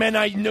straight men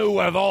I knew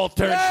have all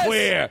turned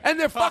queer. And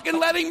they're fucking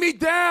letting me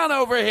down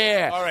over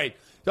here. All right,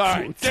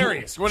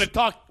 serious. We're going to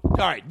talk. All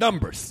right,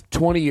 numbers.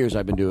 20 years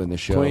I've been doing this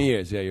show. 20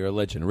 years, yeah, you're a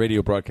legend.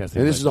 Radio broadcasting.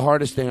 And this is the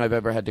hardest thing I've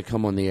ever had to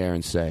come on the air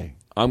and say.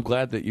 I'm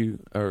glad that you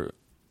are.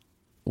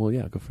 Well,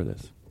 yeah, go for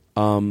this.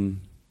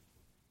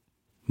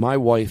 My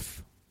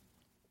wife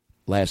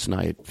last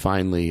night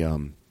finally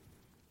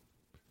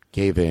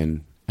gave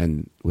in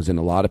and was in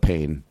a lot of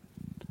pain.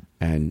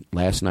 And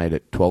last night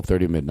at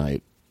 12:30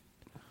 midnight,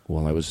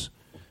 while I was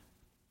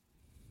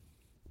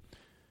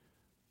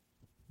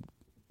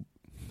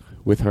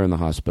with her in the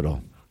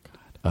hospital,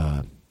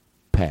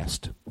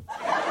 passed.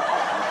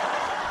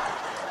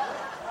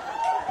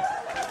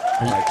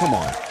 Come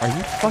on. Are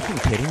you fucking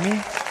kidding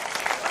me?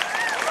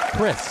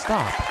 Chris,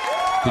 stop.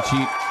 Did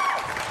she...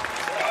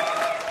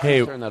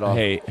 Hey, turn that off.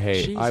 Hey.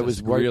 Jesus. I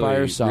was right by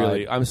her side.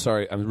 Really, I'm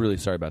sorry. I'm really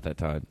sorry about that,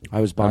 Todd.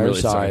 I was by I'm her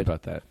really side. sorry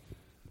about that.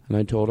 And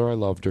I told her I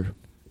loved her.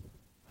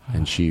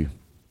 And she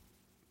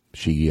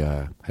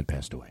had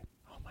passed away.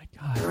 Oh, my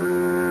God.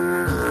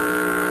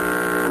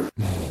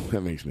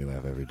 That makes me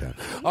laugh every time.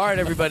 All right,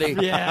 everybody.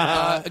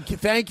 Yeah.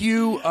 Thank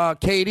you,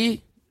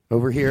 Katie,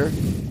 over here.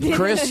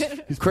 Chris,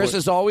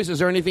 as always, is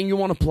there anything you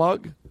want to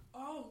plug?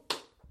 Oh, God,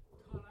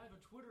 I have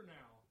a Twitter now.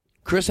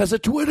 Chris has a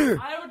Twitter.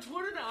 I have a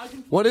Twitter now. I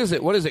can What is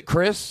it?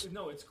 Chris?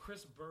 No, it's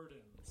Chris Burdens.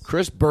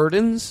 Chris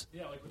Burdens?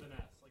 Yeah, like with an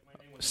S. Like my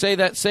name was.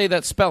 Say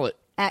that, spell it.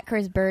 At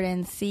Chris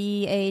Burdens,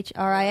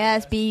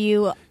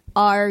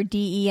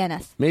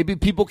 ChrisBurdens. Maybe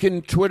people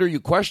can Twitter you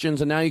questions,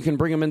 and now you can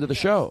bring them into the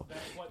show. That's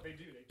what they do.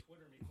 They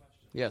Twitter me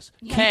questions. Yes.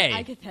 Hey.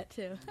 I get that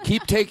too.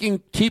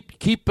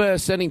 keep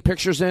sending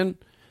pictures in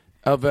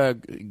of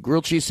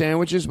grilled cheese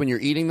sandwiches when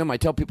you're eating them. I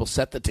tell people,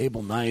 set the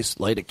table nice,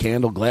 light a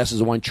candle, glasses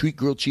of wine, treat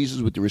grilled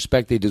cheeses with the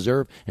respect they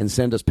deserve, and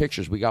send us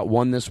pictures. We got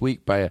one this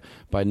week by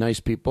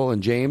nice people.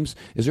 And James,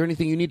 is there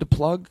anything you need to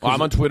plug? Oh,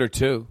 I'm on Twitter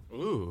too.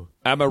 Ooh.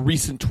 I'm a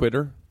recent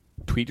tweeter.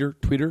 Okay.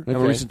 I'm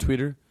a recent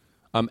tweeter.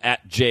 I'm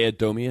at J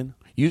Adomian.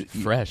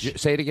 Fresh.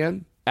 Say it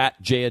again. At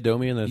J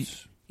Adomian.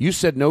 That's. You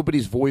said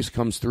nobody's voice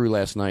comes through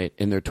last night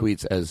in their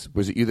tweets as,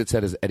 was it you that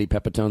said as Eddie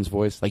Pepitone's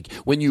voice? Like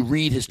when you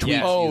read his tweets.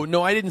 Yeah. Oh,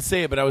 no, I didn't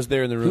say it, but I was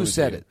there in the room. Who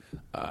said it?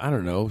 I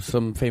don't know.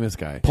 Some famous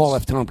guy. Paul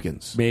F.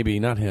 Tompkins. Maybe,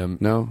 not him.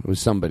 No, it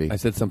was somebody. I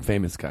said some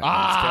famous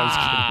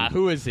guy.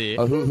 Who is he?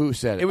 Who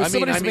said it? It was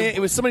it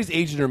was somebody's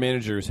agent or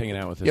manager who was hanging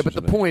out with us. Yeah, but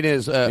the point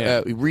is,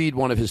 read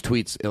one of his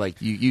tweets. Like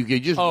you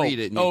just read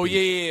it. And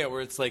yeah. Where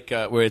it's like,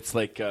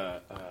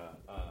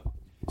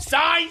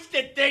 signs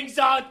that things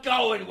aren't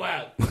going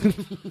well.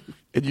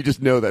 And you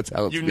just know that's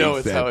how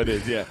it's how it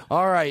is, yeah.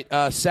 All right,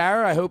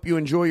 Sarah, I hope you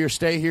enjoy your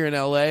stay here in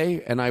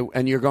L.A.,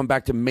 and you're going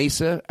back to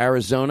Mesa,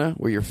 Arizona,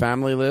 where your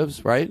family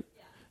lives, right?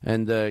 Yeah.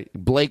 And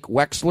Blake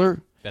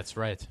Wexler. That's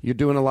right. You're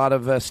doing a lot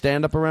of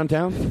stand-up around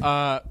town?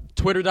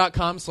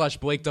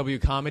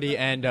 Twitter.com/BlakeWComedy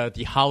and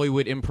the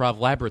Hollywood Improv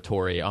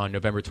Laboratory on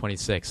November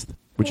 26th.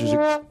 Which is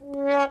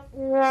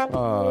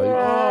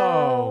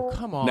Oh,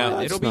 come on.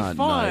 Now, it'll be not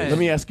fun. nice. Let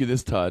me ask you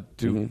this, Todd.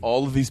 Do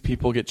all of these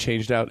people get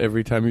changed out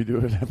every time you do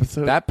an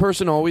episode? That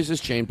person always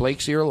is changed.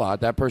 Blake's here a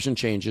lot. That person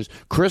changes.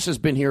 Chris has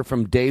been here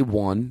from day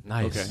one.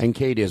 Nice. Okay. And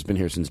Katie has been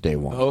here since day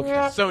one.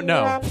 Okay. So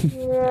no.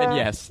 And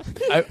yes.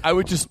 I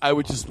would just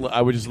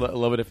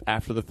love it if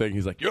after the thing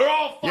he's like, "You're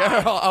all fine."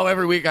 Yeah. Oh,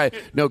 every week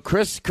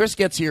Chris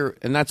gets here,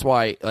 and that's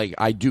why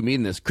I do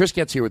mean this. Chris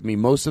gets here with me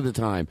most of the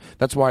time.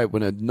 That's why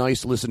when a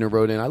nice listener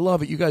wrote in, I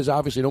love it. You guys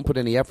obviously don't put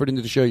any effort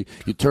into the show.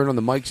 You turn on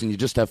the mics and you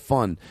just have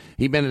fun.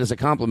 He meant it as a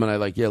compliment.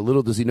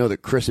 Little does he know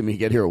that Chris and me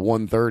get here at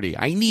 1:30.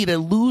 I need a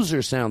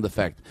loser sound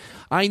effect.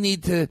 I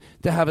need to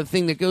have a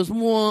thing that goes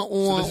wah,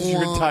 wah, So this is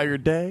your entire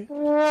day?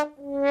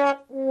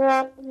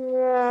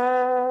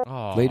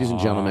 Ladies and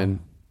gentlemen,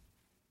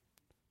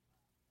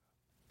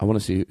 I want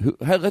to see who.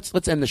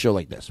 Let's end the show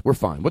like this. We're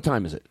fine. What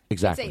time is it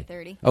exactly? It's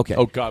 8:30. Okay.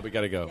 Oh God, we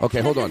gotta go.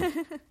 Okay, hold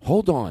on.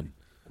 Hold on.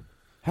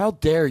 How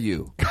dare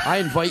you? I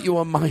invite you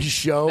on my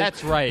show.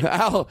 That's right.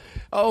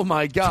 Oh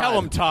my God. Tell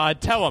him, Todd.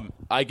 Tell him.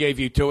 I gave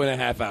you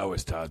 2.5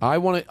 hours, Todd.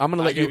 I'm going to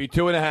let gave you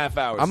 2.5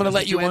 hours. I'm going to That's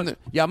let you what end.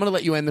 I'm going to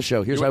let you end the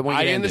show. Here's how I want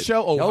you to end the it.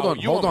 show. Oh, hold on.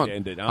 you Hold want on. me to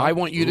end it, huh? I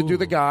want you to do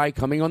the guy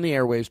coming on the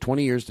airwaves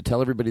 20 years to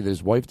tell everybody that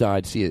his wife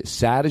died. See it as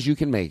sad as you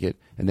can make it,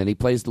 and then he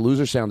plays the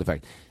loser sound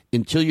effect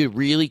until you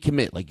really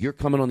commit. Like you're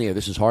coming on the air.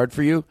 This is hard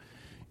for you.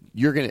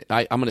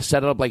 I'm gonna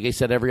set it up like I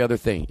said every other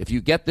thing. If you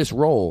get this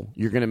role,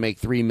 you're gonna make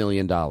 $3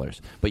 million.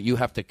 But you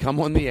have to come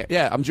on the air.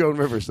 Yeah, I'm Joan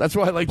Rivers. That's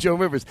why I like Joan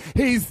Rivers.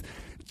 He's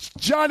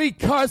Johnny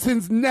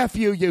Carson's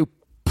nephew, you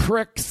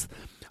pricks.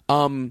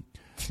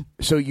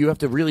 So you have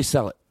to really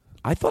sell it.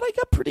 I thought I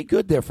got pretty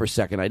good there for a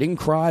second. I didn't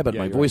cry, but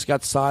my voice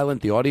got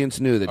silent. The audience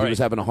knew that he was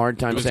having a hard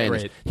time saying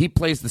this. He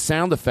plays the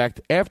sound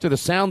effect. After the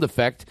sound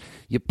effect,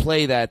 you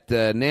play that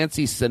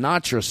Nancy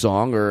Sinatra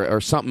song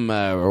or something,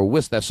 or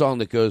that song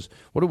that goes,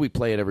 what do we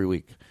play it every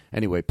week?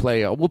 Anyway,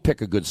 we'll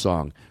pick a good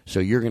song. So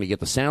you're going to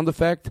get the sound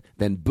effect,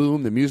 then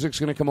boom, the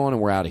music's going to come on,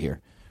 and we're out of here.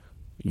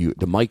 The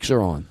mics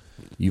are on.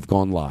 You've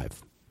gone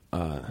live.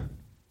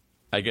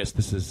 I guess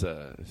this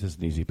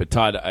isn't easy. But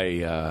Todd,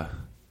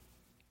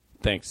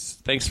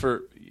 Thanks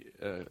for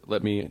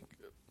letting me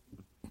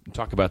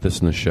talk about this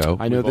in the show.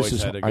 I know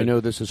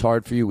this is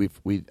hard for you.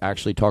 We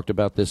actually talked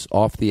about this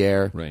off the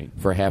air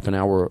for half an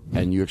hour,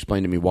 and you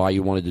explained to me why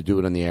you wanted to do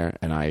it on the air,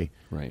 and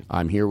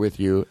I'm here with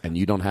you, and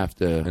you don't have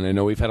to. And I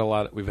know we've had a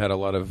lot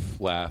of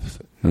laughs.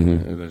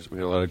 Mm-hmm. We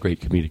had a lot of great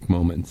comedic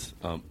moments.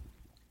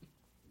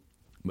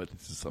 But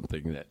this is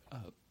something that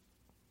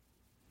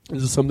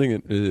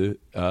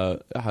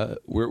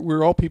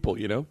we're all people,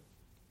 you know.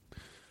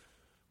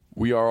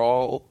 We are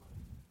all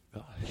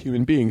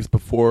human beings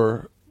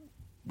before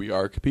we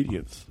are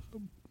comedians.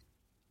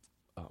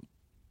 I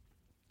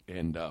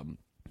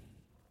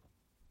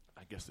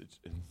guess it's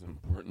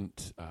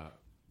important.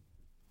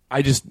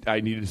 I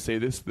needed to say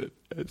this,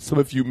 that some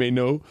of you may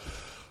know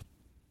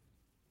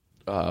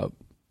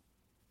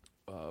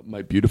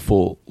my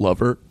beautiful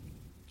lover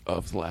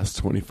of the last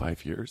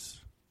 25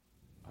 years,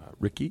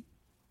 Ricky,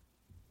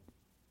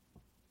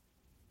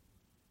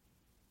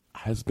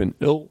 has been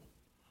ill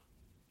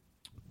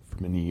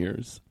for many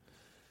years,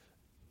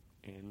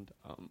 and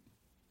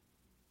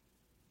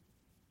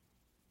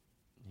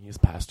he has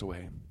passed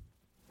away.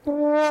 I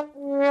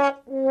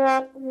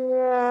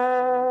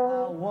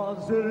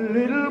was a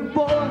little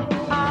boy.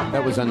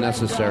 That was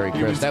unnecessary,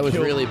 Chris. That was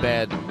really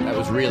bad. That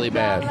was really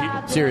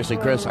bad. Seriously,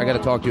 Chris, I got to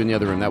talk to you in the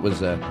other room. That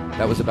was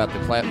about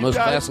the most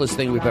classless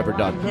thing we've ever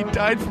done. He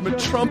died from a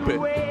trumpet.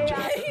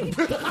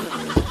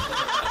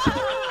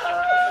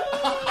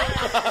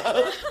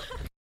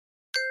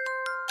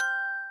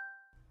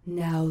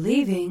 Now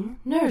leaving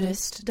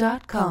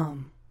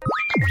Nerdist.com.